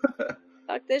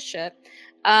 Fuck this shit.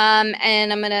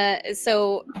 And I'm going to...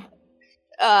 So,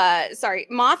 sorry.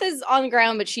 Moth is on the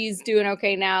ground, but she's doing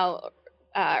okay now.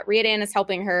 Riodan is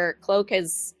helping her. Cloak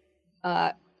has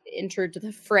entered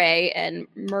the fray and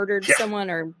murdered someone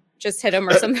or just hit him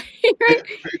or something.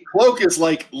 Cloak is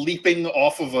like leaping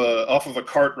off of a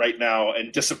cart right now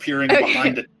and disappearing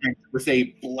behind a tent with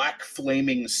a black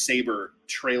flaming saber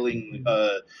trailing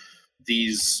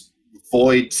these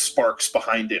void sparks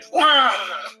behind it.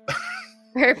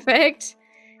 Perfect.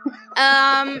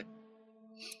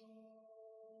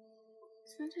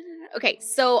 Okay,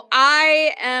 so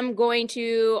I am going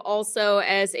to also,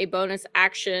 as a bonus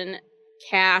action,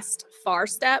 cast Far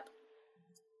Step.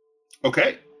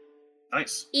 Okay.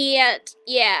 Nice. Yeah.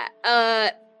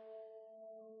 I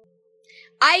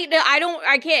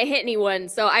can't hit anyone,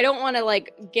 so I don't want to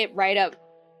like get right up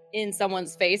in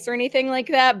someone's face or anything like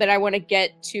that, but I want to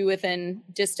get to within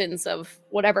distance of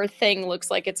whatever thing looks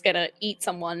like it's gonna eat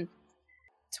someone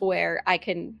to where I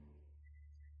can,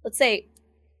 let's say,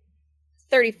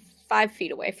 35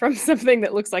 feet away from something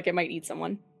that looks like it might eat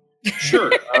someone.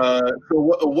 Sure. So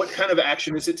what kind of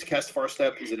action is it to cast Far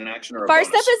Step? Is it an action or a bonus?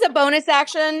 Far Step is a bonus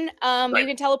action. Right. You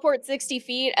can teleport 60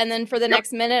 feet, and then for the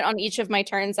next minute on each of my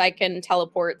turns, I can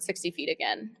teleport 60 feet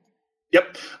again.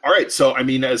 Yep. All right. So, I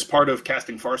mean, as part of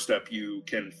casting Far Step, you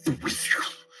can...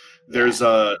 There's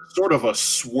a sort of a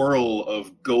swirl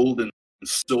of gold and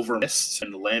silver mists,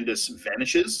 and Landis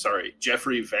vanishes. Sorry,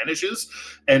 Jeffrey vanishes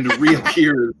and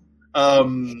reappears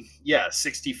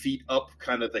 60 feet up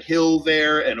kind of the hill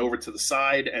there and over to the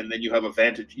side, and then you have a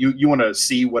vantage. You want to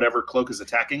see whatever Cloak is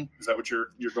attacking? Is that what you're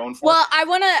going for? Well,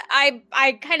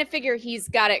 I kind of figure he's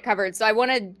got it covered, so I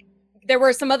want to there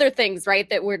were some other things, right,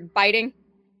 that were biting?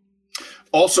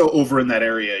 Also over in that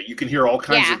area, you can hear all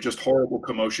kinds of just horrible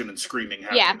commotion and screaming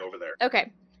happening over there.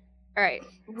 Okay. All right.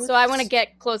 So I want to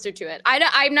get closer to it.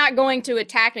 I'm not going to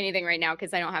attack anything right now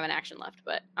because I don't have an action left,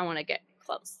 but I want to get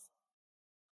close.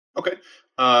 Okay.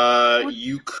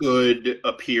 You could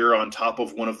appear on top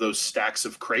of one of those stacks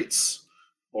of crates,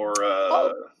 or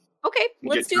okay,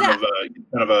 let's do that.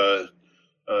 Kind of a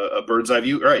bird's eye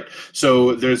view. All right.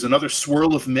 So there's another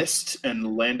swirl of mist,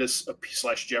 and Landis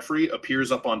 / Jeffrey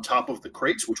appears up on top of the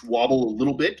crates, which wobble a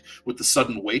little bit with the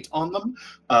sudden weight on them.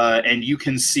 And you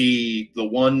can see the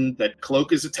one that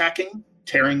Cloak is attacking,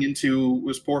 tearing into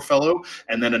this poor fellow,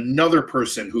 and then another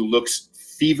person who looks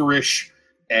feverish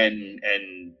and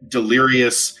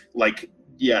delirious, like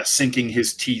sinking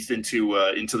his teeth into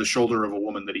the shoulder of a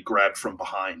woman that he grabbed from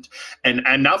behind. And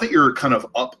now that you're kind of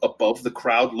up above the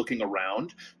crowd looking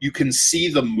around, you can see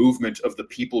the movement of the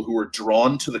people who are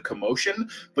drawn to the commotion,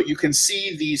 but you can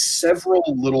see these several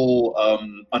little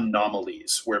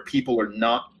anomalies where people are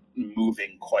not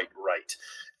moving quite right.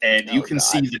 And you can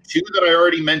see the two that I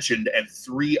already mentioned and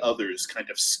 3 others kind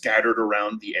of scattered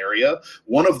around the area.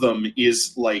 One of them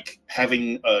is like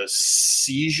having a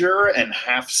seizure and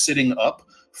half sitting up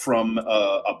from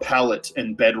a pallet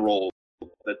and bedroll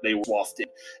that they were swathed in.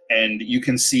 And you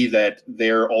can see that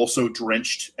they're also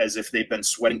drenched as if they've been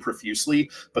sweating profusely,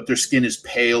 but their skin is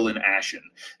pale and ashen.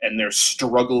 And they're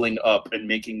struggling up and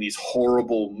making these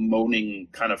horrible moaning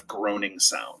kind of groaning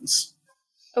sounds.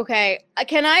 Okay,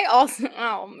 can I also...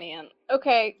 Oh, man.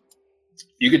 Okay.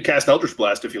 You could cast Eldritch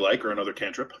Blast if you like, or another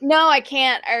cantrip. No, I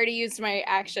can't. I already used my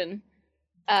action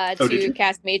to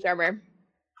cast Mage Armor.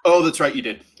 Oh, that's right, you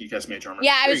did. You cast Mage Armor.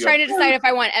 Yeah, I was trying to decide if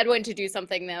I want Edwin to do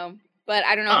something, though. But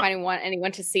I don't know if I want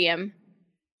anyone to see him.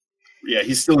 Yeah,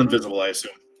 he's still invisible, I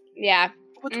assume. Yeah.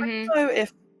 Would we know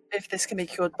if this can be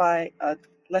cured by a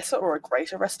lesser or a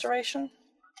greater restoration?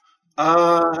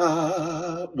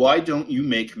 Why don't you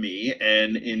make me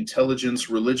an intelligence,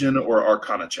 religion, or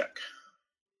arcana check?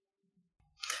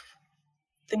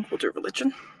 I think we'll do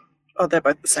religion. Oh, they're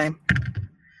both the same.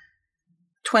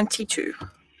 22.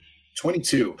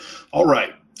 22. All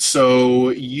right. So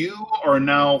you are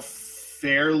now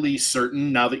fairly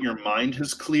certain, now that your mind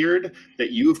has cleared,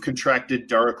 that you have contracted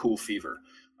Darakul fever.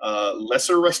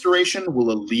 Lesser restoration will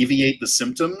alleviate the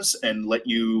symptoms and let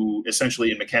you,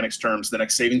 essentially in mechanics terms, the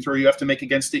next saving throw you have to make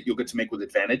against it, you'll get to make with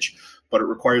advantage, but it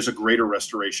requires a greater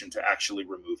restoration to actually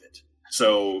remove it.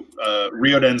 So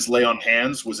Rioden's lay on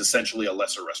hands was essentially a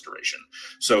lesser restoration.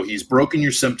 So he's broken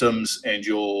your symptoms and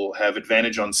you'll have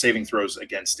advantage on saving throws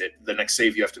against it. The next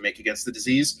save you have to make against the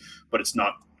disease, but it's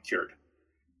not cured.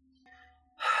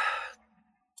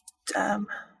 Damn.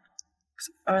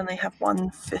 I only have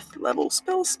 1 5th level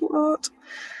spell slot.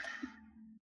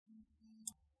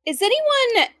 Is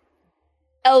anyone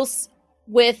else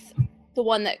with the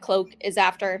one that Cloak is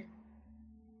after?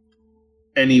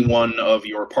 Anyone of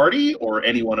your party or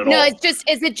anyone at all? No, is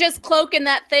it just Cloak in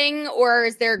that thing, or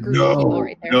is there a group of people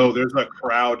right there? No, there's a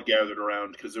crowd gathered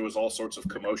around because there was all sorts of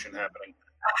commotion happening.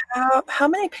 How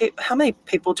many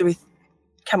people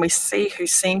can we see who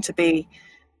seem to be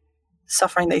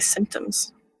suffering these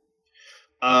symptoms?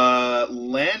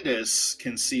 Landis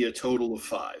can see a total of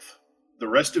 5. The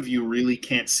rest of you really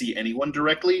can't see anyone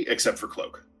directly except for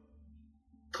Cloak.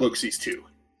 Cloak sees 2.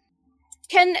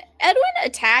 Can Edwin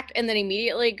attack and then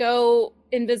immediately go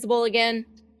invisible again?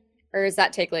 Or does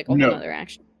that take like a whole other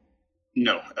action?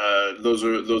 No.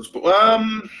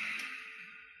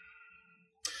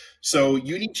 So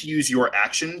you need to use your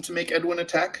action to make Edwin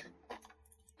attack.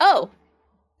 Oh.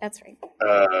 That's right.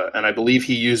 And I believe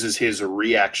he uses his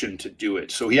reaction to do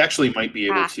it. So he actually might be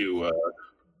able to...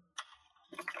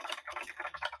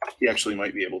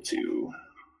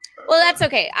 Well, that's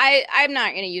okay. I'm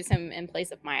not going to use him in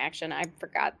place of my action. I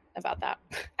forgot about that.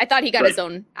 I thought he got his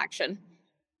own action.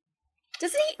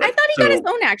 Doesn't he? Right. I thought he got his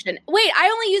own action. Wait, I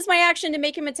only use my action to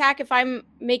make him attack if I'm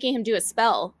making him do a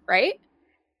spell, right?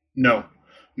 No,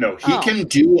 he can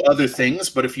do other things,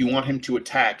 but if you want him to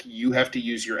attack, you have to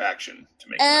use your action to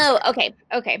make him attack.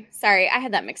 Okay. Sorry, I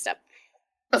had that mixed up.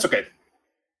 That's okay.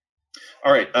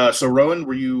 All right, so Rowan,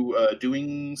 were you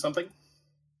doing something?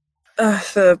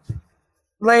 The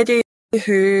lady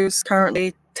who's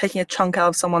currently taking a chunk out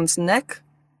of someone's neck.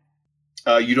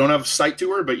 You don't have sight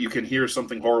to her, but you can hear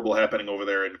something horrible happening over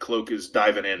there, and Cloak is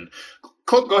diving in.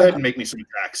 Cloak, go ahead and make me some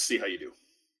attacks. See how you do.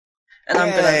 And I'm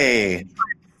going to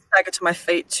stagger to my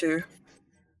feet to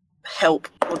help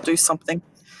or do something.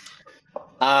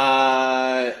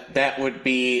 That would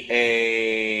be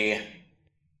a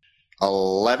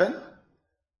 11.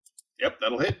 Yep,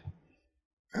 that'll hit.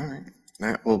 All right.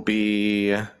 That will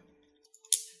be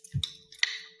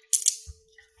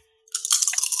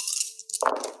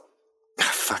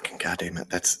fucking goddamn it.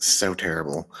 That's so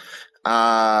terrible.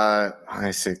 5,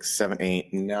 6, 7,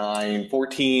 8, 9,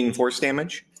 14 force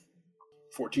damage.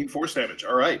 14 force damage.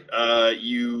 All right.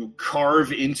 You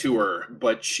carve into her,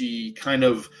 but she kind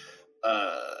of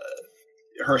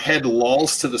her head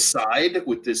lolls to the side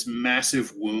with this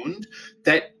massive wound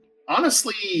that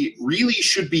honestly really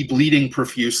should be bleeding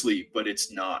profusely, but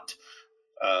it's not.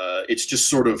 It's just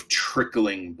sort of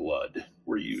trickling blood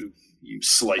where you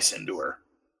slice into her.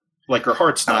 Like her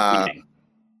heart's not beating.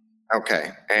 Okay,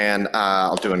 and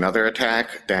I'll do another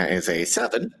attack. That is a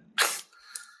 7.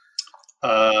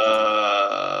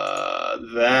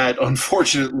 That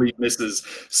unfortunately misses.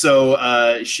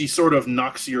 So she sort of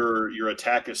knocks your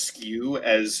attack askew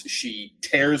as she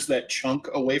tears that chunk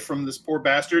away from this poor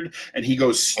bastard, and he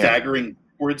goes staggering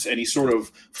backwards, and he sort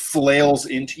of flails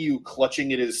into you,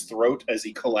 clutching at his throat as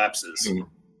he collapses.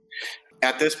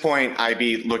 At this point, I'd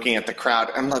be looking at the crowd.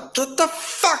 I'm like, get the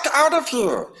fuck out of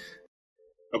here!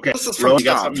 Okay, This is Rowan, from you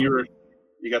got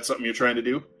Scott. something you're trying to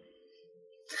do?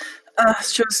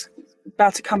 She was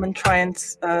about to come and try and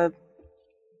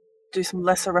do some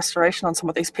lesser restoration on some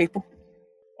of these people.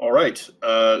 All right.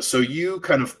 So you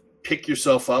kind of pick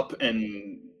yourself up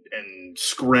and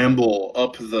scramble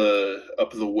up the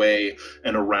way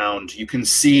and around. You can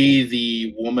see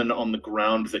the woman on the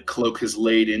ground that Cloak has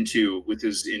laid into with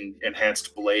his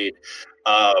enhanced blade.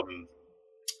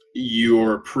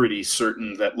 You're pretty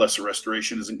certain that lesser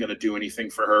restoration isn't going to do anything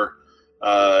for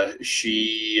her.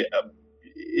 She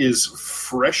is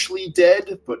freshly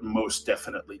dead, but most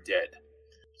definitely dead.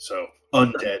 So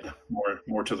undead,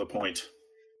 more to the point.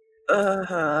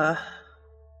 Well,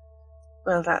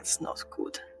 that's not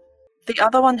good. The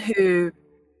other one who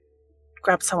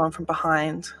grabbed someone from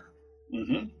behind,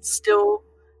 still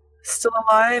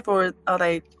alive, or are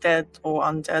they dead or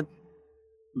undead?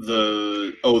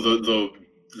 The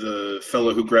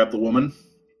fellow who grabbed the woman?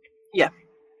 Yeah.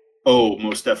 Oh,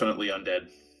 most definitely undead.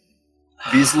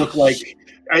 These look like,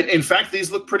 in fact,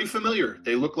 these look pretty familiar.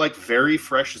 They look like very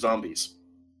fresh zombies.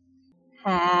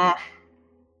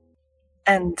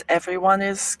 And everyone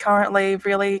is currently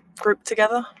really grouped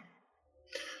together?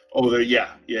 Oh,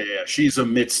 yeah. She's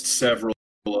amidst several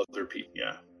other people,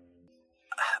 yeah.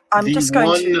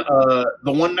 The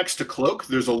one next to Cloak,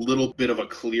 there's a little bit of a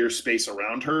clear space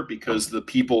around her because the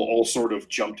people all sort of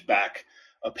jumped back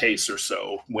a pace or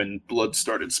so when blood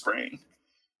started spraying.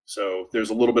 So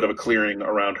there's a little bit of a clearing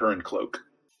around her and Cloak.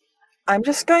 I'm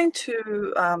just going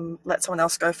to let someone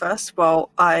else go first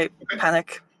while I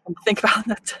panic and think about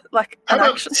it like How an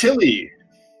about action. Tilly?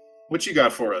 What you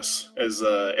got for us as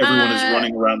everyone is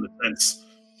running around the fence?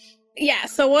 Yeah,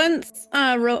 so once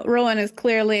Rowan is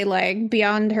clearly like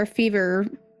beyond her fever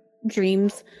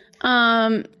dreams,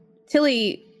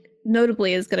 Tilly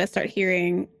notably is going to start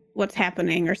hearing what's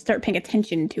happening or start paying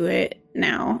attention to it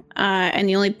now. And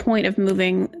the only point of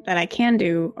moving that I can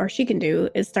do or she can do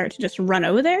is start to just run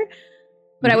over there.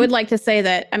 But I would like to say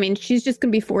that, I mean, she's just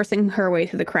going to be forcing her way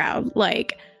through the crowd.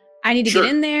 Like, I need to get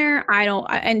in there.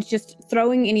 And just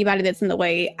throwing anybody that's in the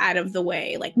way out of the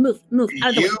way. Like, move,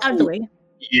 out of the way.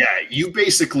 Yeah, you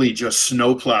basically just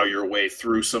snowplow your way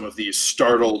through some of these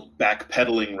startled,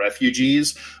 backpedaling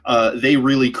refugees. They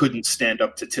really couldn't stand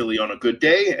up to Tilly on a good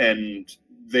day, and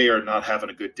they are not having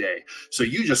a good day. So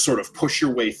you just sort of push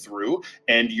your way through,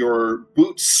 and your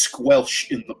boots squelch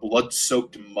in the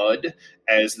blood-soaked mud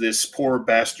as this poor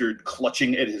bastard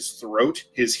clutching at his throat.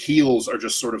 His heels are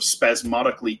just sort of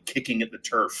spasmodically kicking at the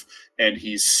turf, and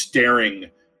he's staring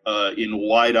in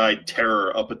wide-eyed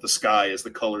terror up at the sky as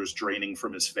the color's draining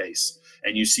from his face.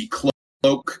 And you see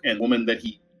Cloak and woman that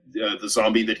the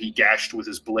zombie that he gashed with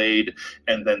his blade,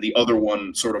 and then the other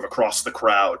one sort of across the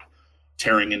crowd,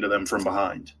 tearing into them from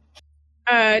behind.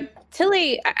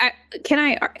 Tilly, can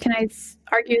I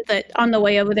argue that on the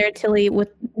way over there, Tilly, with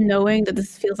knowing that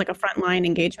this feels like a frontline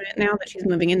engagement now that she's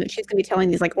moving in, that she's going to be telling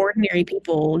these like ordinary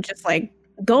people just like,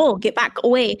 go, get back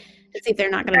away, to see if they're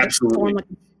not going to just form like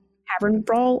a tavern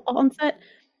brawl on set.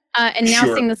 And now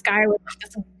seeing this guy with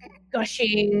this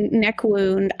gushing neck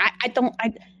wound, I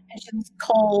should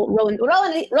call Rowan,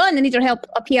 I need your help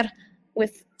up here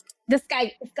with this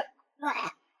guy.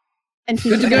 And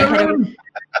she's Good to go, Rowan.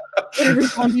 Whatever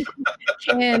zombie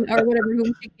she can, or whatever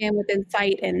whom she can within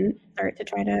sight, and start to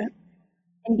try to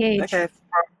engage. Okay,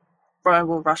 Brian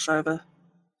will rush over.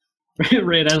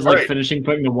 Rada's like finishing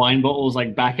putting the wine bottles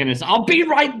like back in his. I'll be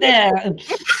right there.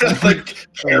 Like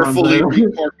carefully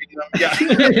recorking them.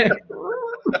 Yeah.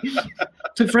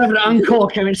 Took forever to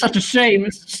uncork him. It's such a shame.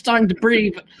 It's starting to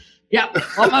breathe. Yeah,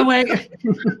 on my way.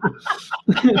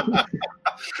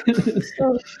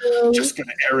 Just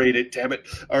gonna aerate it, damn it.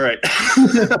 All right.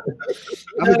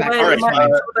 I'll be back. All right.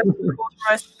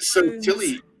 Right. So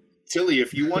Tilly,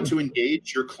 if you want to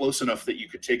engage, you're close enough that you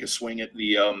could take a swing at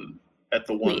the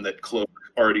one that Cloak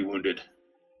already wounded.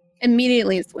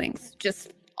 Immediately swings.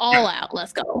 Just all out.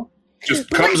 Let's go.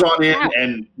 Just comes on in,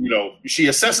 and she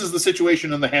assesses the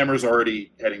situation, and the hammer's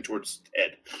already heading towards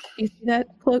Ed. You see that,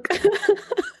 Cloak?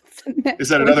 Is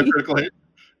that another critical hit?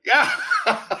 Yeah,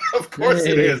 of course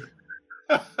it is.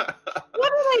 What did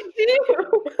I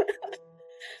do?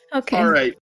 Okay. All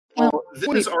right. Well, this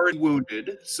is already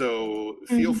wounded, so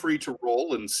feel free to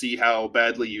roll and see how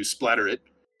badly you splatter it.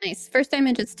 Nice. First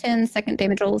damage is 10. Second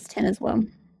damage roll is 10 as well.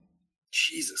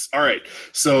 Jesus. All right.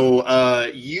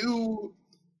 So you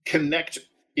connect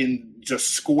in just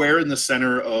square in the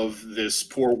center of this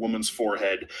poor woman's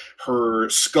forehead. Her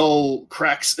skull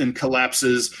cracks and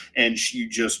collapses, and you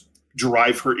just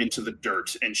drive her into the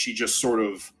dirt, and she just sort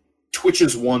of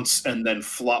twitches once and then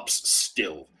flops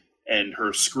still. And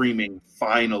her screaming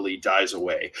finally dies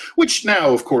away, which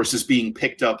now, of course, is being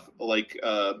picked up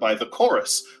by the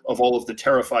chorus of all of the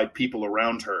terrified people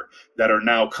around her that are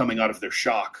now coming out of their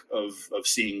shock of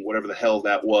seeing whatever the hell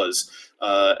that was,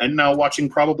 and now watching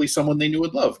probably someone they knew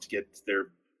and loved get their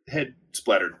head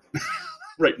splattered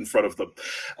right in front of them.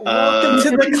 Welcome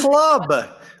to the club.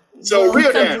 So,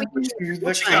 Riordan,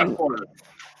 what you got for her?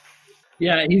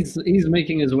 Yeah, he's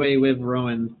making his way with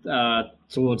Rowan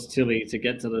towards Tilly to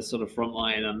get to the sort of front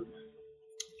line and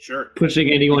pushing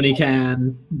anyone he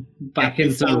can back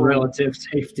into relative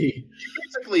safety. You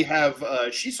basically have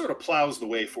she sort of plows the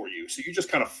way for you, so you just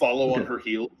kind of follow on her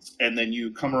heels, and then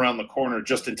you come around the corner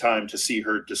just in time to see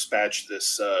her dispatch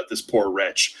this poor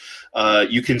wretch.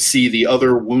 You can see the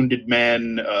other wounded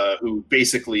man who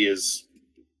basically is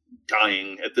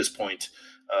dying at this point,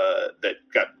 that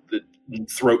got the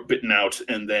throat bitten out,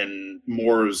 and then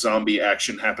more zombie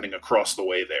action happening across the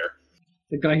way there.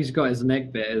 The guy who's got his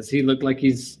neck bit, does he look like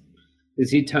is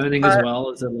he turning as well?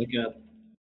 Is it like a...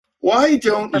 Why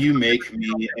don't you make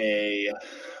me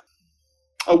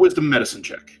a wisdom medicine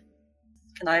check?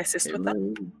 Can I assist with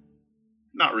that?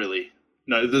 Not really.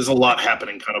 No, there's a lot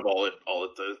happening kind of all at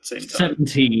the same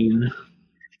time.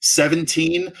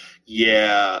 17?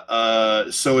 Yeah.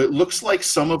 So it looks like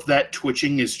some of that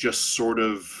twitching is just sort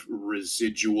of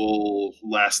residual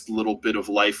last little bit of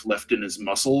life left in his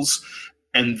muscles.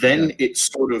 And then it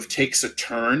sort of takes a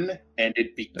turn, and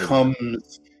it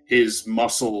becomes his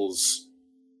muscles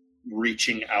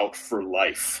reaching out for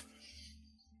life.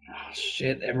 Oh,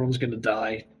 shit, everyone's going to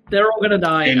die. They're all going to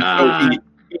die. And so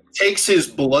he takes his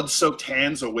blood-soaked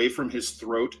hands away from his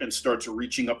throat and starts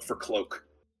reaching up for Cloak.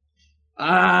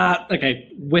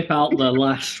 Okay. Whip out the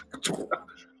lash.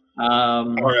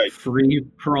 All right. 3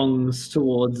 prongs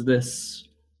towards this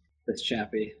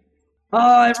chappy.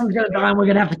 Oh, everyone's gonna die, and we're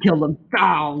gonna have to kill them.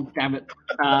 Oh, damn it.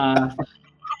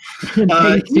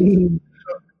 18.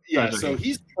 So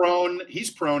he's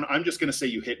prone. I'm just gonna say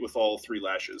you hit with all 3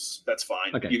 lashes. That's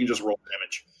fine. Okay. You can just roll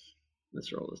damage.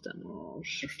 Let's roll this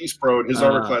damage. He's prone. His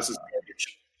armor class is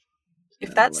damage.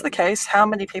 If that's the case, how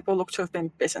many people look to have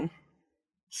been bitten?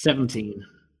 17.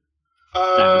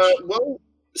 Well,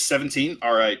 17.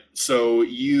 All right. So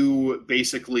you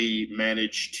basically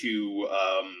manage to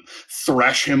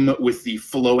thrash him with the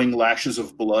flowing lashes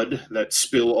of blood that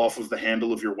spill off of the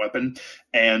handle of your weapon,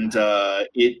 and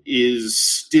it is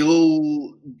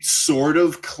still sort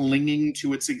of clinging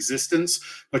to its existence,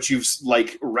 but you've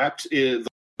wrapped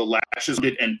the lashes in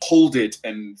it and pulled it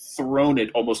and thrown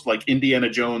it almost like Indiana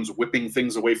Jones whipping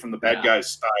things away from the bad guys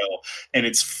style, and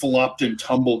it's flopped and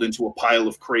tumbled into a pile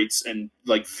of crates and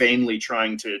vainly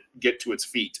trying to get to its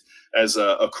feet as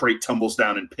a crate tumbles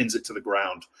down and pins it to the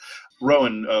ground.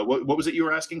 Rowan, what was it you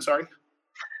were asking? Sorry.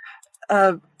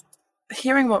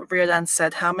 Hearing what Riordan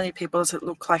said, how many people does it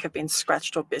look like have been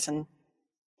scratched or bitten?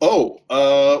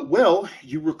 Well,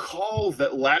 you recall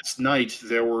that last night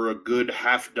there were a good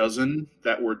half dozen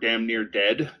that were damn near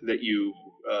dead that you,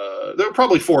 there were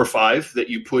probably 4 or 5 that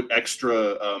you put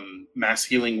extra mass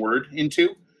healing word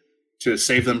into to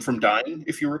save them from dying,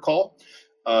 if you recall.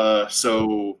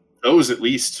 So those at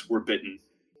least were bitten.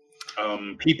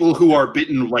 People who are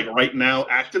bitten right now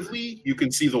actively, you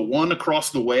can see the one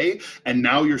across the way, and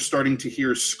now you're starting to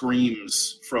hear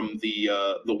screams from the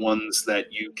ones that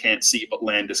you can't see, but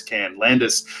Landis can.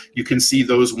 Landis, you can see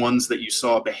those ones that you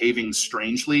saw behaving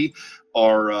strangely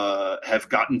have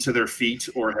gotten to their feet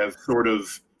or have sort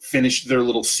of finished their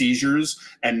little seizures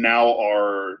and now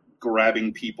are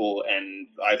grabbing people and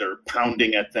either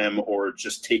pounding at them or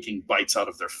just taking bites out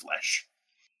of their flesh.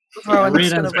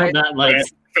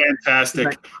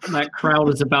 Fantastic. That crowd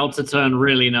is about to turn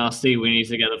really nasty. We need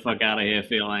to get the fuck out of here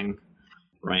feeling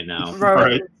right now.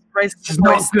 Rowan raise This is his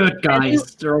not voice. good,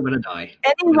 guys. They're all gonna die.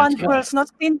 Anyone Let's who go. has not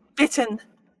been bitten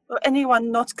or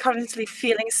anyone not currently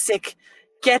feeling sick,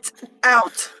 get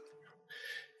out.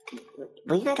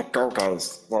 We gotta go,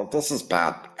 guys. Well, this is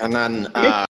bad. And then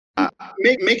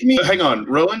Make me hang on,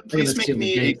 Rowan. Please let's make see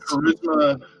me the a dates.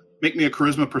 charisma. Make me a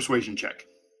charisma persuasion check.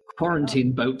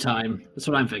 Quarantine boat time. That's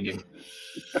what I'm thinking.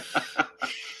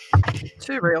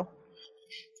 Too real.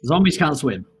 Zombies can't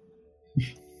swim.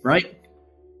 Right?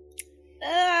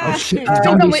 Oh shit, Depends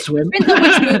on zombies which- swim.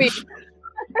 depends on which movie.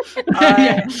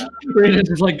 Yeah, Rita's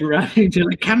just like running to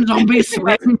like, can zombies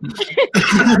swim?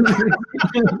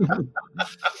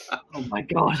 Oh my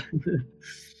god.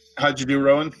 How'd you do,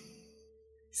 Rowan?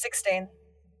 16.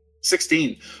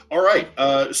 16. All right.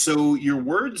 So your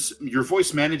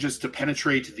voice manages to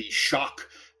penetrate the shock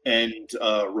and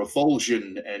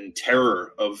revulsion and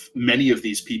terror of many of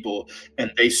these people,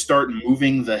 and they start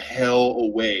moving the hell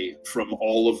away from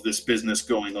all of this business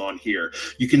going on here.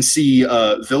 You can see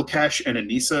Vilkash and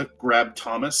Anissa grab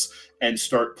Thomas and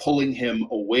start pulling him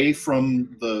away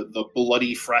from the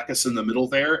bloody fracas in the middle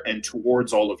there and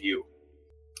towards all of you.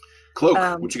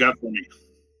 Cloak, what you got for me?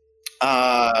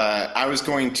 I was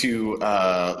going to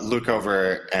look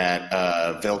over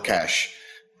at Vilkash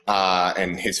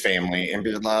and his family and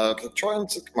be like, well,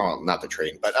 not the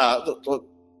train, but the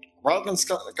Rodman's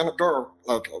gonna go.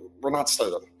 Like, we're not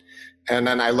staying. And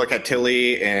then I look at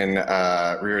Tilly and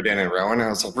Riordan and Rowan, and I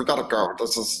was like, we gotta go.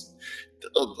 This is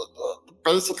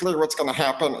basically what's gonna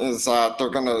happen is they're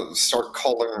gonna start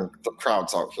calling the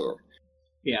crowds out here.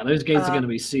 Yeah, those gates are going to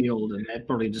be sealed, and they're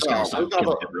probably just going to start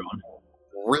killing everyone.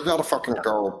 We gotta fucking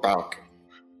go back.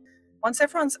 Once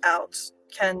everyone's out,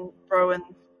 can Rowan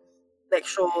make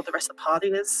sure the rest of the party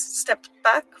is stepped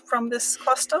back from this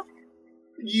cluster?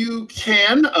 You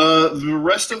can. The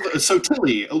rest of so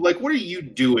Tilly, like, what are you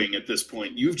doing at this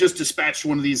point? You've just dispatched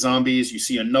one of these zombies. You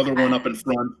see another one up in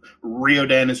front.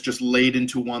 Riordan is just laid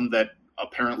into one that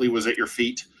apparently was at your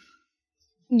feet.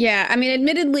 Yeah, I mean,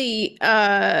 admittedly,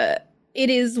 it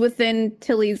is within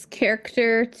Tilly's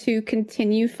character to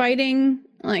continue fighting.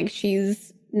 Like,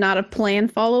 she's not a plan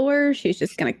follower. She's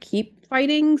just going to keep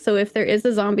fighting. So if there is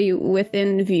a zombie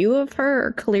within view of her,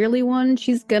 or clearly one,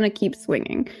 she's going to keep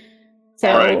swinging.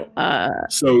 So,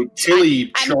 So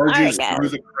Tilly charges I through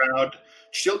the crowd.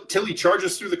 Tilly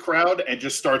charges through the crowd and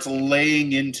just starts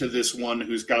laying into this one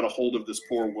who's got a hold of this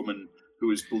poor woman who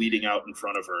is bleeding out in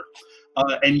front of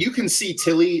her. And you can see,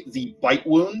 Tilly, the bite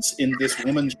wounds in this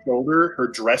woman's shoulder. Her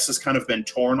dress has kind of been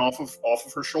torn off of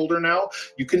her shoulder now.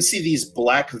 You can see these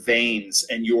black veins,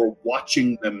 and you're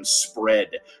watching them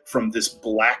spread from this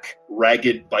black,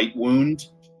 ragged bite wound,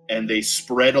 and they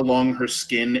spread along her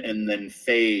skin and then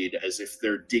fade as if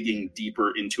they're digging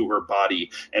deeper into her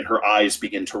body, and her eyes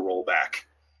begin to roll back.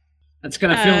 That's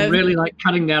going to feel really like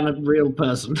cutting down a real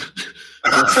person.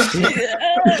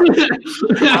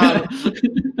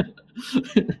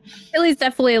 Tilly's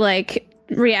definitely like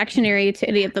reactionary to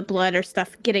any of the blood or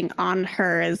stuff getting on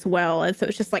her as well. And so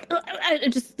it's just like,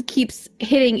 it just keeps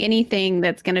hitting anything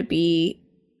that's going to be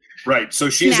right. So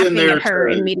she's in there at her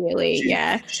immediately.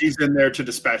 She's in there to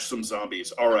dispatch some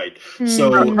zombies. All right. Hmm. So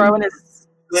Rowan is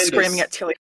Landis. screaming at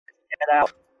Tilly. Get it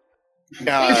out.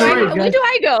 Where do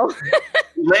I go?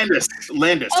 Landis.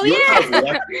 Oh, you're yeah. kind of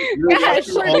watching, you're Yeah,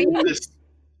 watching sure, all man. of this.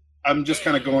 I'm just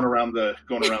kind of going around the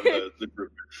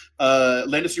group.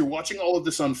 Landis, you're watching all of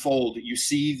this unfold. You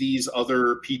see these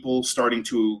other people starting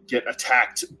to get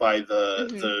attacked by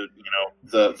the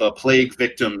plague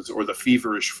victims or the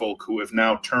feverish folk who have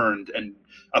now turned and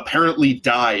apparently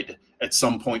died at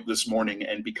some point this morning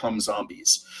and become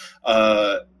zombies.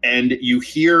 And you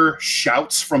hear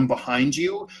shouts from behind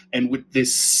you, and with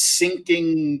this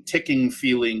sinking, ticking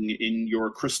feeling in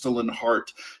your crystalline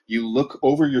heart, you look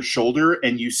over your shoulder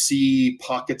and you see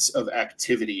pockets of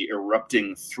activity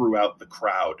erupting throughout the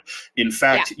crowd. In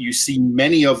fact, you see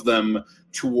many of them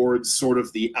towards sort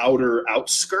of the outer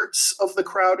outskirts of the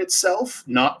crowd itself,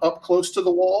 not up close to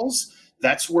the walls.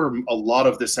 That's where a lot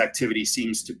of this activity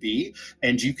seems to be.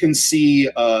 And you can see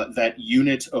that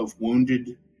unit of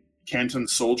wounded Canton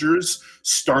soldiers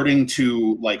starting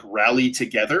to like rally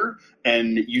together.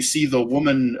 And you see the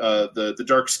woman, the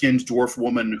dark-skinned dwarf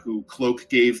woman who Cloak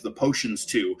gave the potions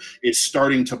to, is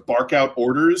starting to bark out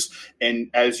orders. And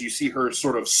as you see her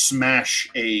sort of smash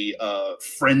a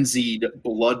frenzied,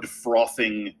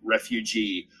 blood-frothing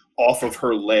refugee off of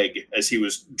her leg as he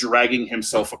was dragging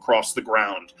himself across the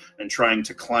ground and trying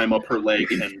to climb up her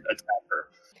leg and attack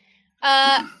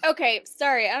her. Okay,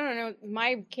 sorry, I don't know.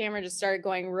 My camera just started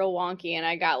going real wonky, and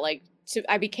I got like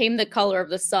I became the color of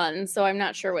the sun, so I'm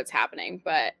not sure what's happening.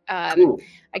 But Cool.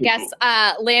 I guess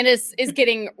Landis is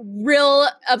getting real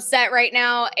upset right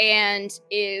now and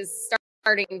is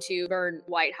starting to burn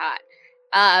white hot.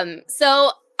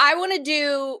 So I want to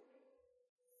do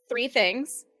 3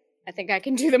 things. I think I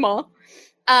can do them all.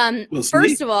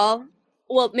 First of all,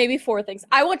 well, maybe 4 things.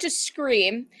 I want to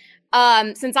scream.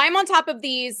 Since I'm on top of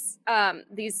these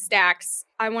stacks,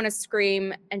 I want to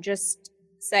scream and just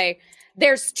say,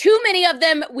 there's too many of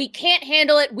them. We can't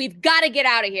handle it. We've got to get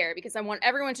out of here, because I want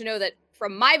everyone to know that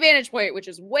from my vantage point, which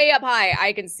is way up high,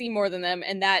 I can see more than them.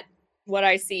 And that what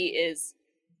I see is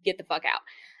get the fuck out.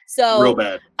 So real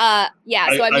bad.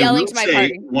 So I'm yelling to my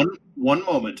party. One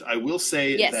moment. I will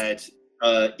say Yes. that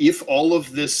if all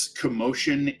of this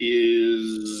commotion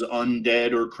is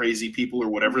undead or crazy people or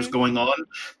whatever's going on,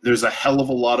 there's a hell of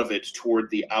a lot of it toward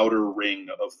the outer ring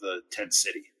of the tent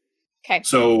city. Okay.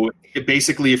 So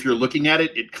basically, if you're looking at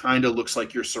it, it kind of looks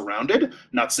like you're surrounded.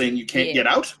 Not saying you can't get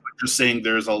out, but just saying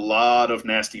there's a lot of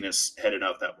nastiness headed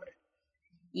out that way.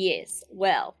 Yes.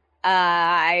 Well,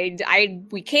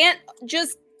 we can't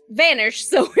just vanish,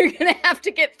 so we're gonna have to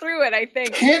get through it, I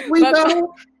think. Can't we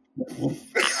though?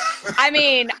 I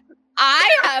mean,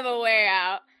 I have a way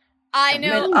out. I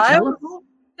know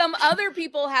some other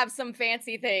people have some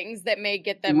fancy things that may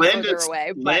get them further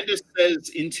away. But... Landis says,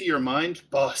 into your mind,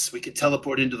 boss, we could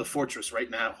teleport into the fortress right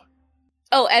now.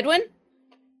 Oh, Edwin?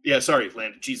 Yeah, sorry,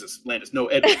 Landis. Jesus, Landis. No,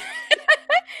 Edwin.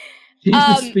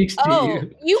 Jesus speaks to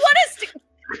you. You want us to...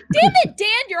 Damn it, Dan,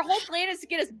 your whole plan is to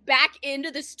get us back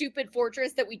into the stupid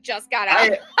fortress that we just got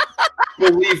out.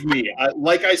 Believe me,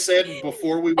 like I said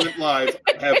before we went live,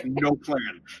 I have no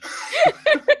plan.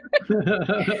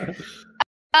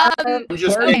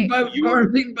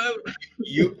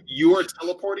 You are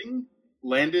teleporting.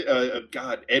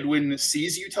 Edwin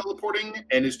sees you teleporting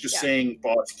and is just saying,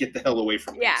 boss, get the hell away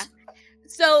from me. Yeah.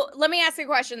 So let me ask you a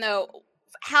question, though.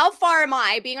 How far am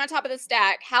I, being on top of the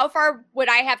stack, how far would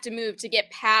I have to move to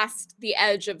get past the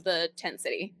edge of the tent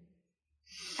city?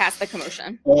 Past the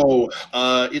commotion? Oh,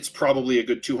 it's probably a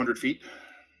good 200 feet.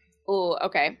 Oh,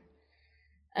 okay.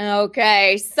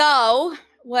 Okay, so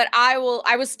what I will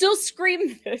still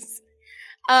scream this.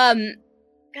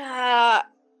 That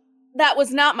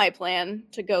was not my plan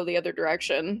to go the other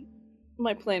direction.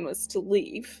 My plan was to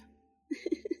leave.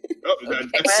 Okay.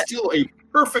 That's still a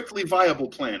perfectly viable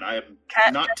plan. I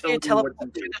am not telling you what to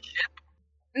do.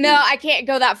 No, I can't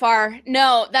go that far.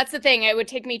 No, that's the thing. It would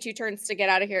take me 2 turns to get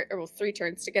out of here, or 3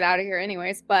 turns to get out of here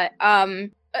anyways. But no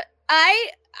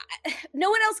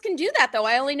one else can do that, though.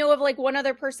 I only know of like one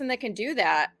other person that can do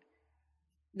that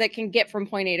can get from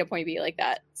point A to point B like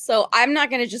that. So I'm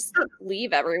not going to just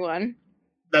leave everyone.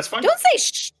 That's fine. Don't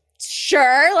say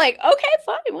sure. Like, okay,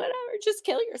 fine, whatever. Just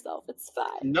kill yourself. It's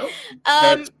fine. No.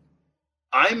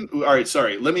 I'm all right.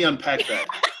 Sorry. Let me unpack that.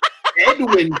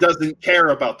 Edwin doesn't care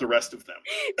about the rest of them.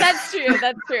 That's true.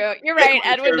 That's true. You're right.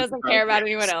 Edwin doesn't care about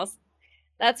anyone else.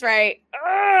 That's right.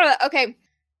 Okay.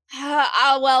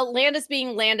 Well, Landis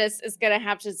being Landis is going to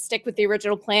have to stick with the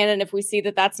original plan. And if we see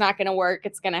that that's not going to work,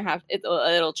 it's going to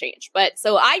it'll change. But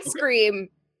so I scream,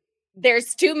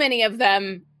 there's too many of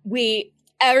them.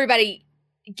 Everybody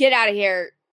get out of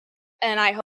here. And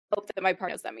I hope that my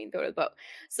partner knows that means go to the boat.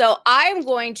 So I'm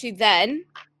going to then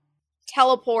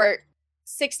teleport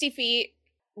 60 feet,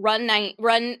 run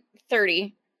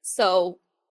 30. So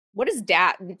what is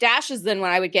dash? Dash is then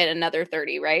when I would get another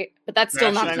 30, right? But that's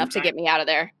still not enough to get me out of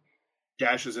there.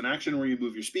 Dash is an action where you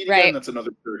move your speed again. That's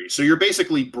another 30. So you're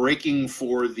basically breaking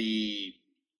for the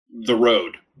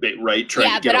road, right?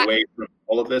 Trying to get away from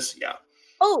all of this. Yeah.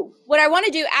 Oh, what I want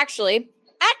to do actually,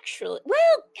 well,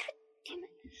 God damn it.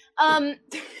 I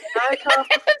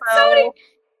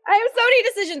have so many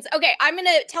decisions. Okay, I'm going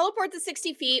to teleport the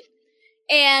 60 feet,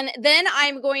 and then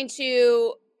I'm going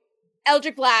to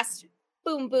Eldritch Blast,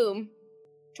 boom, boom,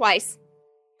 twice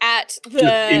at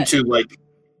into like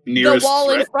nearest the wall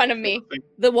threat. In front of me,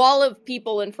 the wall of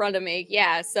people in front of me.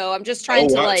 Yeah, so I'm just trying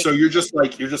to So you're just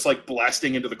like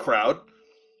blasting into the crowd.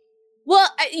 Well,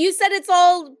 you said it's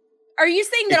all. Are you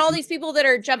saying that all these people that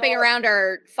are jumping around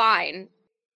are fine?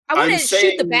 I want to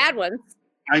shoot the bad ones.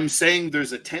 I'm saying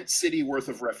there's a tent city worth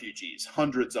of refugees,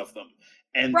 hundreds of them.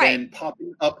 And then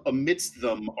popping up amidst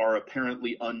them are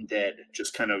apparently undead,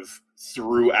 just kind of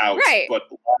throughout, but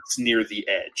lots near the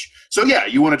edge. So yeah,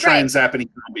 you want to try and zap any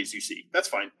zombies you see. That's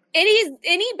fine.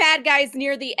 Any bad guys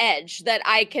near the edge that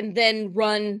I can then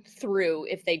run through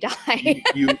if they die.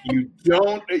 you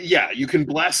don't. Yeah, you can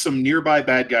blast some nearby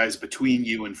bad guys between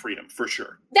you and freedom for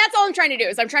sure. That's all I'm trying to do.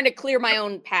 Is I'm trying to clear my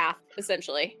own path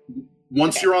essentially.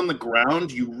 Once you're on the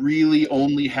ground, you really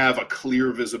only have a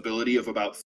clear visibility of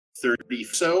about 30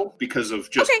 so because of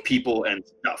just people and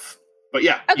stuff. But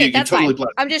yeah, okay, you that's totally fine.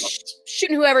 I'm just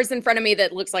shooting whoever's in front of me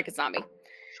that looks like a zombie.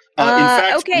 In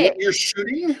fact, okay.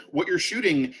 what you're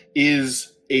shooting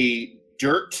is a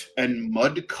dirt and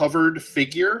mud covered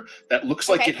figure that looks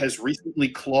like it has recently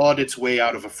clawed its way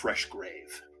out of a fresh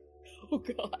grave. Oh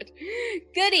God,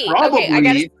 goody. Probably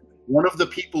okay, one of the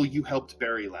people you helped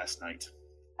bury last night.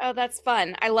 Oh, that's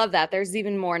fun. I love that. There's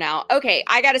even more now. Okay,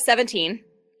 I got a 17.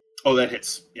 Oh, that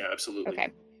hits. Yeah, absolutely. Okay.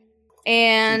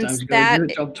 And Sometimes you that gotta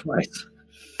do a job twice.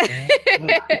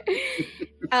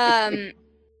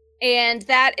 and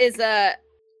that is a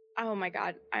oh my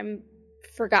God, I'm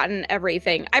forgotten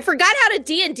everything. I forgot how to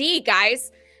D&D,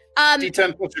 guys.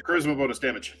 D10 plus your charisma bonus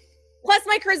damage. Plus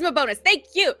my charisma bonus. Thank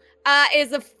you.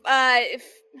 Is a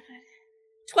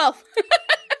 12.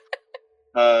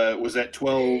 Was that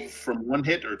 12 from one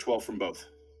hit or 12 from both?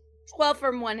 12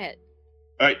 from one hit.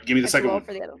 All right, give me the second one.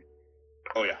 For the other one.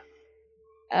 Oh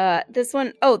yeah. This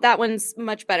one, that one's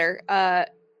much better.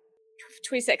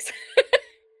 26.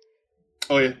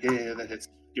 Oh yeah, that hits.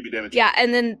 Give me damage. Yeah,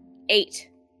 and then 8.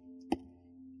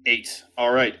 8.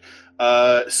 All right.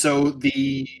 So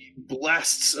the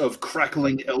blasts of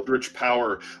crackling eldritch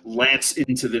power lance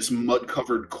into this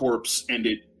mud-covered corpse, and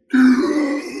it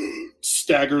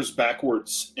staggers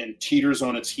backwards and teeters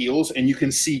on its heels, and you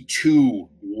can see 2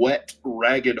 wet,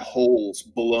 ragged holes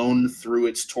blown through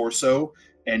its torso,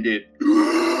 and it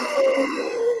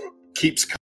keeps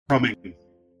coming.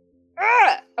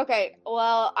 Okay,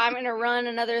 well, I'm going to run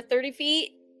another 30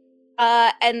 feet,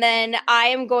 and then I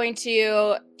am going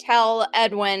to tell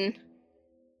Edwin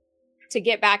to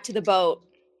get back to the boat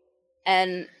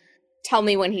and tell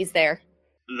me when he's there.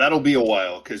 That'll be a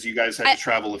while, because you guys had to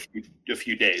travel a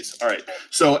few days. All right,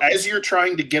 so as you're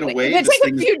trying to get away... It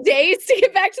take a few days to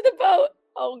get back to the boat?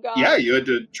 Oh, God. Yeah, you had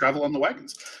to travel on the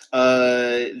wagons.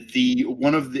 The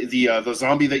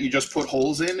zombie that you just put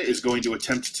holes in is going to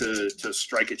attempt to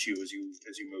strike at you as you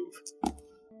move.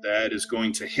 That is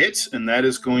going to hit, and that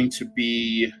is going to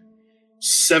be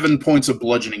 7 points of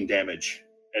bludgeoning damage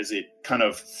as it kind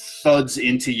of thuds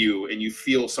into you, and you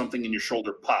feel something in your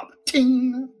shoulder pop.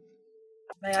 Ting!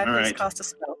 May I please cast a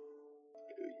spell?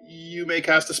 You may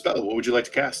cast a spell. What would you like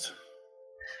to cast?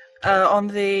 On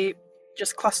the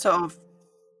just cluster of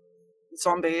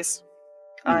zombies,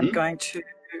 I'm going to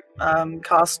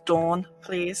cast Dawn,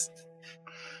 please.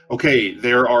 Okay,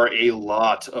 there are a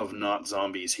lot of not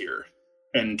zombies here,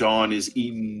 and Dawn is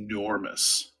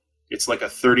enormous. It's like a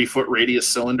 30-foot radius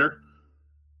cylinder.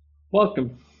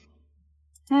 Welcome.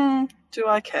 Do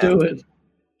I care? Do it.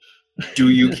 Do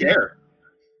you care?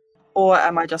 Or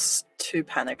am I just too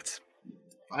panicked?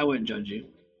 I wouldn't judge you.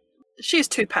 She's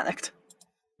too panicked.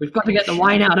 We've got to get the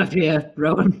wine out of here,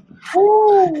 Rowan.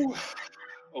 Woo!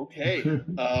 Okay.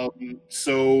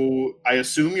 So I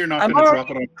assume you're not going to drop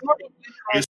it on.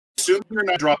 I assume you're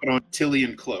not dropping on Tilly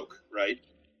and Cloak, right?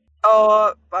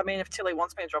 Oh, I mean, if Tilly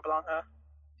wants me to drop it on her.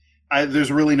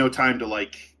 There's really no time to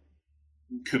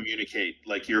communicate.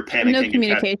 Like you're panicking. No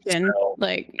communication.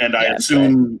 And I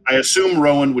assume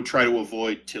Rowan would try to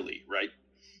avoid Tilly, right?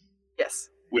 Yes.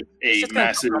 With a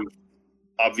massive,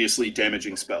 obviously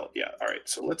damaging spell. Yeah. All right.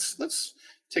 So let's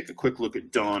take a quick look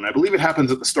at Dawn. I believe it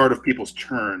happens at the start of people's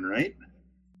turn, right?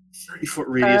 30-foot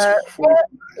radius.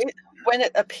 When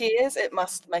it appears, it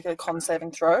must make a con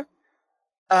saving throw,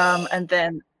 and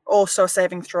then also a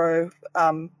saving throw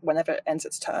whenever it ends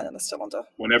its turn in the cylinder.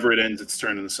 Whenever it ends its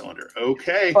turn in the cylinder.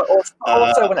 Okay. But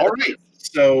also when all right.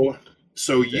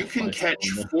 So you can catch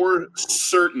for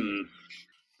certain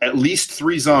at least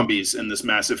 3 zombies in this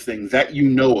massive thing that you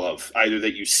know of, either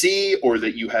that you see or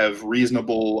that you have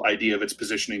reasonable idea of its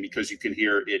positioning because you can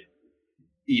hear it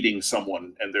eating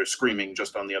someone and they're screaming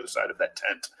just on the other side of that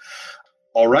tent.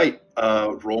 All right,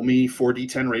 roll me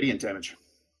 4d10 radiant damage.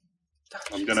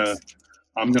 I'm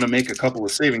gonna make a couple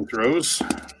of saving throws.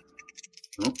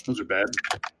 Oh, those are bad.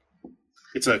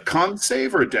 It's a con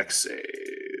save or a dex save?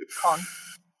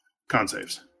 Con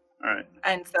saves. All right.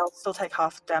 And they'll still take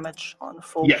half damage on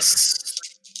full.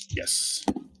 Yes.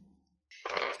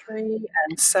 3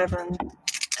 and 7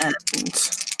 and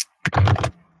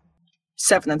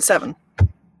 7 and 7.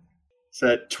 Is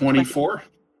that 24?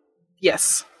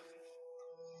 Yes.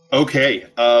 Okay.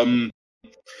 Let's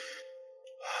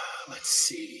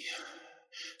see.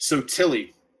 So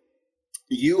Tilly,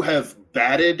 you have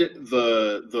batted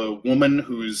the woman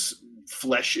whose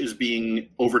flesh is being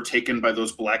overtaken by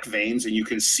those black veins, and you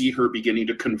can see her beginning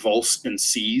to convulse and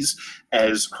seize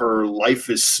as her life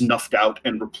is snuffed out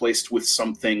and replaced with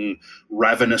something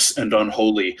ravenous and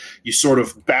unholy. You sort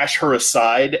of bash her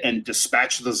aside and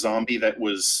dispatch the zombie that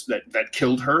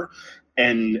killed her,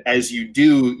 And as you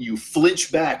do, you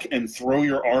flinch back and throw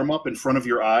your arm up in front of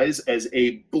your eyes as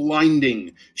a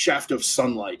blinding shaft of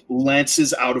sunlight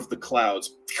lances out of the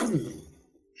clouds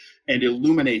and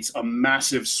illuminates a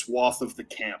massive swath of the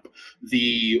camp.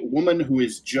 The woman who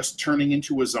is just turning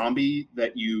into a zombie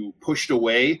that you pushed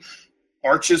away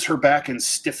arches her back and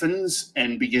stiffens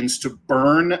and begins to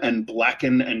burn and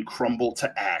blacken and crumble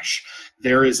to ash.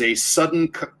 There is a sudden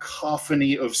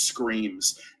cacophony of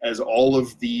screams as all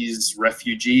of these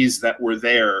refugees that were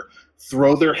there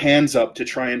throw their hands up to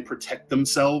try and protect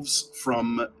themselves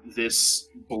from this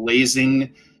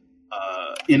blazing,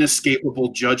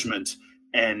 inescapable judgment,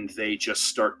 and they just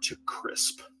start to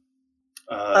crisp.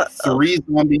 3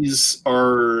 zombies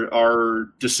are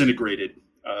disintegrated.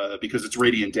 Because it's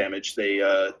radiant damage,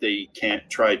 they can't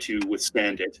try to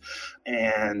withstand it,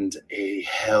 and a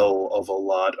hell of a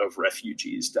lot of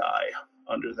refugees die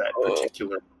under that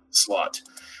particular slot.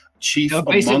 Chief,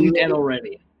 basically dead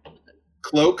already.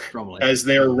 Cloak, Probably. as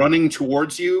they're running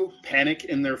towards you, panic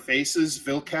in their faces.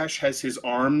 Vilkash has his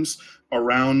arms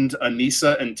around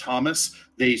Anissa and Thomas.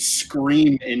 They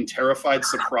scream in terrified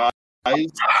surprise.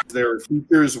 Their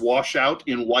features wash out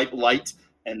in white light,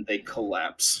 and they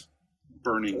collapse.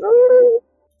 Burning.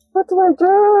 What do I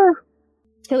do?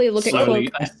 Tilly, look at Cloak.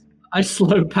 I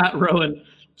slow pat Rowan.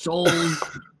 It's all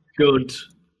good.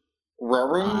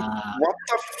 Rowan, what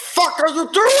the fuck are you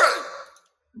doing?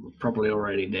 We're probably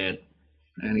already dead.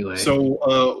 Anyway.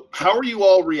 So, how are you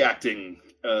all reacting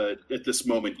at this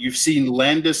moment? You've seen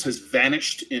Landis has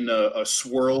vanished in a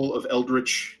swirl of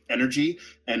eldritch energy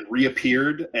and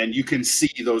reappeared, and you can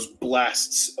see those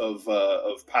blasts of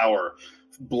power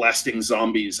blasting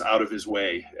zombies out of his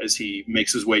way as he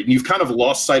makes his way. And you've kind of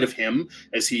lost sight of him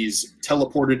as he's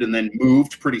teleported and then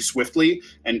moved pretty swiftly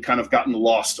and kind of gotten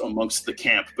lost amongst the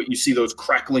camp. But you see those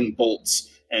crackling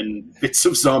bolts and bits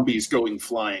of zombies going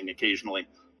flying occasionally.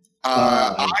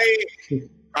 I'm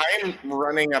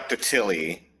running up to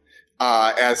Tilly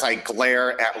as I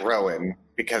glare at Rowan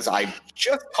because I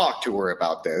just talked to her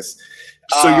about this.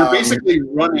 So you're basically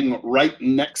running right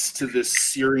next to this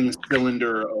searing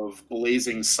cylinder of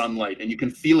blazing sunlight, and you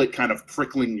can feel it kind of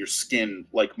prickling your skin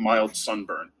like mild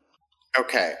sunburn.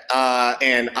 Okay,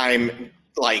 and I'm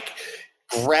like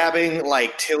grabbing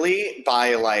like Tilly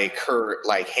by like her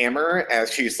like hammer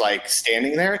as she's like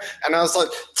standing there, and I was like,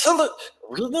 Tilly,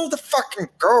 we need to fucking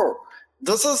go.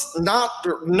 This is not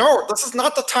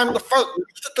the time to fight. We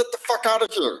need to get the fuck out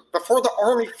of here before the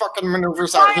army fucking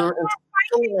maneuvers out here and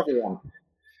killing everyone.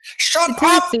 Shut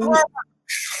up! Did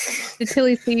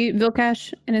Tilly see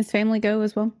Vilkash and his family go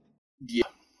as well? Yeah,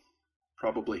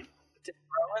 probably. Did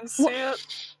Rowan see it?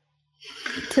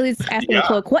 Tilly's asking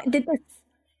Cloak, what did this?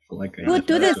 Who would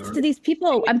do this to these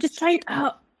people? I'm just trying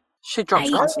to... She drops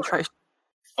concentration.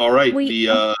 All right,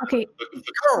 okay.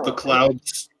 the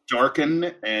clouds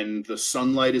darken and the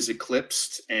sunlight is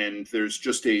eclipsed, and there's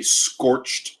just a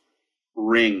scorched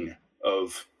ring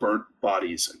of burnt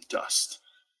bodies and dust.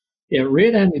 Yeah,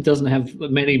 Red Andy doesn't have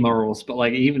many morals, but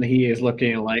like even he is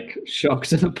looking like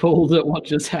shocked and appalled at what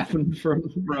just happened from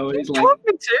Rowan. He's like,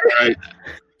 right.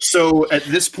 So at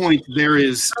this point, there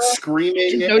is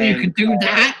screaming. You know, you can do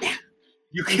that.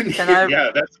 You can.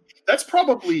 Yeah, that's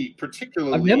probably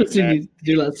particularly. I've never seen you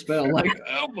do that spell. Like,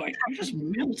 oh my, you just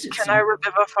melted. Can I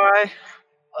revivify?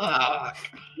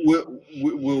 We'll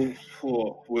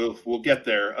get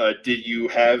there. Did you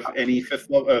have any fifth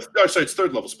level? Sorry, it's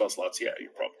third level spell slots. Yeah, you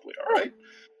probably are, right?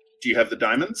 Do you have the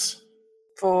diamonds?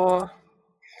 For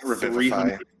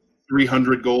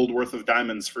 300 gold worth of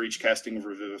diamonds for each casting of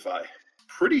Revivify.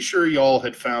 Pretty sure y'all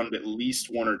had found at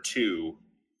least 1 or 2.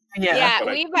 Yeah,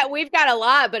 we've got a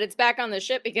lot, but it's back on the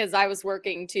ship because I was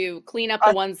working to clean up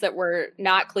the ones that were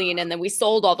not clean, and then we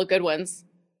sold all the good ones.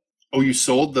 Oh, you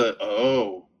sold the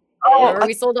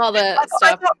we sold all the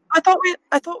stuff.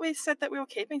 I thought we said that we were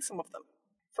keeping some of them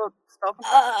for spell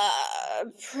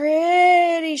control.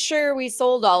 Pretty sure we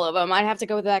sold all of them. I'd have to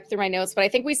go back through my notes, but I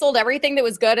think we sold everything that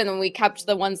was good, and then we kept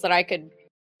the ones that I could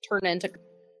turn into.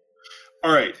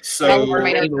 All right, so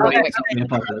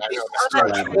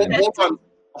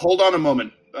hold on a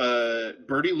moment.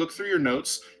 Birdie, look through your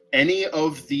notes. Any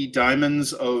of the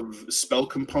diamonds of spell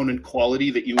component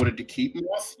quality that you wanted to keep,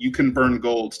 Moth, you can burn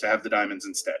gold to have the diamonds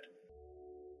instead.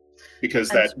 Because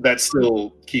that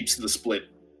still keeps the split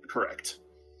correct.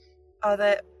 Are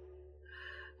they...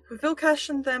 Were Vilkash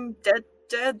and them dead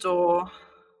or...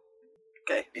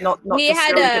 Okay, not we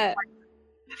had a...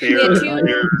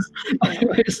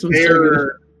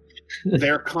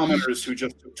 They're commoners who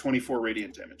just took 24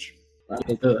 radiant damage.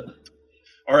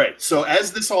 All right, so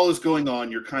as this all is going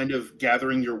on, you're kind of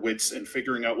gathering your wits and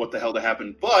figuring out what the hell to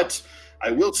happen. But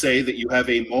I will say that you have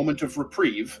a moment of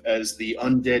reprieve as the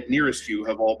undead nearest you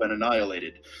have all been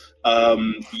annihilated.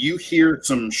 You hear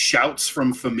some shouts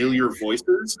from familiar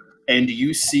voices, and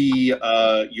you see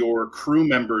your crew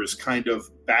members kind of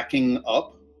backing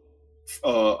up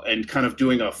and kind of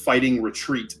doing a fighting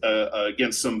retreat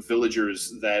against some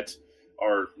villagers that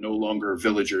are no longer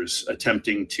villagers,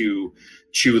 attempting to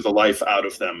chew the life out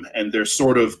of them. And they're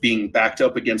sort of being backed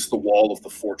up against the wall of the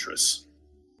fortress.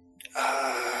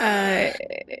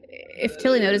 If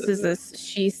Tilly notices this,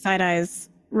 she side-eyes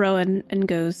Rowan and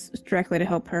goes directly to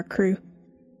help her crew.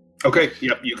 Okay,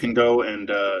 yep, you can go and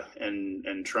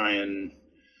try and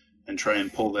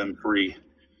pull them free.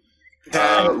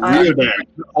 Riodan,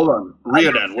 hold on.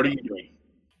 Riodan, what are you doing?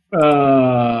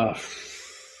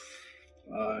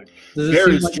 Does it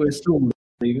seem like we're still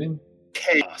leaving?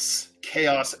 Chaos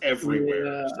everywhere.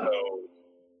 Yeah. So.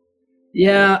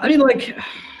 Yeah, I mean, like,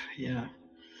 yeah.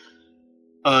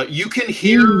 You can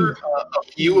hear a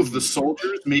few of the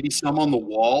soldiers, maybe some on the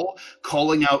wall,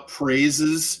 calling out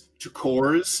praises to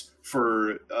Kors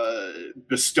for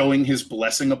bestowing his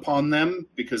blessing upon them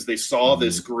because they saw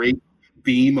this great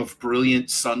beam of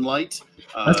brilliant sunlight.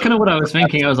 That's kind of what I was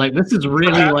thinking. I was like, this is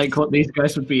really like what these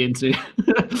guys would be into.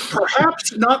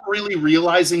 Perhaps not really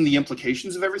realizing the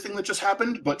implications of everything that just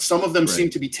happened, but some of them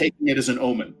seem to be taking it as an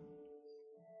omen.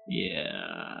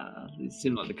 Yeah, they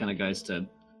seem like the kind of guys to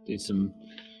do some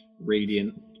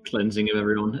radiant cleansing of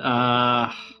everyone.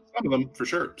 Some of them, for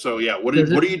sure. So yeah, what are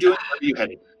you doing? Where are you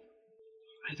heading?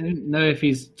 I don't know if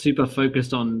he's super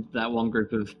focused on that one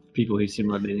group of people who seem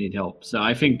like they need help. So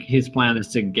I think his plan is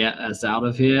to get us out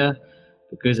of here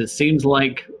because it seems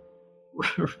like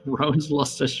Rowan's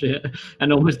lost his shit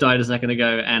and almost died a second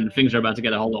ago, and things are about to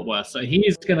get a whole lot worse. So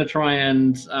he's going to try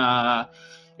and,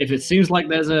 if it seems like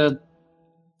there's a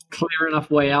clear enough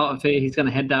way out of here, he's going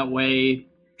to head that way,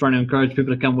 trying to encourage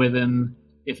people to come with him.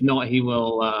 If not, he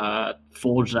will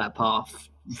forge that path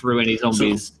through any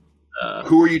zombies.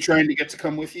 Who are you trying to get to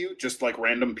come with you? Just like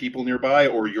random people nearby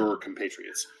or your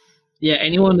compatriots? Yeah,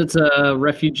 anyone that's a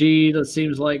refugee that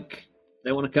seems like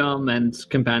they want to come, and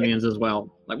companions as well.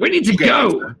 Like, we need to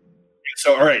go!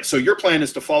 So, all right, so your plan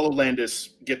is to follow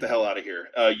Landis, get the hell out of here.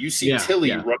 You see Tilly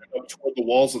running up toward the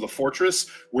walls of the fortress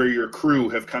where your crew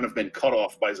have kind of been cut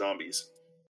off by zombies.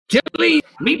 Tilly,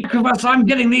 meet with us. I'm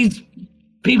getting these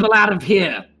people out of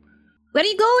here. Where are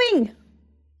you going?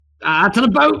 To the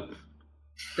boat.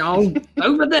 Go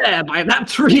over there by that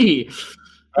tree.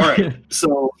 All right.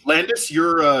 So Landis,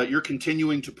 you're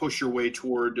continuing to push your way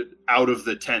toward out of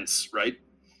the tents, right?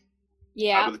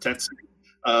 Yeah. Out of the tents.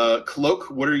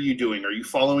 Cloak, what are you doing? Are you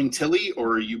following Tilly, or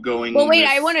are you going? Well, wait.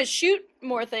 I want to shoot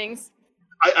more things.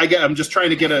 I'm just trying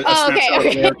to get a snapshot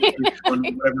of what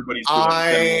everybody's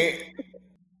doing.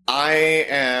 I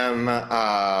am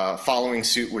following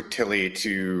suit with Tilly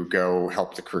to go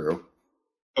help the crew.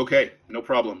 Okay, no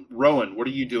problem. Rowan, what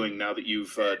are you doing now that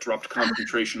you've dropped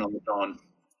concentration on the Dawn?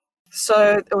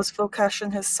 So it was Vilkash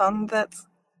and his son that...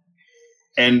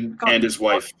 And his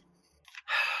wife.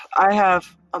 I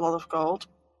have a lot of gold.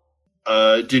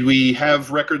 Did we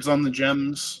have records on the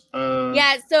gems?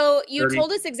 Yeah, so you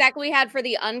told us exactly we had for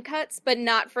the uncuts, but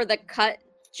not for the cut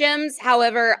gems.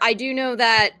 However, I do know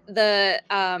that the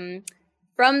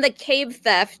from the cave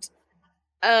theft,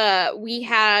 we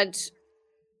had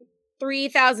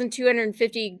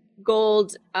 3,250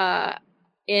 gold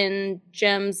in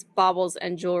gems, baubles,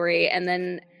 and jewelry, and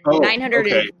then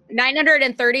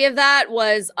 930 of that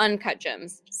was uncut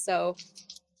gems. So,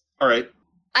 all right.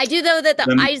 I do know that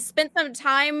I spent some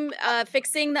time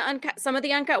fixing some of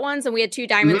the uncut ones, and we had 2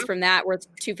 diamonds from that worth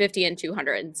 250 and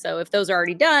 200. So if those are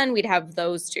already done, we'd have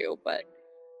those too. But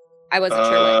I wasn't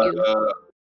sure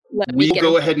what We'll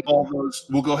go ahead and call those.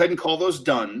 We'll go ahead and call those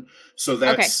done. So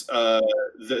that's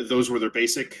those were their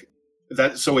basic.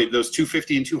 So wait, those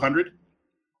 250 and 200.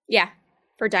 Yeah,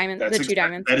 for diamonds, the 2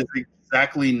 diamonds. That is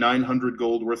exactly 900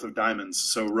 gold worth of diamonds.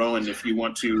 So Rowan, if you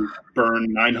want to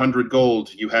burn 900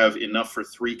 gold, you have enough for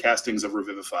 3 castings of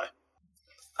Revivify.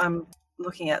 I'm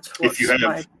looking at if you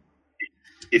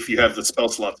have the spell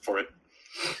slots for it.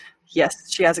 Yes,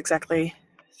 she has exactly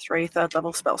 3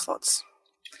 third-level spell slots.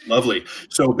 Lovely.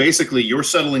 So basically, you're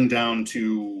settling down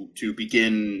to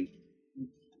begin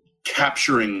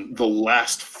capturing the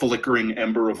last flickering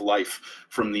ember of life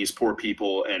from these poor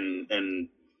people and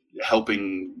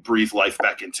helping breathe life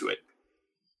back into it.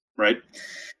 Right?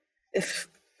 If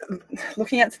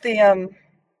looking at the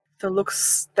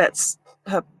looks that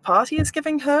her party is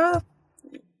giving her,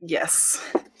 yes.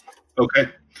 Okay.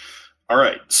 All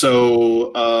right.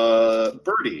 So,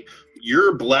 Birdie,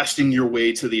 you're blasting your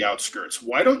way to the outskirts.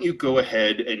 Why don't you go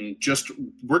ahead and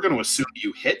we're going to assume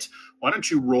you hit. Why don't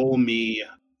you roll me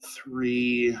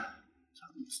 3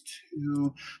 times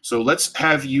 2? So let's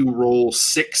have you roll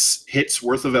 6 hits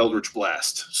worth of Eldritch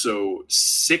Blast. So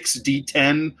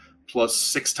 6d10 plus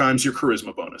 6 times your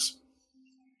charisma bonus.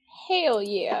 Hell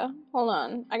yeah. Hold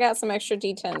on. I got some extra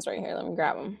D10s right here. Let me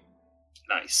grab them.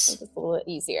 Nice. It's a little bit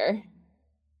easier.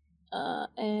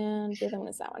 And the other one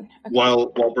is that one. Okay.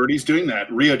 While Birdie's doing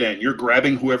that, Riodan, you're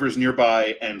grabbing whoever's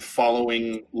nearby and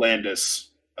following Landis.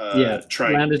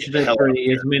 Trying Landis to get the to hell out of free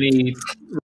here. as many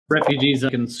refugees I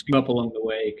can scoop up along the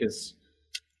way, because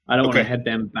I don't want to head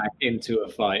them back into a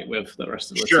fight with the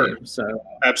rest of the team. So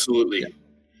absolutely,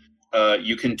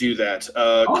 you can do that.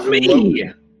 On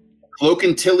me! Cloak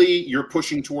and Tilly, you're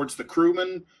pushing towards the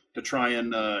crewmen to try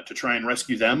and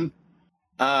rescue them.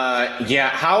 Yeah.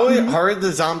 How are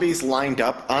the zombies lined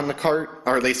up on the cart?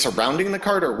 Are they surrounding the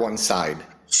cart or one side?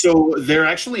 So they're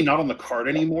actually not on the cart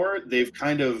anymore. They've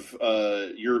kind of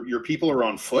your people are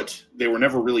on foot. They were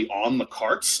never really on the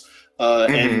carts,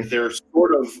 and they're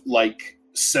sort of like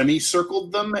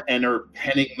semicircled them and are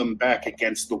penning them back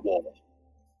against the wall.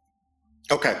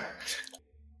 Okay.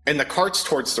 And the cart's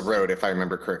towards the road, if I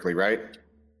remember correctly, right?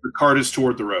 The cart is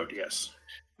toward the road, yes.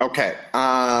 Okay.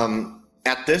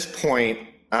 At this point,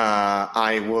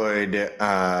 I would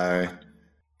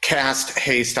cast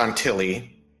Haste on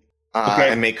Tilly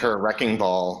and make her a Wrecking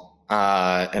Ball.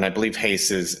 And I believe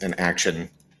Haste is an action.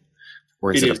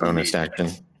 Or is it a bonus action?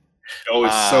 Oh,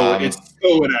 it's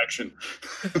so in action.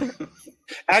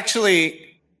 Actually...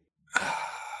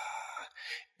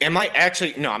 Am I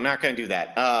actually... No, I'm not going to do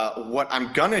that. What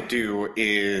I'm going to do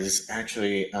is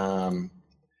actually...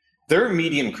 they're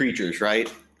medium creatures,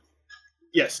 right?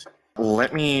 Yes.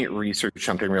 Let me research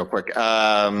something real quick.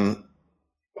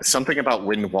 Something about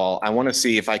Wind Wall. I want to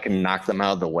see if I can knock them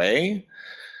out of the way.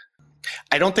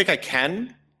 I don't think I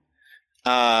can.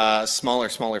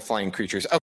 Smaller flying creatures.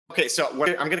 Okay, so I'm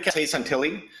going to cast Haste on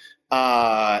Tilly.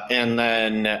 And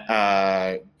then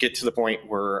get to the point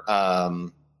where...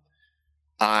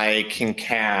 I can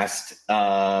cast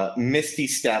Misty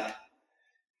Step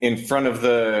in front of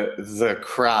the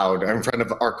crowd, in front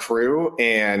of our crew,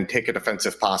 and take a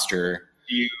defensive posture.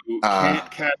 You can't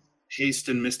cast Haste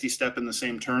and Misty Step in the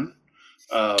same turn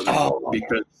because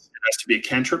it has to be a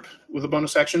cantrip with a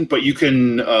bonus action. But you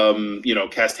can,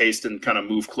 cast Haste and kind of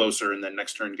move closer, and then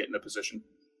next turn get into position.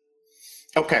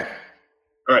 Okay.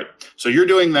 All right, so you're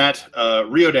doing that.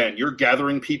 Riodan, you're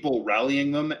gathering people,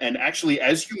 rallying them, and actually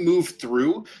as you move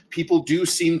through, people do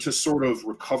seem to sort of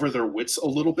recover their wits a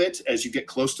little bit as you get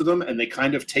close to them, and they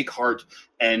kind of take heart,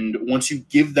 and once you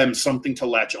give them something to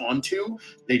latch onto,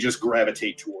 they just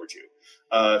gravitate towards you.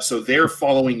 So they're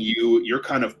following you, you're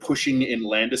kind of pushing in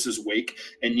Landis's wake,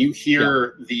 and you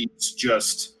hear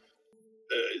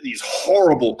these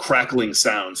horrible crackling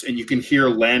sounds, and you can hear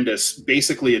Landis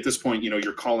basically at this point,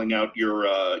 you're calling out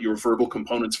your verbal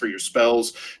components for your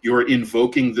spells, you're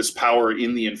invoking this power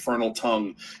in the infernal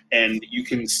tongue, and you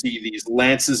can see these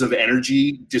lances of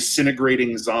energy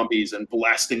disintegrating zombies and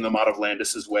blasting them out of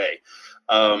Landis's way.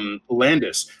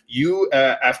 Landis, you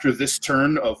after this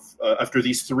turn of after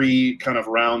these 3 kind of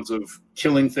rounds of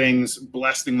killing things,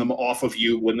 blasting them off of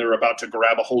you when they're about to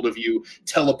grab a hold of you,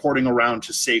 teleporting around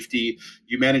to safety,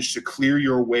 you manage to clear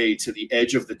your way to the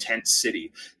edge of the tent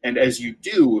city. And as you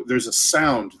do, there's a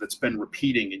sound that's been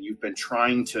repeating, and you've been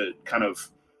trying to kind of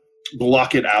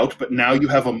block it out, but now you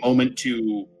have a moment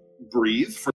to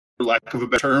breathe, for lack of a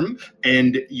better term,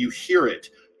 and you hear it.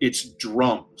 It's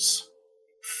drums.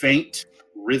 Faint,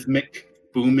 rhythmic,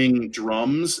 booming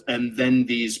drums, and then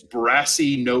these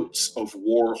brassy notes of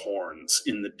war horns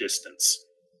in the distance.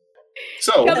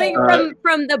 So coming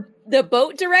from the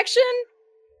boat direction?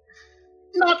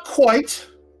 Not quite,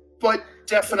 but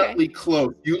definitely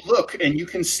close. You look and you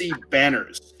can see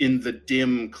banners in the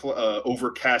dim,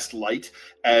 overcast light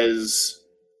as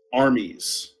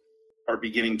armies are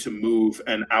beginning to move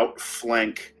and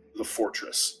outflank the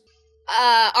fortress.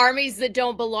 Armies that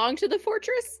don't belong to the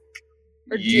fortress?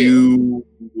 Or you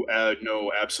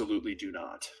no, absolutely do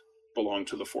not belong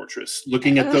to the fortress.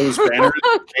 Looking at those banners,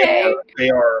 they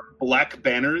are black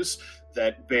banners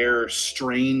that bear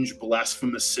strange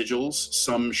blasphemous sigils,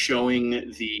 some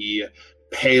showing the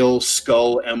pale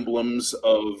skull emblems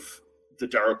of the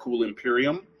Darakul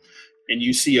Imperium, and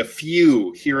you see a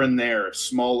few here and there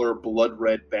smaller blood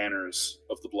red banners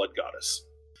of the Blood Goddess.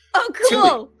 Oh,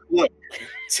 cool!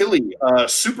 Tilly,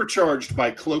 supercharged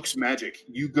by Cloak's magic,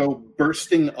 you go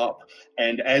bursting up,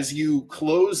 and as you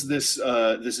close this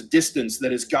distance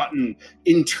that has gotten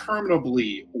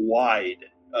interminably wide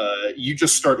you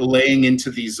just start laying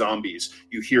into these zombies.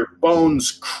 You hear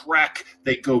bones crack,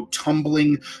 they go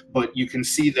tumbling, but you can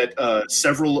see that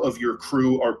several of your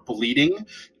crew are bleeding,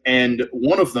 and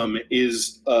one of them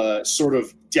is sort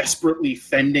of desperately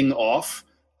fending off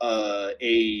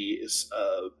a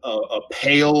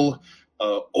pale,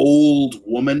 old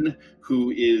woman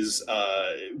who is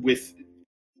with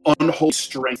unholy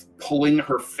strength pulling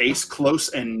her face close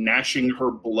and gnashing her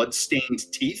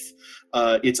blood-stained teeth.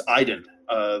 It's Aiden.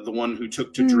 The one who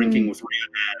took to drinking with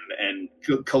Riodan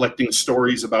and collecting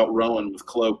stories about Rowan with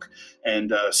Cloak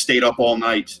and stayed up all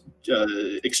night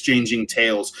exchanging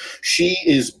tales. She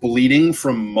is bleeding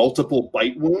from multiple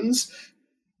bite wounds,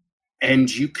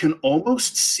 and you can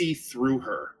almost see through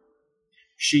her.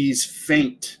 She's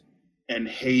faint and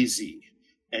hazy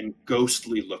and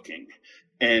ghostly looking,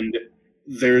 and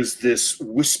there's this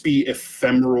wispy,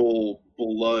 ephemeral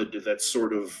blood that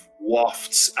sort of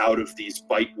wafts out of these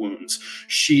bite wounds.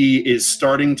 She is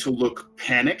starting to look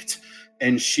panicked,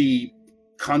 and she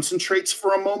concentrates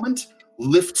for a moment,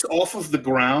 lifts off of the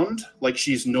ground like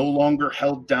she's no longer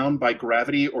held down by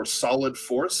gravity or solid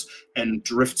force, and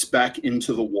drifts back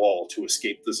into the wall to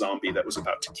escape the zombie that was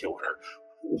about to kill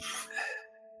her. Oof.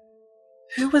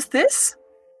 Who was this?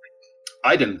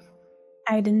 Aiden.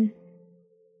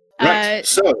 Right.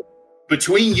 So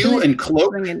between you and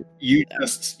Cloak, you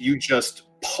just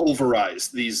pulverize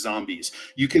these zombies.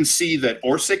 You can see that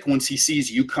Orsic, once he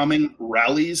sees you coming,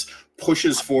 rallies,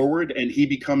 pushes forward, and he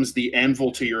becomes the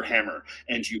anvil to your hammer,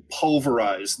 and you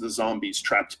pulverize the zombies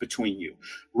trapped between you.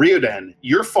 Riodan,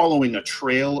 you're following a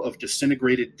trail of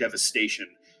disintegrated devastation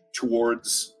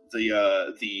towards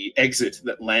the exit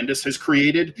that Landis has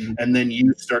created, and then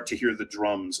you start to hear the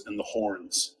drums and the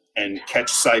horns and catch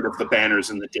sight of the banners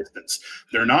in the distance.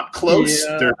 They're not close.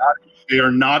 Yeah. They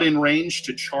are not in range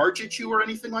to charge at you or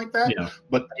anything like that,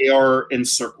 but they are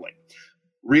encircling.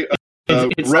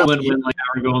 It's when like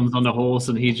Aragorn's on the horse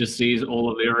and he just sees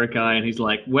all of the Uruk-hai and he's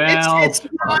like, well... It's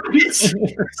not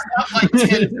like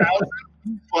 10,000,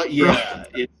 but yeah,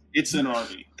 it's an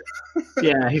army.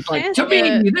 Yeah, he's like, to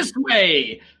me, this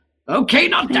way! Okay,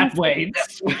 not that way,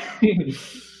 this way!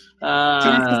 Can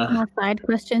I ask a small side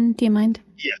question? Do you mind?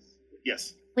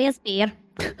 Yes. Where's Bear?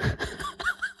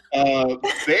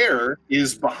 Bear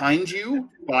is behind you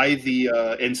by the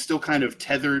and still kind of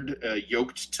tethered,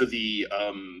 yoked to the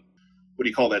what do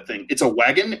you call that thing? It's a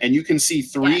wagon, and you can see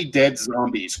three dead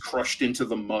zombies crushed into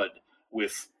the mud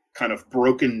with kind of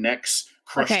broken necks,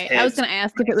 crushed heads. I was going to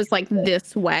ask if it was like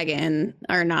this wagon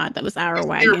or not. That was our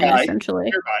wagon,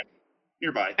 essentially.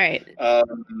 Nearby. All right.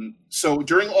 So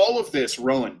during all of this,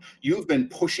 Rowan, you've been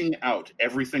pushing out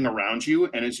everything around you,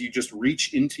 and as you just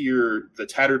reach into the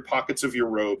tattered pockets of your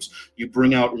robes, you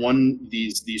bring out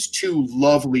these two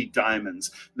lovely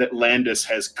diamonds that Landis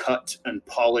has cut and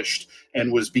polished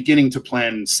and was beginning to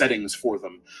plan settings for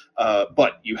them.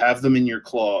 But you have them in your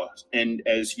claws, and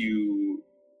as you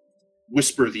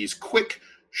whisper these quick,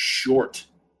 short,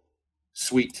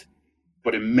 sweet,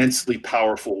 but immensely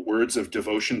powerful words of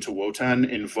devotion to Wotan,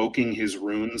 invoking his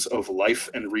runes of life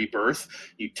and rebirth,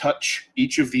 you touch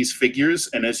each of these figures,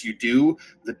 and as you do,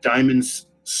 the diamonds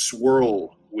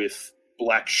swirl with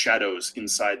black shadows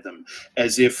inside them,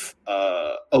 as if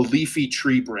a leafy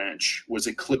tree branch was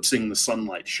eclipsing the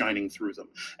sunlight shining through them.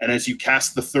 And as you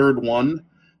cast the third one,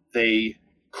 they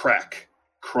crack,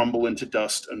 crumble into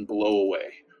dust, and blow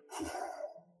away.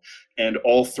 And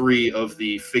all three of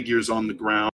the figures on the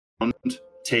ground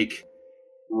take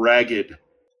ragged,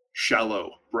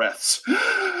 shallow breaths.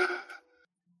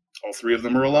 All three of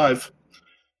them are alive.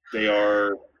 They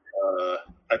are,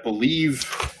 I believe,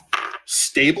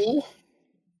 stable.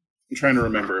 I'm trying to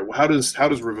remember. How does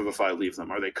Revivify leave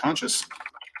them? Are they conscious?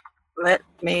 Let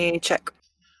me check.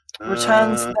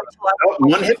 Returns them to life.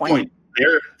 One hit point.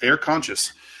 They're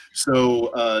conscious.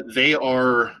 So they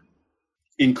are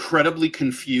incredibly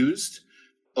confused,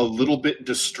 a little bit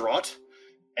distraught,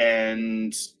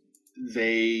 and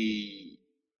they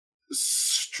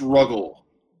struggle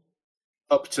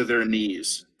up to their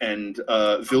knees. And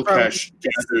Vilkash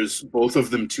gathers both of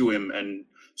them to him and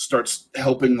starts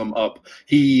helping them up.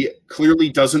 He clearly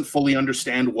doesn't fully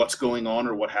understand what's going on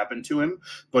or what happened to him,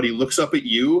 but he looks up at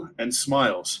you and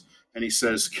smiles, and he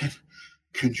says,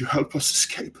 Can you help us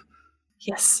escape?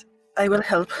 Yes, I will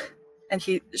help. And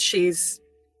she's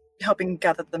helping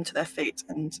gather them to their feet.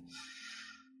 And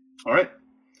all right.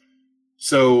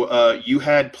 So you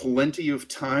had plenty of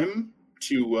time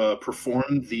to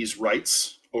perform these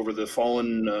rites over the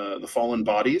fallen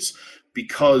bodies,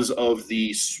 because of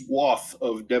the swath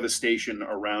of devastation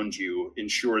around you,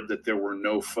 ensured that there were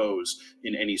no foes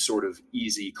in any sort of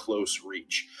easy, close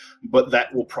reach. But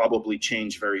that will probably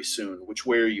change very soon. Which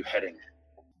way are you heading?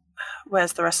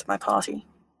 Where's the rest of my party?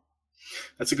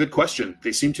 That's a good question.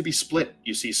 They seem to be split.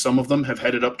 You see, some of them have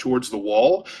headed up towards the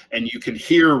wall, and you can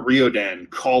hear Riodan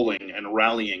calling and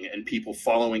rallying, and people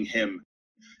following him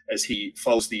as he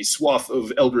follows the swath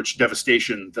of eldritch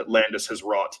devastation that Landis has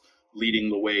wrought, leading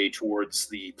the way towards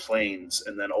the plains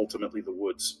and then ultimately the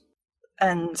woods.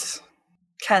 And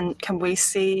can we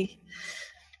see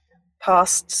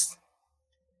past?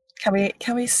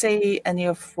 Can we see any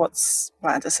of what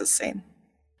Landis has seen?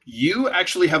 You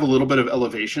actually have a little bit of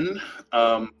elevation,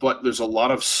 but there's a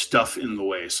lot of stuff in the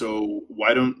way. So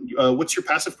why don't what's your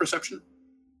passive perception?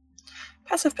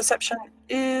 Passive perception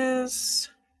is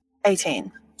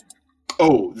 18.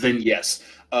 Oh, then yes.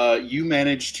 You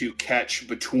managed to catch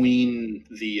between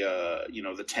the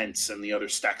the tents and the other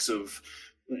stacks of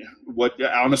what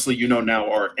honestly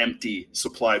now are empty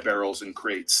supply barrels and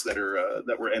crates that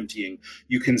were emptying.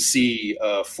 You can see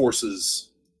forces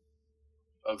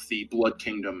of the Blood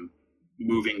Kingdom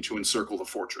moving to encircle the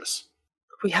fortress.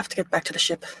 We have to get back to the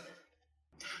ship.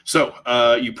 So,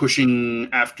 you pushing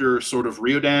after sort of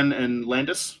Riodan and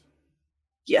Landis?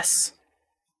 Yes.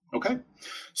 Okay.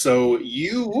 So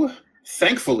you,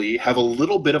 thankfully, have a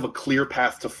little bit of a clear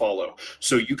path to follow.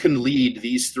 So you can lead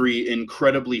these three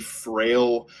incredibly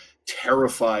frail,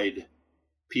 terrified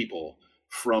people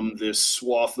from this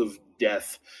swath of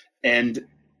death. And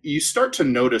you start to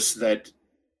notice that,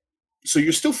 so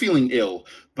you're still feeling ill,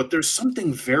 but there's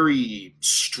something very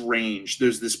strange.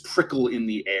 There's this prickle in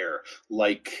the air,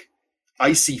 like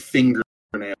icy fingernails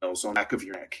on the back of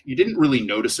your neck. You didn't really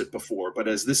notice it before, but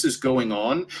as this is going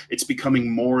on, it's becoming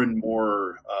more and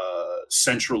more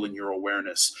central in your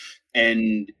awareness.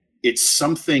 And it's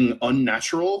something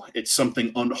unnatural, it's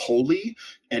something unholy,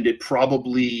 and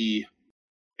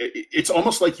it's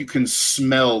almost like you can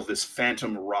smell this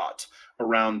phantom rot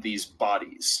around these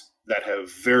bodies that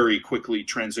have very quickly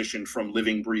transitioned from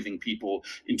living, breathing people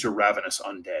into ravenous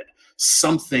undead.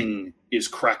 Something is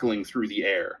crackling through the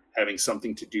air, having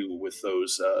something to do with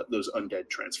those undead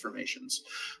transformations.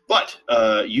 But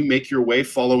you make your way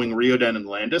following Riodan and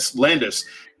Landis. Landis,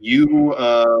 you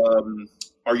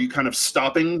are you kind of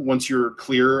stopping once you're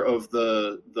clear of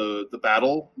the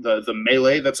battle, the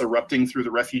melee that's erupting through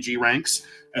the refugee ranks,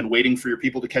 and waiting for your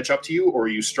people to catch up to you, or are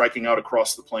you striking out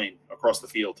across the plain, across the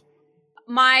field?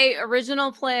 My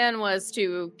original plan was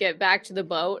to get back to the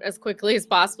boat as quickly as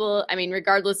possible. I mean,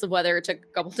 regardless of whether it took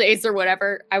a couple days or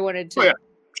whatever, I wanted to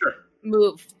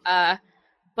move.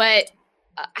 But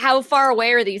how far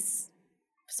away are these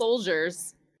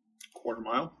soldiers? Quarter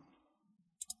mile.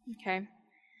 Okay.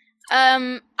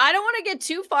 I don't want to get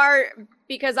too far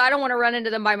because I don't want to run into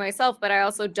them by myself, but I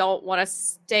also don't want to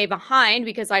stay behind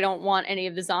because I don't want any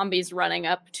of the zombies running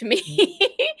up to me.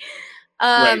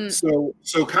 Right.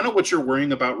 So kind of what you're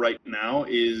worrying about right now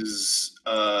is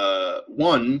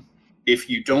one, if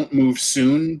you don't move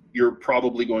soon, you're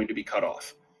probably going to be cut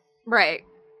off. Right.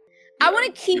 I want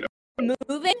to keep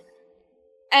moving,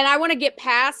 and I want to get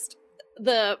past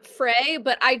the fray,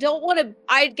 but I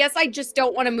guess I just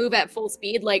don't want to move at full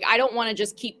speed. Like, I don't want to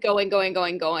just keep going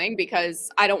because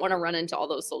I don't want to run into all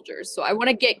those soldiers. So I want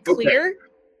to get clear,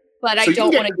 but I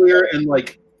don't want to clear and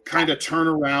like kind of turn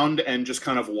around and just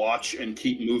kind of watch and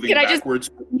keep moving backwards.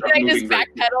 Can I just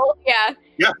backpedal? Yeah.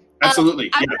 Yeah,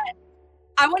 absolutely.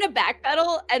 I want to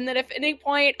backpedal, and then if at any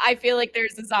point I feel like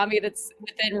there's a zombie that's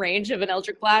within range of an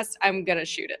Eldritch Blast, I'm going to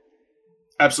shoot it.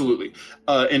 Absolutely.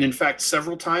 And in fact,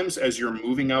 several times as you're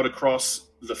moving out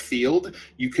across the field,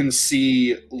 you can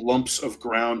see lumps of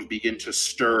ground begin to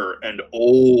stir and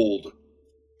old,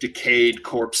 decayed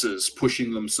corpses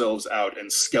pushing themselves out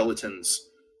and skeletons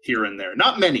here and there.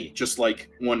 Not many, just like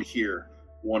one here,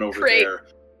 one over there.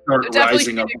 Start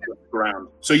rising up from the ground.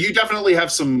 So you definitely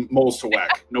have some moles to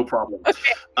whack. No problem. Okay.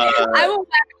 I will whack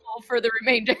a hole for the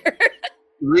remainder.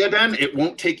 Riodan, it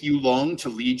won't take you long to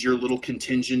lead your little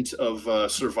contingent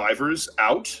of survivors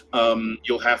out.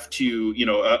 You'll have to,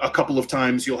 a couple of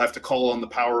times you'll have to call on the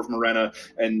power of Morena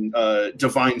and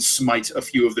divine smite a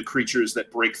few of the creatures that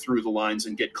break through the lines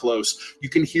and get close. You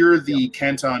can hear the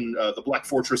Canton, the Black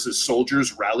Fortress's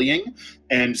soldiers rallying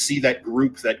and see that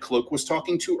group that Cloak was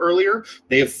talking to earlier.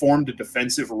 They have formed a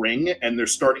defensive ring and they're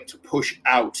starting to push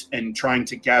out and trying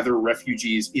to gather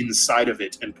refugees inside of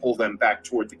it and pull them back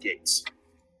toward the gates.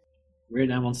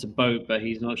 Riodan wants a boat, but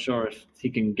he's not sure if he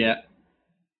can get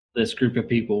this group of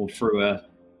people through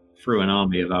an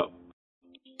army without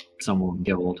someone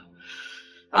killed.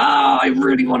 Oh, I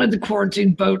really wanted the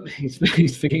quarantine boat. He's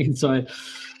thinking inside.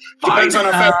 Depends on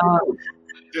how fast you move.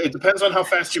 It depends on how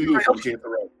fast you move once you hit the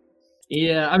road.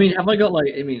 Yeah, I mean, have I got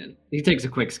he takes a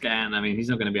quick scan. I mean, he's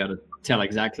not going to be able to tell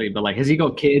exactly, but has he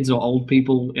got kids or old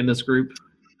people in this group?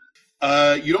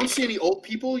 You don't see any old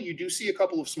people. You do see a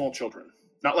couple of small children.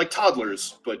 Not like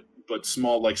toddlers, but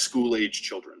small, like school-age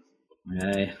children.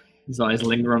 Yeah, his eyes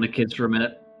linger on the kids for a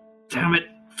minute. Damn it.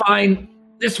 Fine.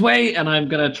 This way. And I'm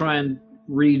going to try and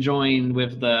rejoin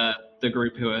with the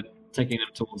group who are taking them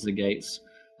towards the gates.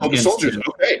 Oh, the soldiers.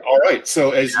 Okay, all right.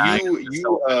 So as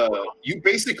you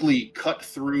basically cut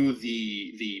through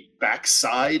the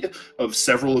backside of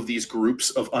several of these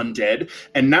groups of undead,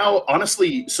 and now,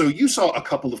 honestly, so you saw a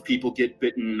couple of people get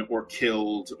bitten or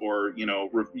killed, or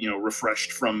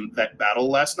refreshed from that battle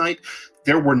last night.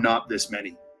 There were not this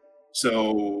many.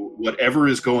 So whatever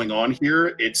is going on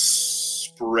here, it's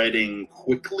spreading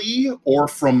quickly or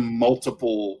from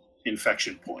multiple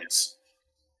infection points.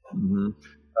 Mm-hmm.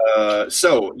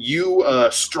 So you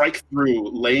strike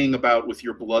through, laying about with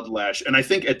your blood lash, and I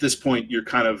think at this point you're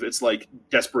it's like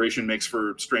desperation makes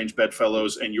for strange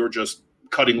bedfellows, and you're just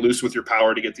cutting loose with your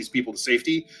power to get these people to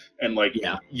safety, and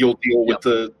you'll deal with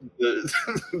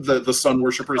the sun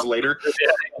worshippers later.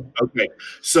 Okay,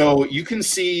 so you can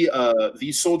see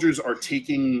these soldiers are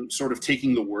taking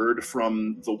the word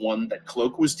from the one that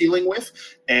Cloak was dealing with,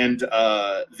 and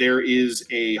there is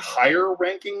a higher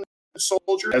ranking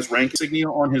soldier has rank insignia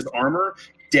on his armor,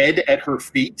 dead at her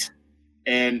feet,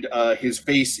 and his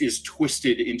face is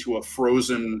twisted into a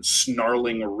frozen,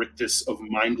 snarling rictus of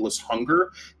mindless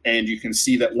hunger, and you can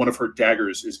see that one of her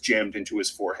daggers is jammed into his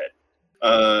forehead.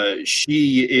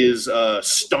 She is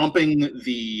stomping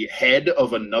the head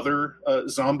of another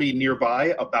zombie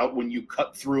nearby about when you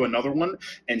cut through another one,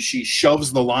 and she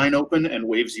shoves the line open and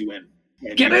waves you in.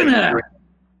 And Get in there!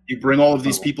 You bring all of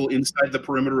these people inside the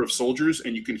perimeter of soldiers,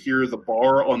 and you can hear the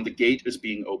bar on the gate is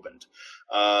being opened.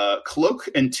 Cloak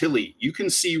and Tilly, you can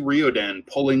see Riodan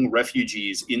pulling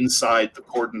refugees inside the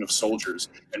cordon of soldiers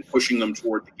and pushing them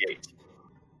toward the gate.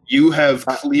 You have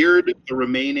cleared the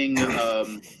remaining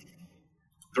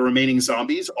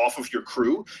zombies off of your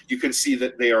crew. You can see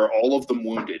that they are all of them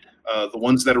wounded. The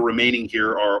ones that are remaining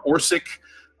here are Orsic,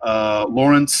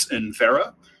 Lawrence, and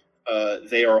Farah.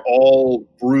 They are all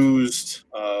bruised.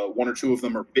 One or two of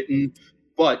them are bitten,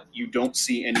 but you don't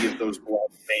see any of those blood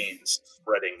veins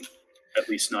spreading, at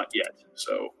least not yet.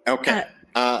 So okay,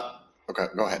 okay,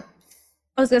 go ahead.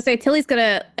 I was gonna say Tilly's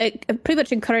gonna pretty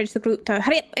much encourage the group to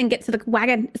hurry up and get to the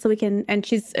wagon so we can. And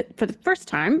she's for the first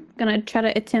time gonna try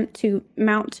to attempt to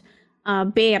mount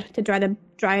Bear to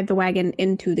drive the wagon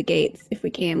into the gates if we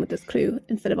can with this crew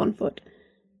instead of on foot.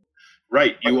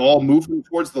 Right, you all move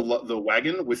towards the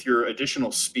wagon with your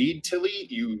additional speed, Tilly.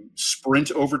 You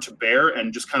sprint over to Bear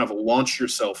and just kind of launch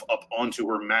yourself up onto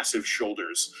her massive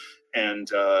shoulders. And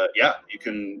you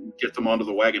can get them onto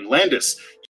the wagon. Landis,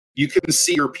 you can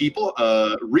see your people.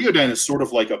 Riodan is sort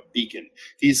of like a beacon.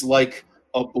 He's like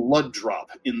a blood drop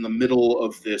in the middle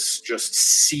of this just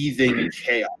seething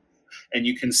chaos. And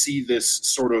you can see this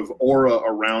sort of aura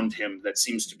around him that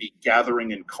seems to be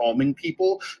gathering and calming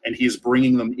people, and he is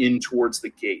bringing them in towards the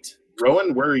gate.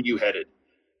 Rowan, where are you headed?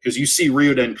 Because you see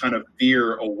Riodan kind of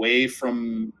veer away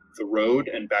from the road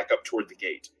and back up toward the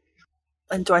gate.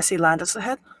 And do I see Landis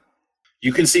ahead?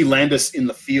 You can see Landis in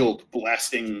the field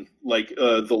blasting like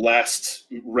the last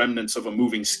remnants of a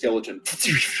moving skeleton.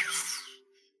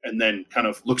 And then kind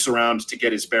of looks around to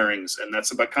get his bearings, and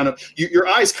that's about kind of... your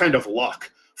eyes kind of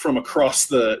lock from across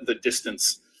the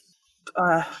distance.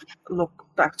 Look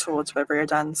back towards where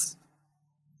Riodan's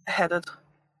headed.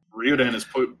 Riodan is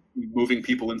moving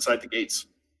people inside the gates.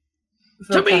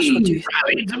 To me!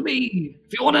 Rally to me!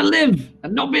 If you want to live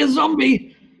and not be a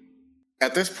zombie!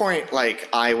 At this point,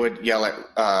 I would yell at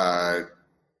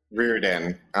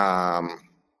Riodan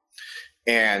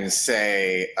and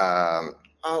say,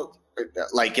 yell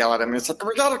at him. It's like,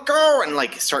 we gotta go!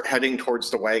 And start heading towards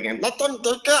the wagon. Let them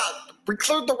we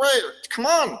cleared the way. Come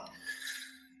on.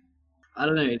 I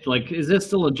don't know. It's is there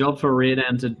still a job for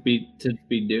Riodan to be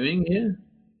doing here?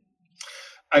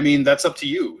 I mean, that's up to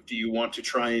you. Do you want to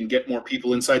try and get more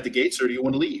people inside the gates, or do you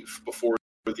want to leave before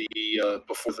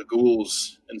the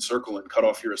ghouls encircle and cut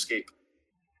off your escape?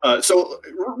 So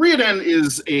Riodan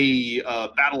is a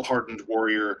battle-hardened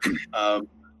warrior.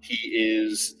 He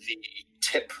is the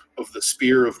tip of the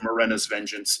spear of Morena's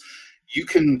vengeance. You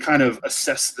can kind of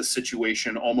assess the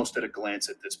situation almost at a glance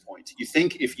at this point. You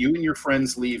think if you and your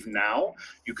friends leave now,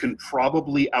 you can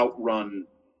probably outrun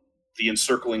the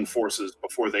encircling forces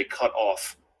before they cut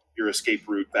off your escape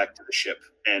route back to the ship,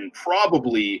 and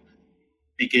probably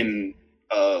begin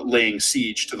laying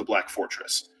siege to the Black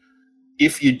Fortress.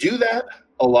 If you do that,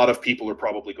 a lot of people are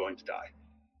probably going to die.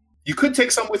 You could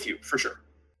take some with you, for sure.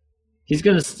 He's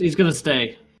gonna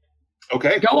stay.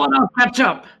 Okay. Go on, I'll catch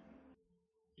up.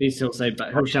 He'll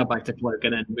shout back to Cloak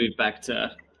and then move back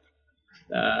to.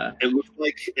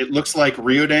 It looks like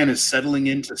Riodan is settling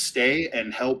in to stay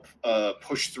and help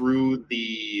push through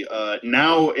the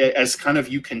now, as kind of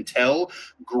you can tell,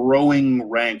 growing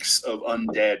ranks of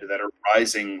undead that are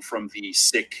rising from the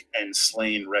sick and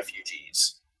slain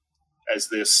refugees. As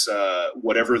this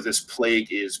whatever this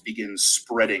plague is begins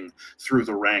spreading through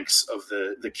the ranks of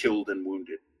the killed and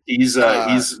wounded. He's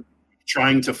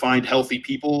trying to find healthy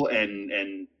people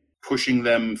and pushing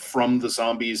them from the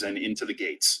zombies and into the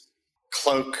gates.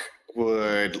 Cloak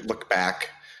would look back,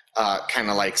 kind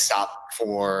of like stop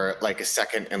for like a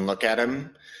second and look at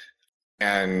him,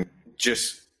 and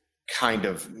just kind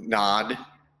of nod,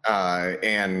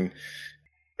 and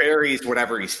buries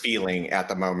whatever he's feeling at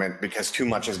the moment because too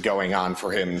much is going on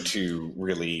for him to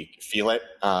really feel it.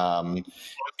 And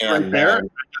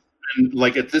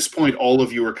like at this point, all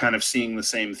of you are kind of seeing the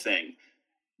same thing.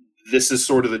 This is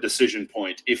sort of the decision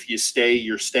point. If you stay,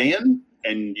 you're staying,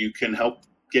 and you can help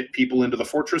get people into the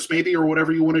fortress maybe, or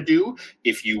whatever you want to do.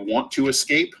 If you want to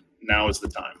escape, now is the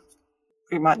time.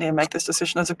 We might need to make this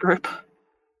decision as a group.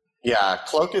 Yeah,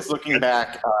 Cloak is looking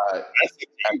back. I think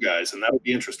you guys, and that would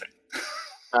be interesting.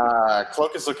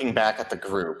 Cloak is looking back at the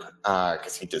group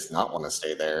because he does not want to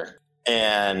stay there.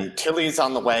 And Tilly's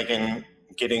on the wagon,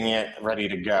 getting it ready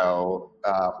to go.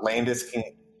 Landis can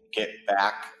get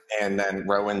back, and then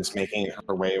Rowan's making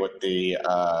her way with the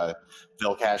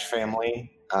Vilcash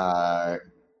family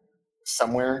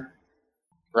somewhere,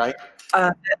 right?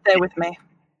 They're with me.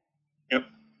 Yep.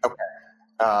 Okay.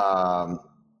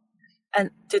 And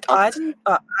did Aiden...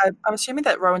 I'm assuming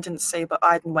that Rowan didn't see, but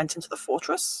Aiden went into the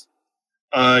fortress?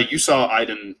 You saw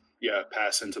Aiden,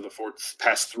 pass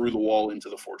through the wall into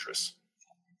the fortress.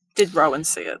 Did Rowan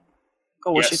see it?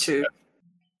 Or was Yes. she too?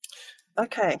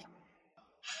 Okay.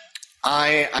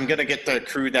 I'm going to get the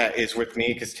crew that is with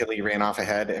me because Tilly ran off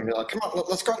ahead and be like, come on,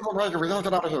 let's go to the right, we gotta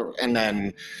get out of here. And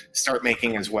then start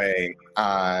making his way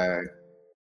and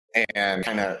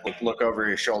kind of look over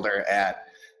his shoulder at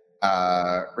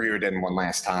Riordan one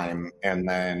last time and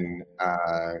then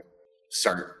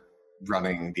start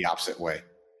running the opposite way.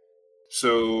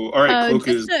 So, all right, Cloak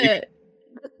is...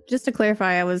 Just to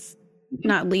clarify, I was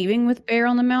not leaving with Bear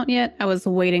on the mount yet. I was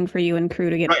waiting for you and crew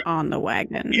to get on the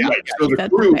wagon. Yeah, right. So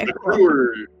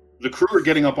the crew are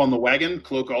getting up on the wagon.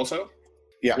 Cloak also.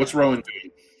 Yeah. What's Rowan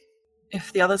doing?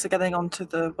 If the others are getting onto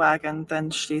the wagon, then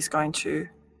she's going to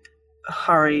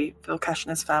hurry Vilcash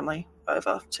and his family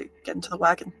over to get into the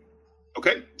wagon.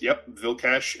 Okay. Yep.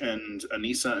 Vilcash and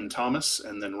Anissa and Thomas,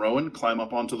 and then Rowan climb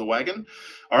up onto the wagon.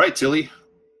 All right, Tilly.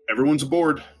 Everyone's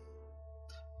aboard.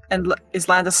 And is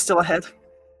Landis still ahead?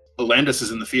 Landis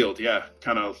is in the field, yeah,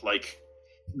 kind of like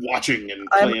watching and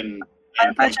playing. I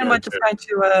imagine we're just going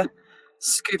to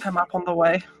scoop him up on the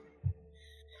way.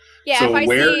 Yeah, so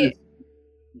if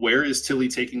where is Tilly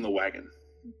taking the wagon?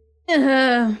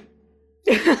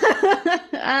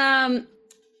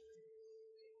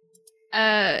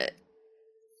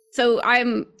 So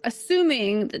I'm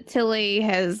assuming that Tilly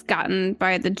has gotten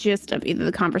by the gist of either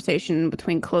the conversation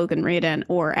between Cloak and Riordan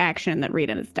or action that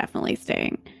Riordan is definitely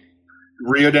staying.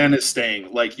 Riordan is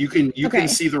staying. Like you can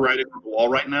see the writing on the wall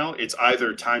right now. It's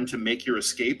either time to make your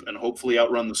escape and hopefully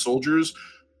outrun the soldiers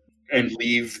and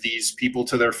leave these people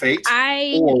to their fate,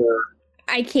 or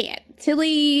I can't.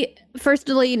 Tilly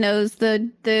knows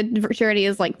the journey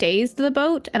is like days to the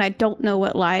boat, and I don't know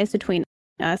what lies between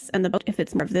us and the boat, if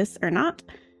it's more of this or not.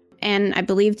 And I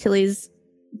believe Tilly's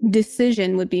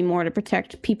decision would be more to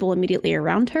protect people immediately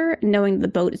around her, knowing the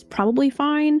boat is probably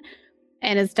fine,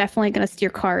 and is definitely going to steer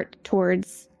cart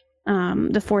towards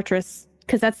the fortress,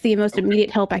 because that's the most immediate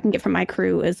help I can get from my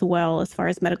crew, as well as far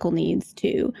as medical needs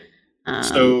too.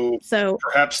 So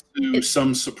perhaps to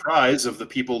some surprise of the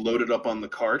people loaded up on the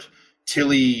cart,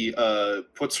 Tilly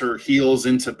puts her heels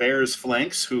into Bear's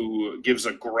flanks, who gives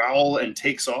a growl and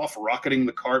takes off, rocketing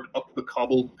the cart up the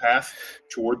cobbled path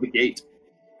toward the gate.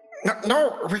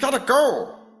 No, we gotta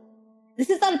go. This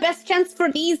is our best chance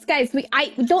for these guys. We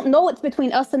don't know what's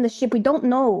between us and the ship. We don't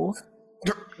know.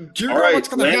 Do you know what's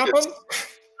gonna happen?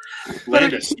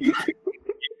 Landis, you can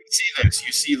see this.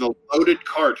 You see the loaded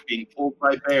cart being pulled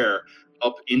by Bear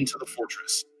up into the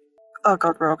fortress. Oh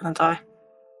god, we're all gonna die.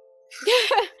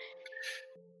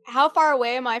 How far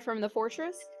away am I from the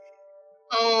fortress?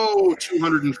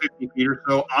 250 feet or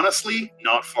so. Honestly,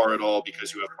 not far at all,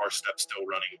 because you have Harstep still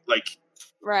running.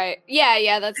 Right.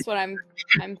 Yeah, that's what I'm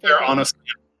thinking. They're honestly,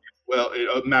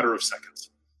 a matter of seconds.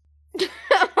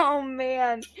 Oh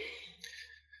man.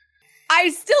 I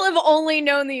still have only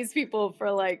known these people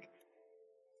for like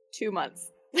 2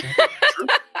 months.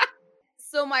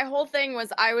 So my whole thing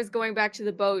was I was going back to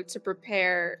the boat to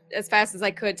prepare as fast as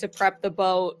I could to prep the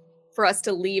boat for us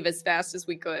to leave as fast as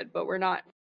we could, but we're not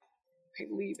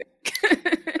leaving.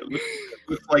 It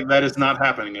looks like that is not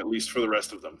happening, at least for the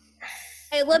rest of them.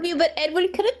 I love you, but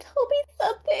Edwin could have told me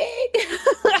something.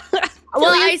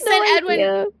 Well, I sent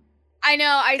Edwin. I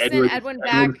know. I sent Edwin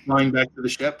back. Flying back to the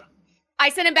ship. I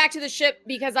sent him back to the ship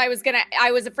because I was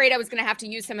afraid I was gonna have to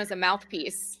use him as a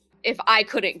mouthpiece if I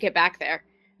couldn't get back there.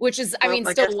 Which is, I mean,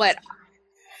 still what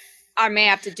I may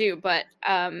have to do. But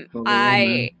how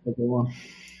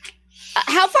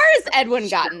far has Edwin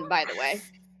gotten, by the way?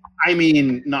 I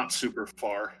mean, not super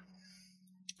far.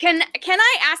 Can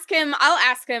I ask him? I'll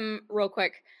ask him real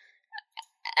quick.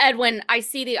 Edwin, I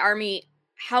see the army.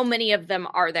 How many of them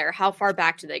are there? How far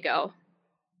back do they go?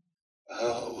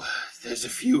 Oh, there's a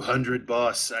few hundred,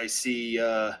 boss. I see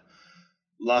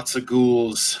lots of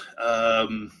ghouls.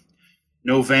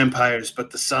 No vampires,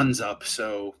 but the sun's up,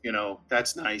 so, you know,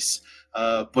 that's nice.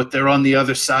 But they're on the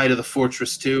other side of the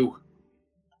fortress, too.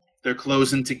 They're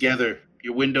closing together.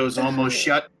 Your window's almost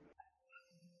shut.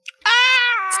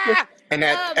 Ah! And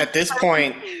at this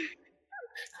point,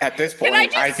 Can I just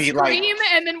I'd be like, scream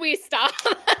and then we stop?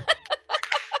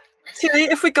 Tilly,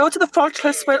 if we go to the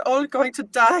fortress, we're all going to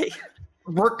die.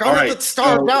 we're gonna get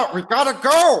starved out. We gotta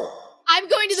go. I'm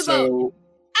going to the boat.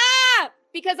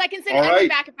 Because I can send Edwin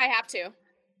back if I have to.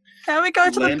 Can we go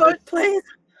to the boat, please?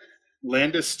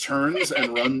 Landis turns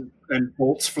and runs and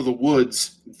bolts for the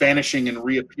woods, vanishing and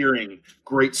reappearing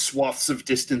great swaths of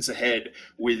distance ahead.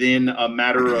 Within a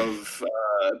matter of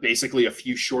basically a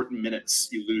few short minutes,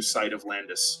 you lose sight of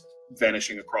Landis,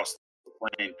 vanishing across the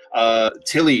plain.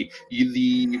 Tilly,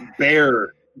 the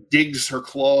bear digs her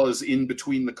claws in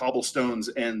between the cobblestones,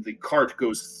 and the cart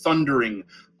goes thundering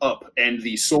up, and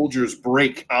the soldiers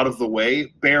break out of the way.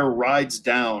 Bear rides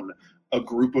down a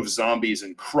group of zombies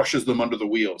and crushes them under the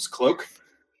wheels. Cloak?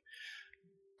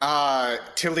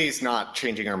 Tilly's not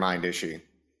changing her mind, is she?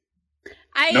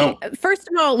 No. First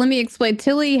of all, let me explain.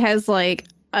 Tilly has like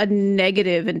a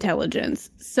negative intelligence.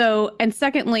 So, and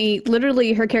secondly,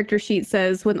 literally her character sheet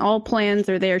says when all plans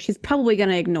are there, she's probably going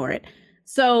to ignore it.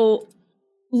 So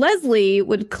Leslie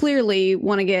would clearly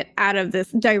want to get out of this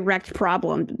direct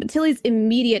problem, but Tilly's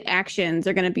immediate actions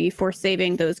are going to be for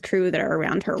saving those crew that are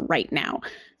around her right now.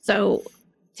 So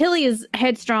Tilly is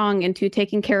headstrong into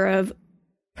taking care of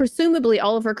presumably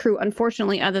all of her crew,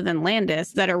 unfortunately, other than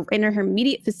Landis, that are in her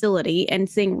immediate facility, and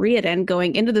seeing Riordan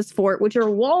going into this fort, which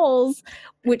are walls,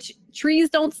 which trees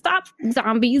don't stop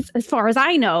zombies, as far as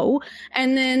I know,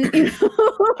 and then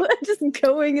just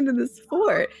going into this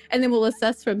fort, and then we'll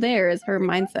assess from there is her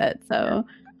mindset. So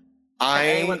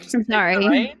I'm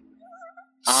sorry.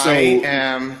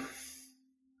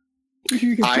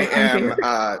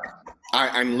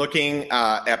 I'm looking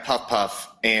at Puff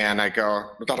Puff, and I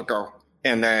go, we gotta go.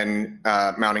 And then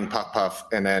mounting Puff Puff,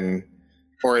 and then,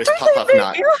 or is Puff Puff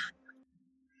not?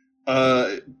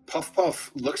 Puff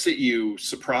Puff looks at you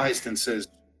surprised and says,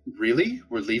 "Really?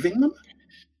 We're leaving them?"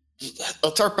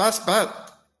 That's our best bet.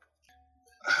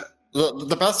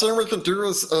 The best thing we can do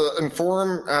is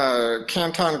inform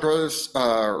Canton Grace,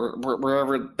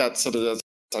 wherever that city is.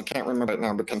 I can't remember it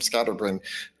now, become scatterbrained.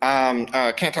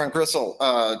 Canton Gristle,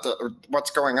 what's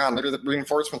going on? Maybe the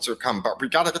reinforcements will come, but we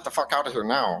gotta get the fuck out of here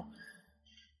now.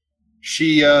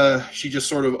 She just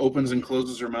sort of opens and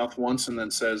closes her mouth once and then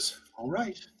says, "All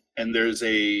right." And there's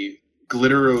a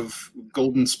glitter of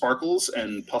golden sparkles,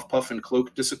 and Puff Puff and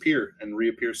Cloak disappear and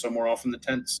reappear somewhere off in the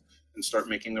tents and start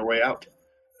making their way out.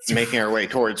 Making our way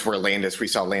towards where we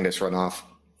saw Landis run off.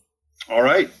 All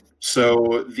right.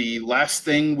 So the last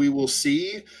thing we will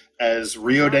see as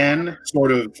Riordan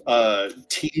sort of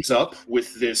teams up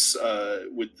with this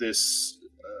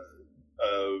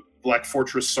Black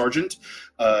Fortress sergeant,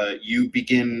 you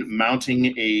begin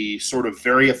mounting a sort of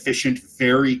very efficient,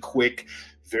 very quick,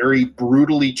 very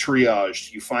brutally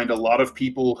triaged. You find a lot of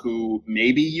people who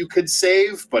maybe you could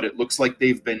save, but it looks like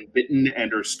they've been bitten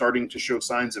and are starting to show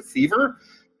signs of fever.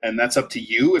 And that's up to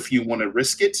you if you want to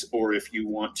risk it or if you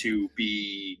want to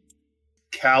be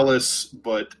callous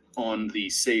but on the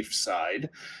safe side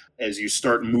as you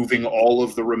start moving all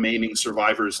of the remaining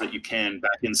survivors that you can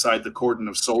back inside the cordon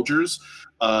of soldiers.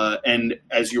 And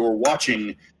as you're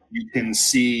watching, you can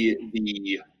see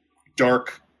the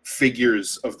dark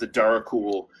figures of the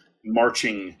Darakul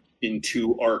marching in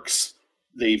two arcs.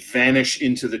 They vanish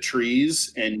into the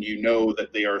trees, and you know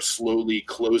that they are slowly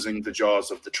closing the jaws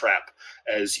of the trap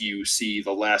as you see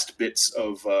the last bits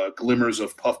of glimmers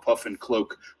of Puff Puff and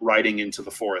Cloak riding into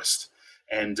the forest.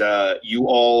 And you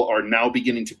all are now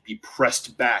beginning to be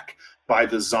pressed back by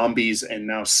the zombies and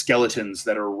now skeletons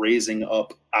that are raising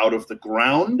up out of the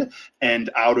ground and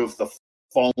out of the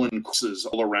fallen corpses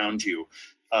all around you.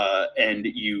 And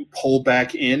you pull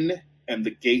back in, and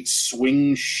the gates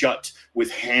swing shut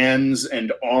with hands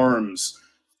and arms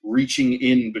reaching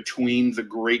in between the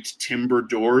great timber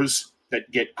doors that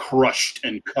get crushed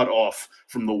and cut off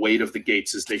from the weight of the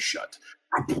gates as they shut.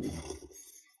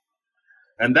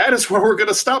 And that is where we're going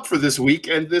to stop for this week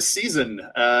and this season.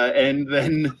 And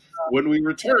then when we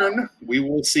return, we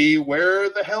will see where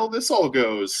the hell this all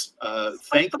goes.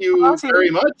 Thank you very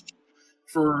much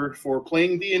for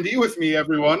playing D&D with me,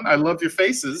 everyone. I love your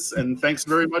faces, and thanks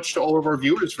very much to all of our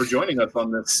viewers for joining us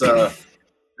on this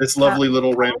this lovely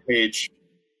little rampage.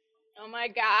 Oh my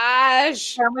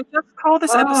gosh! Can we just call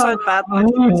this episode Bad Life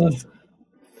Choices?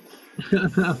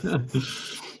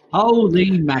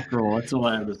 Holy mackerel! That's all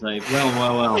I have to say.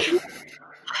 Well.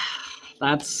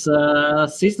 That's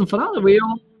season finale. We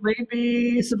all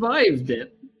maybe survived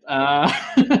it. Yeah,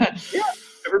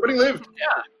 everybody lived.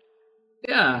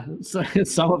 Yeah. So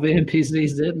some of the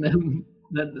NPCs did, and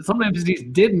then some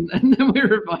NPCs didn't, and then we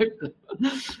revived them.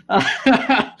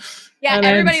 Yeah, and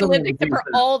everybody lived except for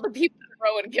all the people that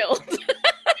Rowan killed.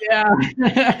 Yeah,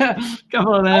 come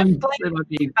on, then. They might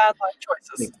be Bad life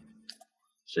choices.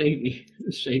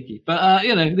 shaky. But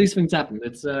these things happen.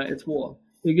 It's war.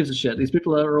 Who gives a shit? These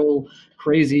people are all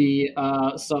crazy,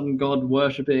 sun god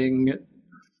worshipping,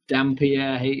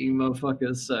 Dampier hating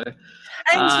motherfuckers. So.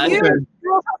 And you're in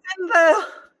there.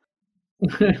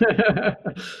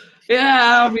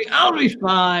 Yeah, I'll be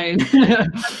fine. Goes into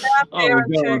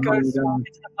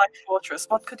the Black Fortress.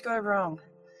 What could go wrong?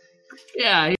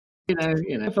 Yeah,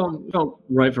 felt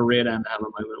right for Reardan to have a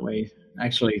moment where he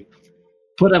actually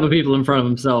put other people in front of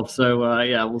himself. So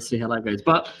we'll see how that goes.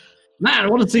 But man,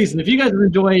 what a season! If you guys have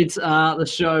enjoyed the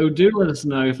show, do let us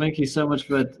know. Thank you so much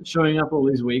for showing up all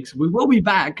these weeks. We will be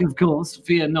back, of course.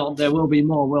 Fear not, there will be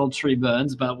more World Tree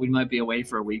Burns, but we might be away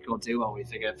for a week or two while we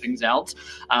figure things out.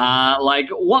 Like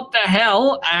what the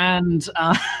hell, and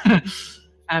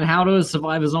and how to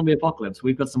survive a zombie apocalypse.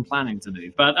 We've got some planning to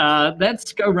do. But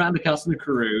let's go around the cast and the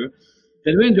crew.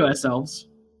 Did we enjoy ourselves?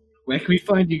 Where can we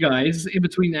find you guys in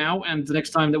between now and the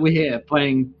next time that we're here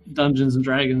playing Dungeons and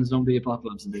Dragons Zombie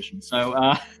Apocalypse Edition?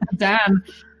 So, Dan,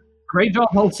 great job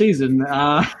whole season.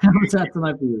 How was that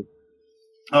tonight for you?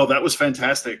 Oh, that was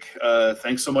fantastic.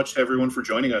 Thanks so much to everyone for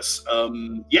joining us.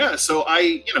 So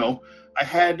I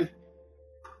had...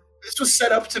 This was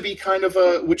set up to be kind of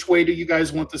a, which way do you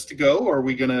guys want this to go? Are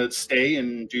we going to stay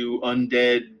and do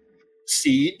undead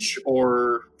siege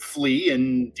or flee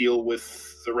and deal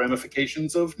with the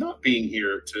ramifications of not being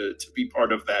here to be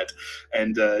part of that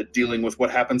and dealing with what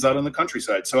happens out in the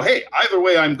countryside? So, hey, either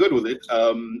way, I'm good with it.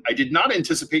 I did not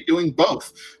anticipate doing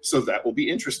both, so that will be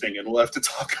interesting, and we'll have to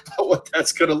talk about what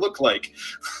that's going to look like.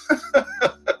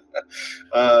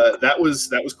 That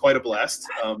was quite a blast.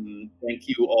 Thank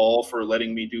you all for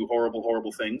letting me do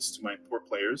horrible things to my poor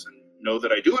players, and know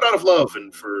that I do it out of love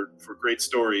and for great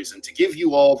stories, and to give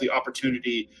you all the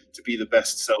opportunity to be the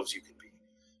best selves you can be.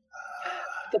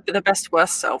 The best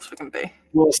worst selves we can be.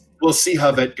 We'll see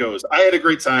how that goes. I had a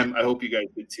great time. I hope you guys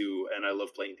did too, and I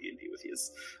love playing D&D with you.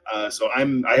 So I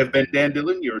have been Dan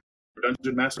Dillon, your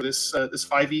Dungeon Master this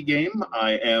 5e game.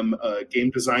 I am a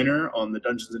game designer on the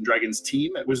Dungeons and Dragons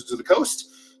team at Wizards of the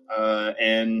Coast,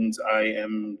 and I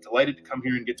am delighted to come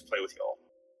here and get to play with y'all.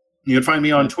 You can find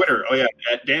me on Twitter. Oh yeah,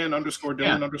 at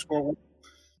Dan_Dillon_1.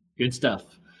 Good stuff.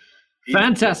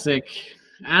 Fantastic.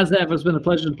 As ever, it's been a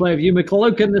pleasure to play with you,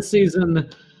 McCloakin, this season.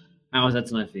 How was that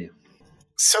tonight for you?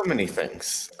 So many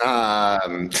things. Hi,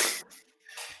 I'm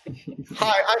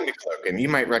McCloakin. You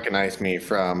might recognize me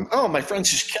from, my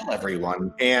friends just kill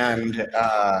everyone, and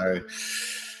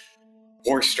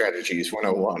War Strategies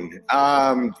 101.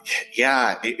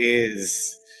 It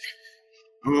is...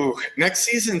 Ooh, next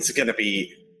season's going to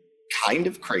be kind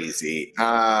of crazy,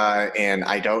 and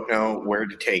I don't know where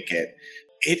to take it.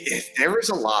 There is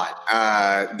a lot.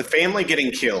 The family getting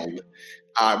killed,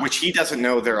 which he doesn't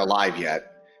know they're alive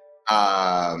yet. So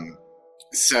I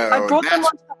brought them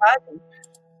onto the wagon.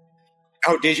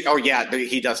 Oh, did you? Oh, yeah,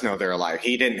 he does know they're alive.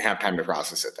 He didn't have time to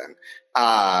process it then,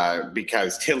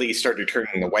 because Tilly started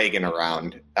turning the wagon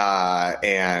around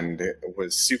and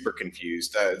was super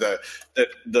confused. The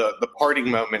parting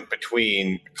moment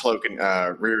between Cloak and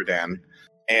Reardan,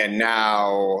 and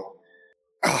now.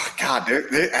 Oh, God,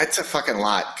 that's a fucking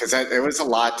lot, because there was a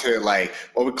lot to, like,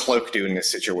 what would Cloak do in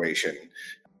this situation?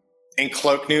 And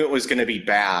Cloak knew it was going to be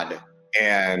bad,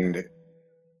 and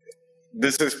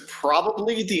this is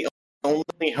probably the only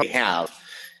hope we have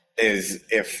is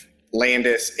if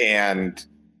Landis and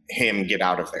him get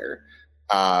out of there,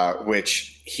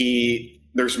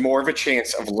 there's more of a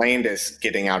chance of Landis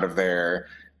getting out of there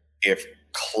if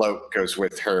Cloak goes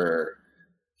with her,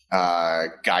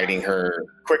 guiding her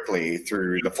quickly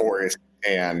through the forest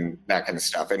and that kind of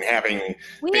stuff, and having.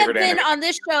 We have been on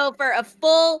this show for a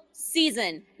full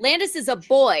season. Landis is a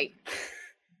boy.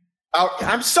 Oh,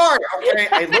 I'm sorry. Okay,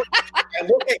 I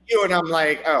look at you and I'm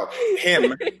like, oh,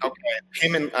 him. Okay,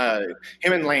 him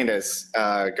and Landis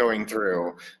going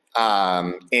through,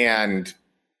 and.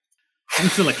 I'm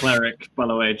still a cleric, by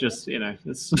the way. Just it's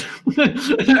that's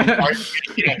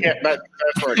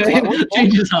where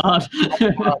change is hard.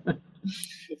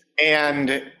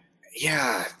 And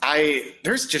yeah,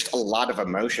 there's just a lot of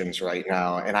emotions right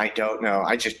now, and I don't know.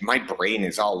 My brain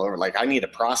is all over. Like I need to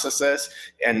process this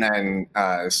and then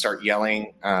start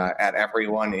yelling at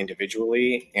everyone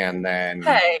individually, and then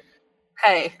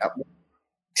hey.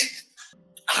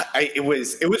 It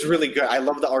was really good. I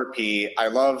love the RP. I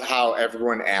love how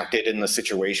everyone acted in the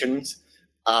situations,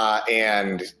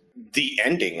 and the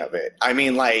ending of it. I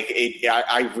mean,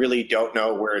 I really don't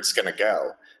know where it's going to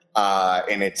go,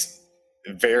 and it's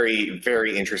very,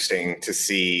 very interesting to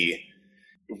see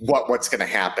what's going to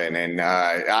happen. And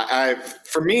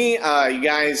for me, you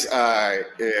guys,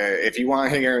 if you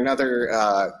want to hear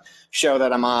another show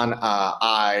that I'm on,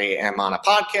 I am on a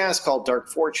podcast called Dark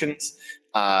Fortunes.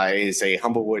 Is a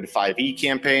Humblewood 5e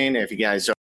campaign. If you guys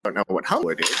don't know what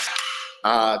Humblewood is,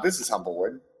 this is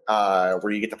Humblewood,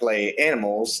 where you get to play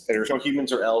animals. There's no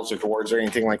humans or elves or dwarves or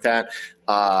anything like that.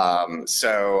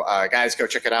 So guys, go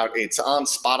check it out. It's on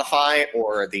Spotify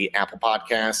or the Apple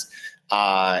Podcast.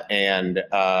 And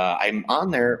I'm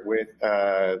on there with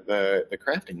the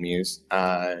Crafting Muse.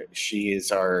 She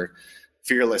is our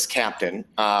fearless captain.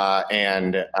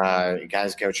 And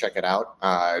guys, go check it out.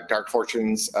 Dark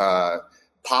Fortunes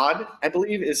Pod, I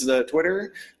believe, is the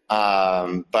Twitter.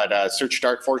 But search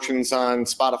Dark Fortunes on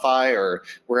Spotify or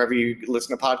wherever you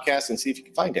listen to podcasts and see if you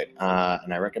can find it.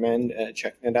 And I recommend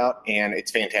checking it out. And it's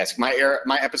fantastic.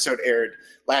 My episode aired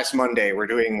last Monday. We're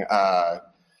doing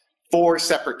 4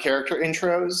 separate character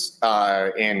intros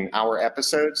in our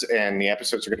episodes, and the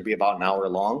episodes are going to be about an hour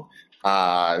long.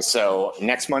 So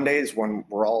next Monday is when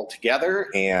we're all together,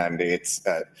 and it's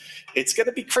going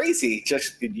to be crazy.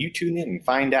 Just you tune in and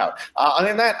find out. Other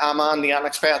than that, I'm on the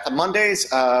Onyx Path on Mondays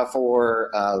for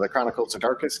the Chronicles of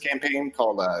Darkness campaign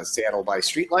called Seattle by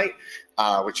Streetlight,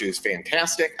 which is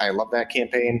fantastic. I love that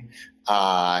campaign.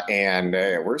 And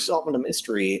we're solving a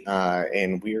mystery,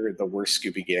 and we're the worst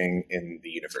Scooby Gang in the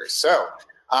universe. So,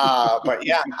 but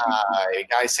yeah,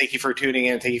 guys, thank you for tuning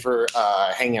in. Thank you for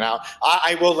hanging out.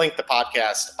 I will link the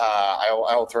podcast.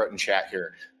 I'll throw it in chat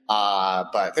here.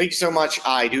 But thank you so much.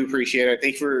 I do appreciate it.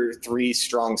 Thank you for 3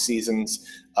 strong seasons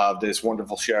of this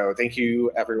wonderful show. Thank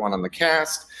you, everyone on the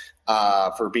cast,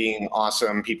 for being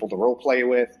awesome people to role play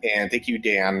with. And thank you,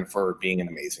 Dan, for being an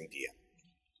amazing DM.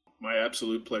 My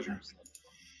absolute pleasure.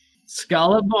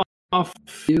 Scarlet Moth,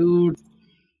 you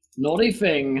naughty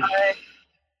thing.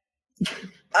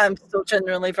 I'm still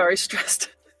genuinely very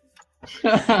stressed.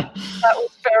 That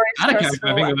was very stressful.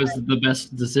 I think it was the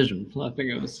best decision. I think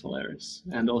it was hilarious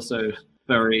and also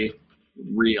very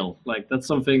real. Like that's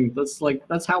how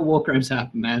war crimes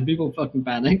happen, man. People fucking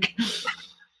panic.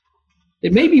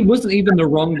 It maybe wasn't even the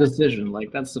wrong decision.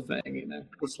 Like that's the thing,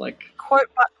 It's like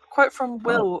quote from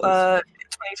Will.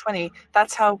 2020.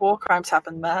 That's how war crimes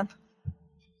happen, man.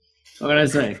 What can I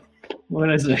say?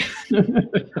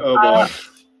 Oh boy.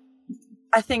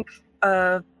 I think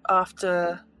once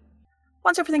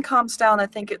everything calms down, I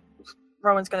think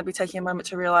Rowan's going to be taking a moment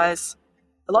to realize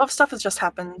a lot of stuff has just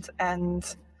happened,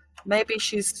 and maybe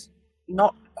she's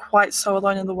not quite so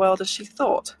alone in the world as she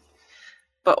thought.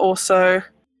 But also,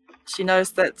 she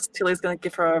knows that Tilly's going to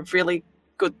give her a really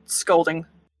good scolding.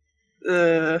 I'm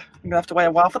going to have to wait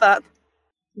a while for that.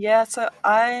 Yeah, so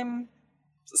I'm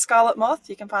Scarlet Moth.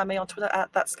 You can find me on Twitter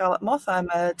at @thatscarletmoth. I'm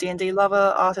a D&D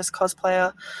lover, artist,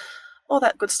 cosplayer, all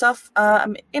that good stuff.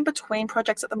 I'm in between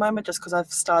projects at the moment just because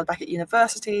I've started back at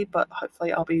university, but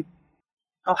hopefully I'll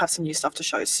have some new stuff to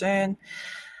show soon.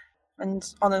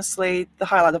 And honestly, the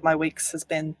highlight of my weeks has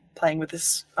been playing with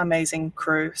this amazing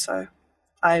crew, so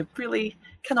I really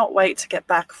cannot wait to get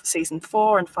back for season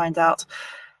 4 and find out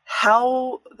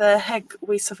how the heck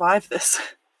we survive this.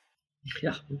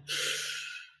 Yeah.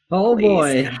 Oh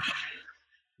boy.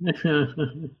 It's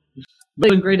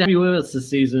been great to have you with us this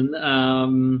season.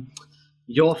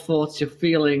 Your thoughts, your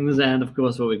feelings, and of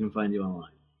course where we can find you online.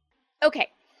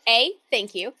 Okay,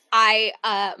 Thank you. I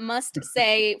must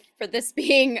say, for this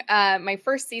being my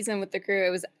first season with the crew, it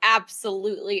was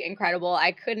absolutely incredible.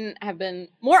 I couldn't have been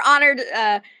more honored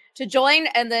to join,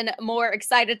 and then more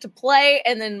excited to play,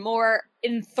 and then more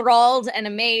enthralled and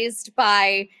amazed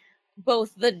by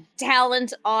both the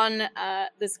talent on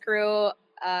this crew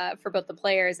for both the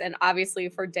players and obviously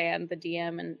for Dan, the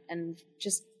DM, and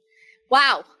just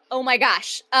wow. Oh my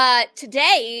gosh.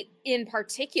 Today in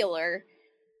particular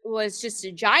was just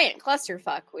a giant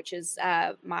clusterfuck, which is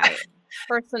my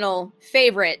personal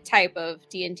favorite type of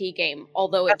D&D game,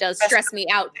 although it does stress me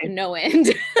out to no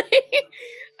end.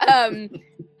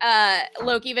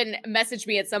 Loke even messaged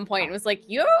me at some point and was like,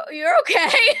 you're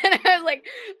okay? And I was like,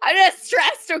 I'm just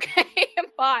stressed, okay? I'm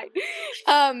fine.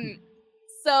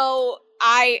 So all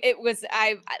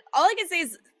I can say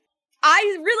is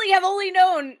I really have only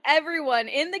known everyone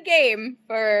in the game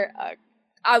for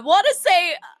I want to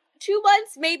say 2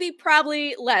 months, maybe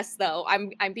probably less though.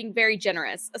 I'm being very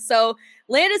generous. So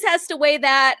Landis has to weigh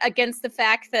that against the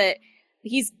fact that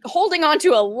he's holding on to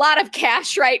a lot of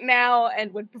cash right now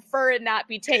and would prefer it not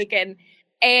be taken.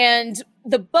 And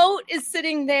the boat is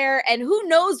sitting there, and who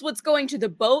knows what's going to the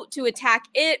boat to attack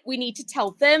it. We need to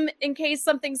tell them in case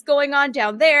something's going on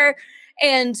down there.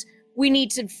 And we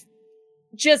need to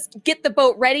just get the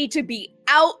boat ready to be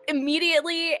out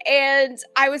immediately. And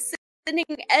I was sending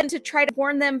Ed to try to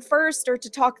warn them first or to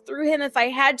talk through him if I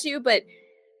had to, but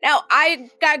now I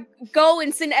gotta go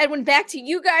and send Edwin back to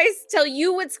you guys, tell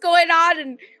you what's going on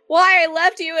and why I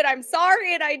left you, and I'm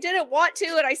sorry and I didn't want to,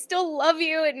 and I still love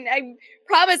you, and I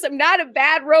promise I'm not a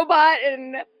bad robot.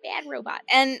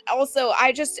 And also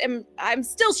I'm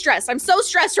still stressed. I'm so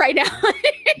stressed right now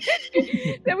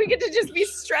that we get to just be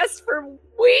stressed for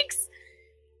weeks.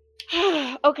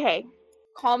 Okay,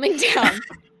 calming down.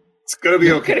 It's gonna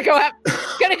be okay.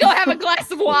 Gonna go have a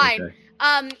glass of wine. Okay.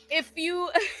 If you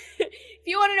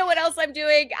want to know what else I'm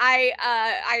doing,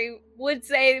 I would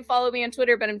say follow me on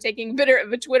Twitter, but I'm taking a bit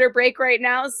of a Twitter break right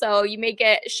now, so you may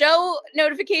get show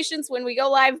notifications when we go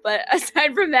live. But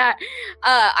aside from that,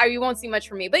 you won't see much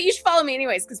from me. But you should follow me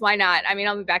anyways, because why not? I mean,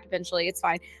 I'll be back eventually. It's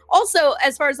fine. Also,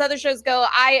 as far as other shows go,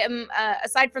 I am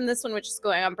aside from this one, which is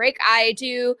going on break, I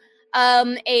do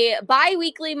a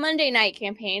bi-weekly Monday night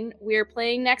campaign. We're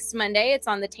playing next Monday. It's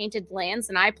on the Tainted Lands,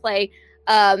 and I play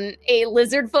a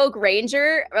lizard folk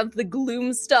ranger of the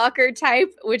Gloomstalker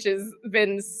type, which has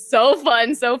been so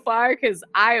fun so far because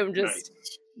I am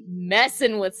just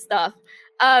messing with stuff.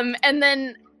 And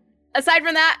then aside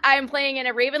from that, I am playing in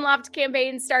a Ravenloft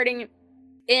campaign starting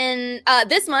in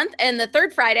this month and the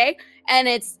third Friday, and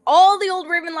it's all the old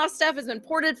Ravenloft stuff has been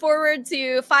ported forward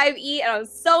to 5e, and I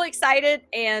was so excited.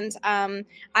 And I'm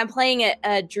playing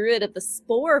a druid of the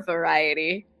spore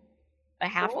variety, a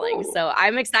halfling. Oh. So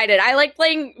I'm excited. I like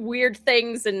playing weird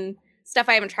things and stuff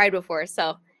I haven't tried before,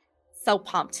 so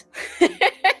pumped.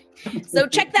 So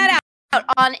check that out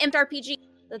on MTRPG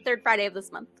the third Friday of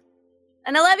this month.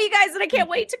 And I love you guys, and I can't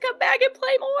wait to come back and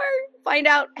play more. Find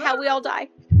out how we all die.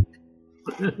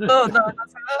 Oh, no,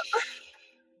 that's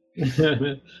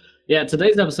Yeah,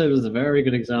 today's episode was a very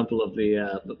good example of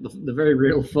the very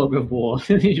real fog of war.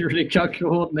 You really can't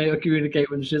coordinate or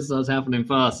communicate when shit starts happening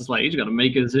fast. It's like you just got to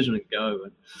make a decision and go.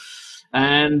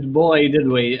 And boy, did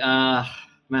we!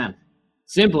 Man,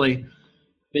 simply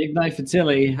big night for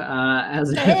Tilly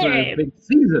as a big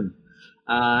season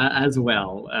as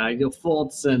well. Your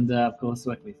thoughts and of course,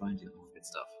 where can we find you? All good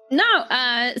stuff.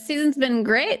 No, season's been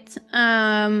great.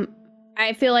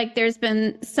 I feel like there's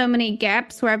been so many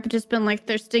gaps where I've just been like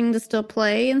thirsting to still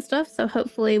play and stuff. So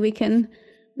hopefully we can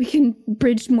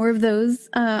bridge more of those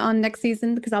on next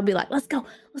season, because I'll be like, let's go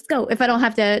if I don't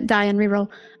have to die and reroll.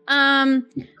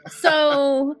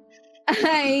 So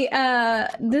I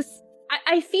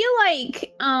feel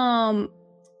like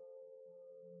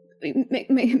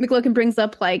McLogan brings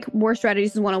up like War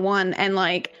Strategies 101, and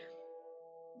like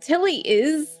Tilly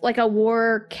is like a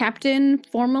war captain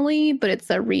formally, but it's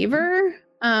a reaver.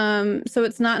 So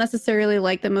it's not necessarily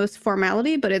like the most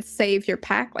formality, but it's save your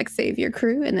pack, like save your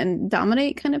crew and then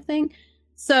dominate kind of thing.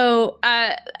 So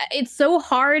it's so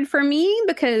hard for me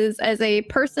because as a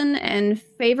person and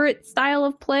favorite style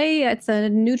of play, it's a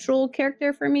neutral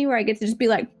character for me where I get to just be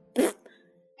like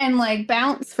and like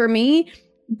bounce for me.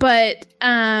 But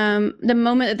the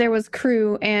moment that there was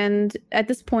crew and at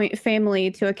this point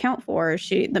family to account for,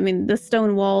 the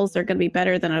stone walls are going to be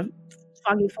better than a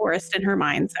foggy forest in her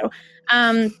mind. So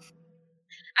I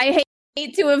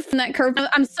hate to have that curve.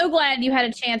 I'm so glad you had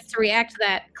a chance to react to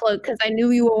that, Cloak, because I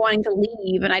knew you were wanting to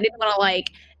leave and I didn't want to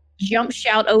like jump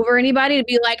shout over anybody to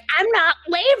be like, I'm not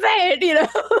leaving, you know.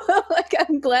 Like,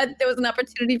 I'm glad there was an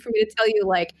opportunity for me to tell you,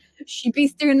 like, she be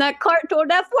steering that cart toward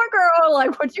that poor girl,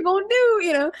 like, what you gonna do,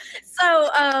 you know. So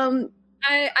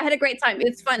I had a great time.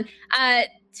 It's fun.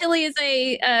 Tilly is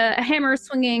a hammer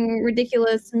swinging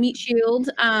ridiculous meat shield,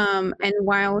 and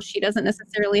while she doesn't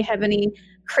necessarily have any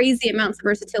crazy amounts of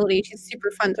versatility, she's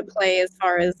super fun to play as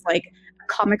far as like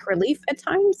comic relief at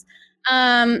times.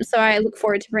 So I look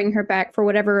forward to bringing her back for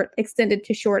whatever extended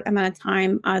to short amount of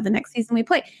time the next season we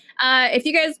play. If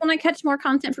you guys want to catch more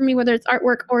content from me, whether it's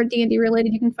artwork or D&D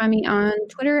related, you can find me on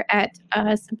Twitter at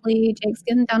simply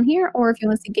Jakeskin down here, or if you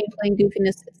want to see gameplay and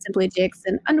goofiness, it's simply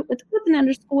Jakeskin with an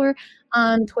underscore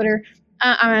on Twitter.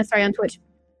 On Twitch.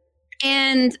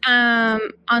 And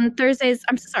on Thursdays,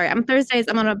 I'm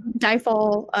on a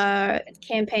Diefall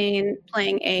campaign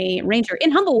playing a ranger in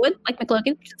Humblewood, like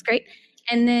McLogan, which is great.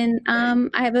 And then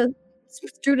I have a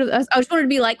Druid. I just wanted to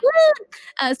be like,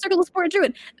 woo! Circle of Sport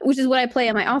Druid, which is what I play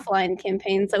on my offline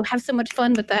campaign. So have so much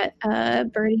fun with that,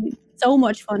 Birdie. So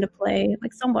much fun to play,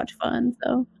 like so much fun.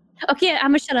 So okay, I'm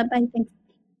gonna shut up. Bye. Thanks.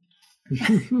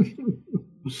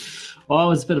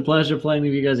 Well, it's been a pleasure playing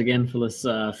with you guys again for this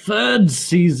third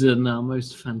season, our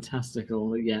most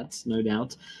fantastical yet, no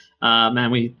doubt.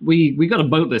 Man, we got a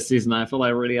boat this season. I feel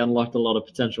like really unlocked a lot of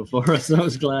potential for us. I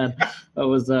was glad. That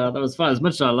was fun. As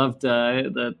much as I loved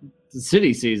the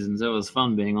city seasons, it was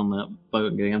fun being on the boat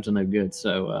and getting up to no good.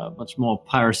 So much more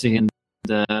piracy and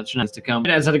shenanigans to come.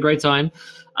 Ed's had a great time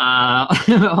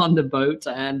on the boat,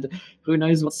 and who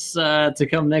knows what's to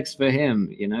come next for him.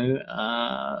 You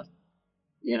know,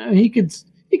 he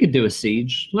could do a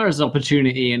siege. There's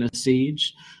opportunity in a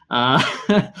siege.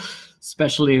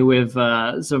 Especially with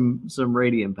some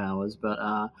radiant powers, but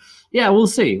yeah, we'll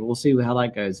see how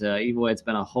that goes. Either way, it's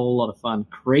been a whole lot of fun.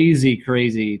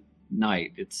 Crazy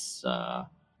night. It's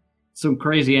some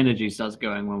crazy energy starts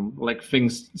going when like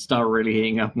things start really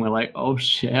heating up, and we're like, oh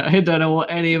shit, I don't know what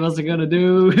any of us are gonna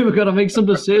do. We've got to make some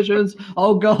decisions.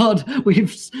 Oh god, we've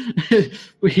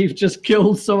just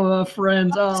killed some of our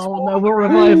friends. Oh no, we'll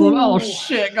revive them. Oh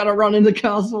shit, gotta run in the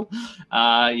castle.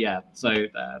 Yeah, so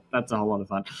that's a whole lot of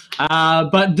fun.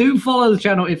 But do follow the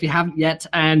channel if you haven't yet,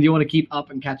 and you want to keep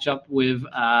up and catch up with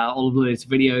all of the latest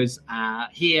videos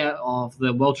here of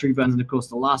the World Tree Burns, and of course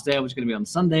the last air, which is going to be on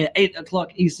Sunday at 8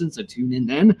 o'clock Eastern. So tune in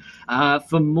then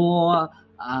for more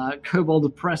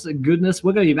Kobold Press goodness.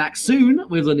 We're going to be back soon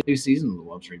with a new season of the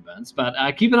World Tree Burns, but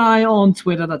keep an eye on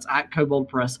Twitter. That's at Kobold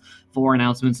Press for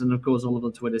announcements, and of course all of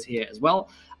the Twitters here as well.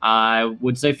 I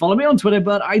would say follow me on Twitter,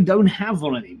 but I don't have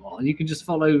one anymore. You can just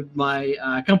follow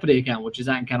my company account, which is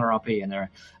at EncounterRP, and there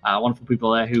are wonderful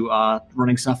people there who are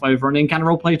running stuff over on the Encounter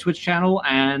Roleplay Twitch channel,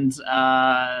 and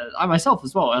I myself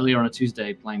as well, earlier on a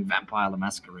Tuesday, playing Vampire the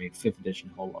Masquerade 5th edition,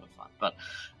 a whole lot of fun. But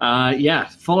yeah,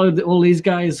 follow all these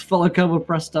guys, follow Kobold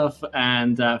Press stuff,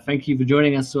 and thank you for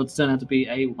joining us. So it's turned out to be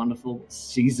a wonderful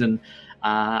season.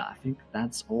 I think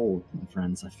that's all, my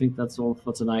friends. I think that's all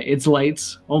for tonight. It's late.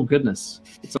 Oh, goodness.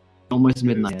 It's almost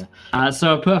midnight here.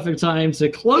 So a perfect time to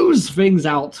close things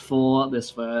out for this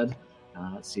third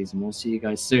season. We'll see you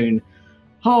guys soon.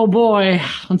 Oh, boy.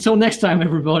 Until next time,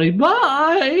 everybody.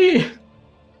 Bye!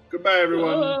 Goodbye,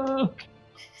 everyone.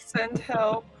 Send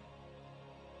help.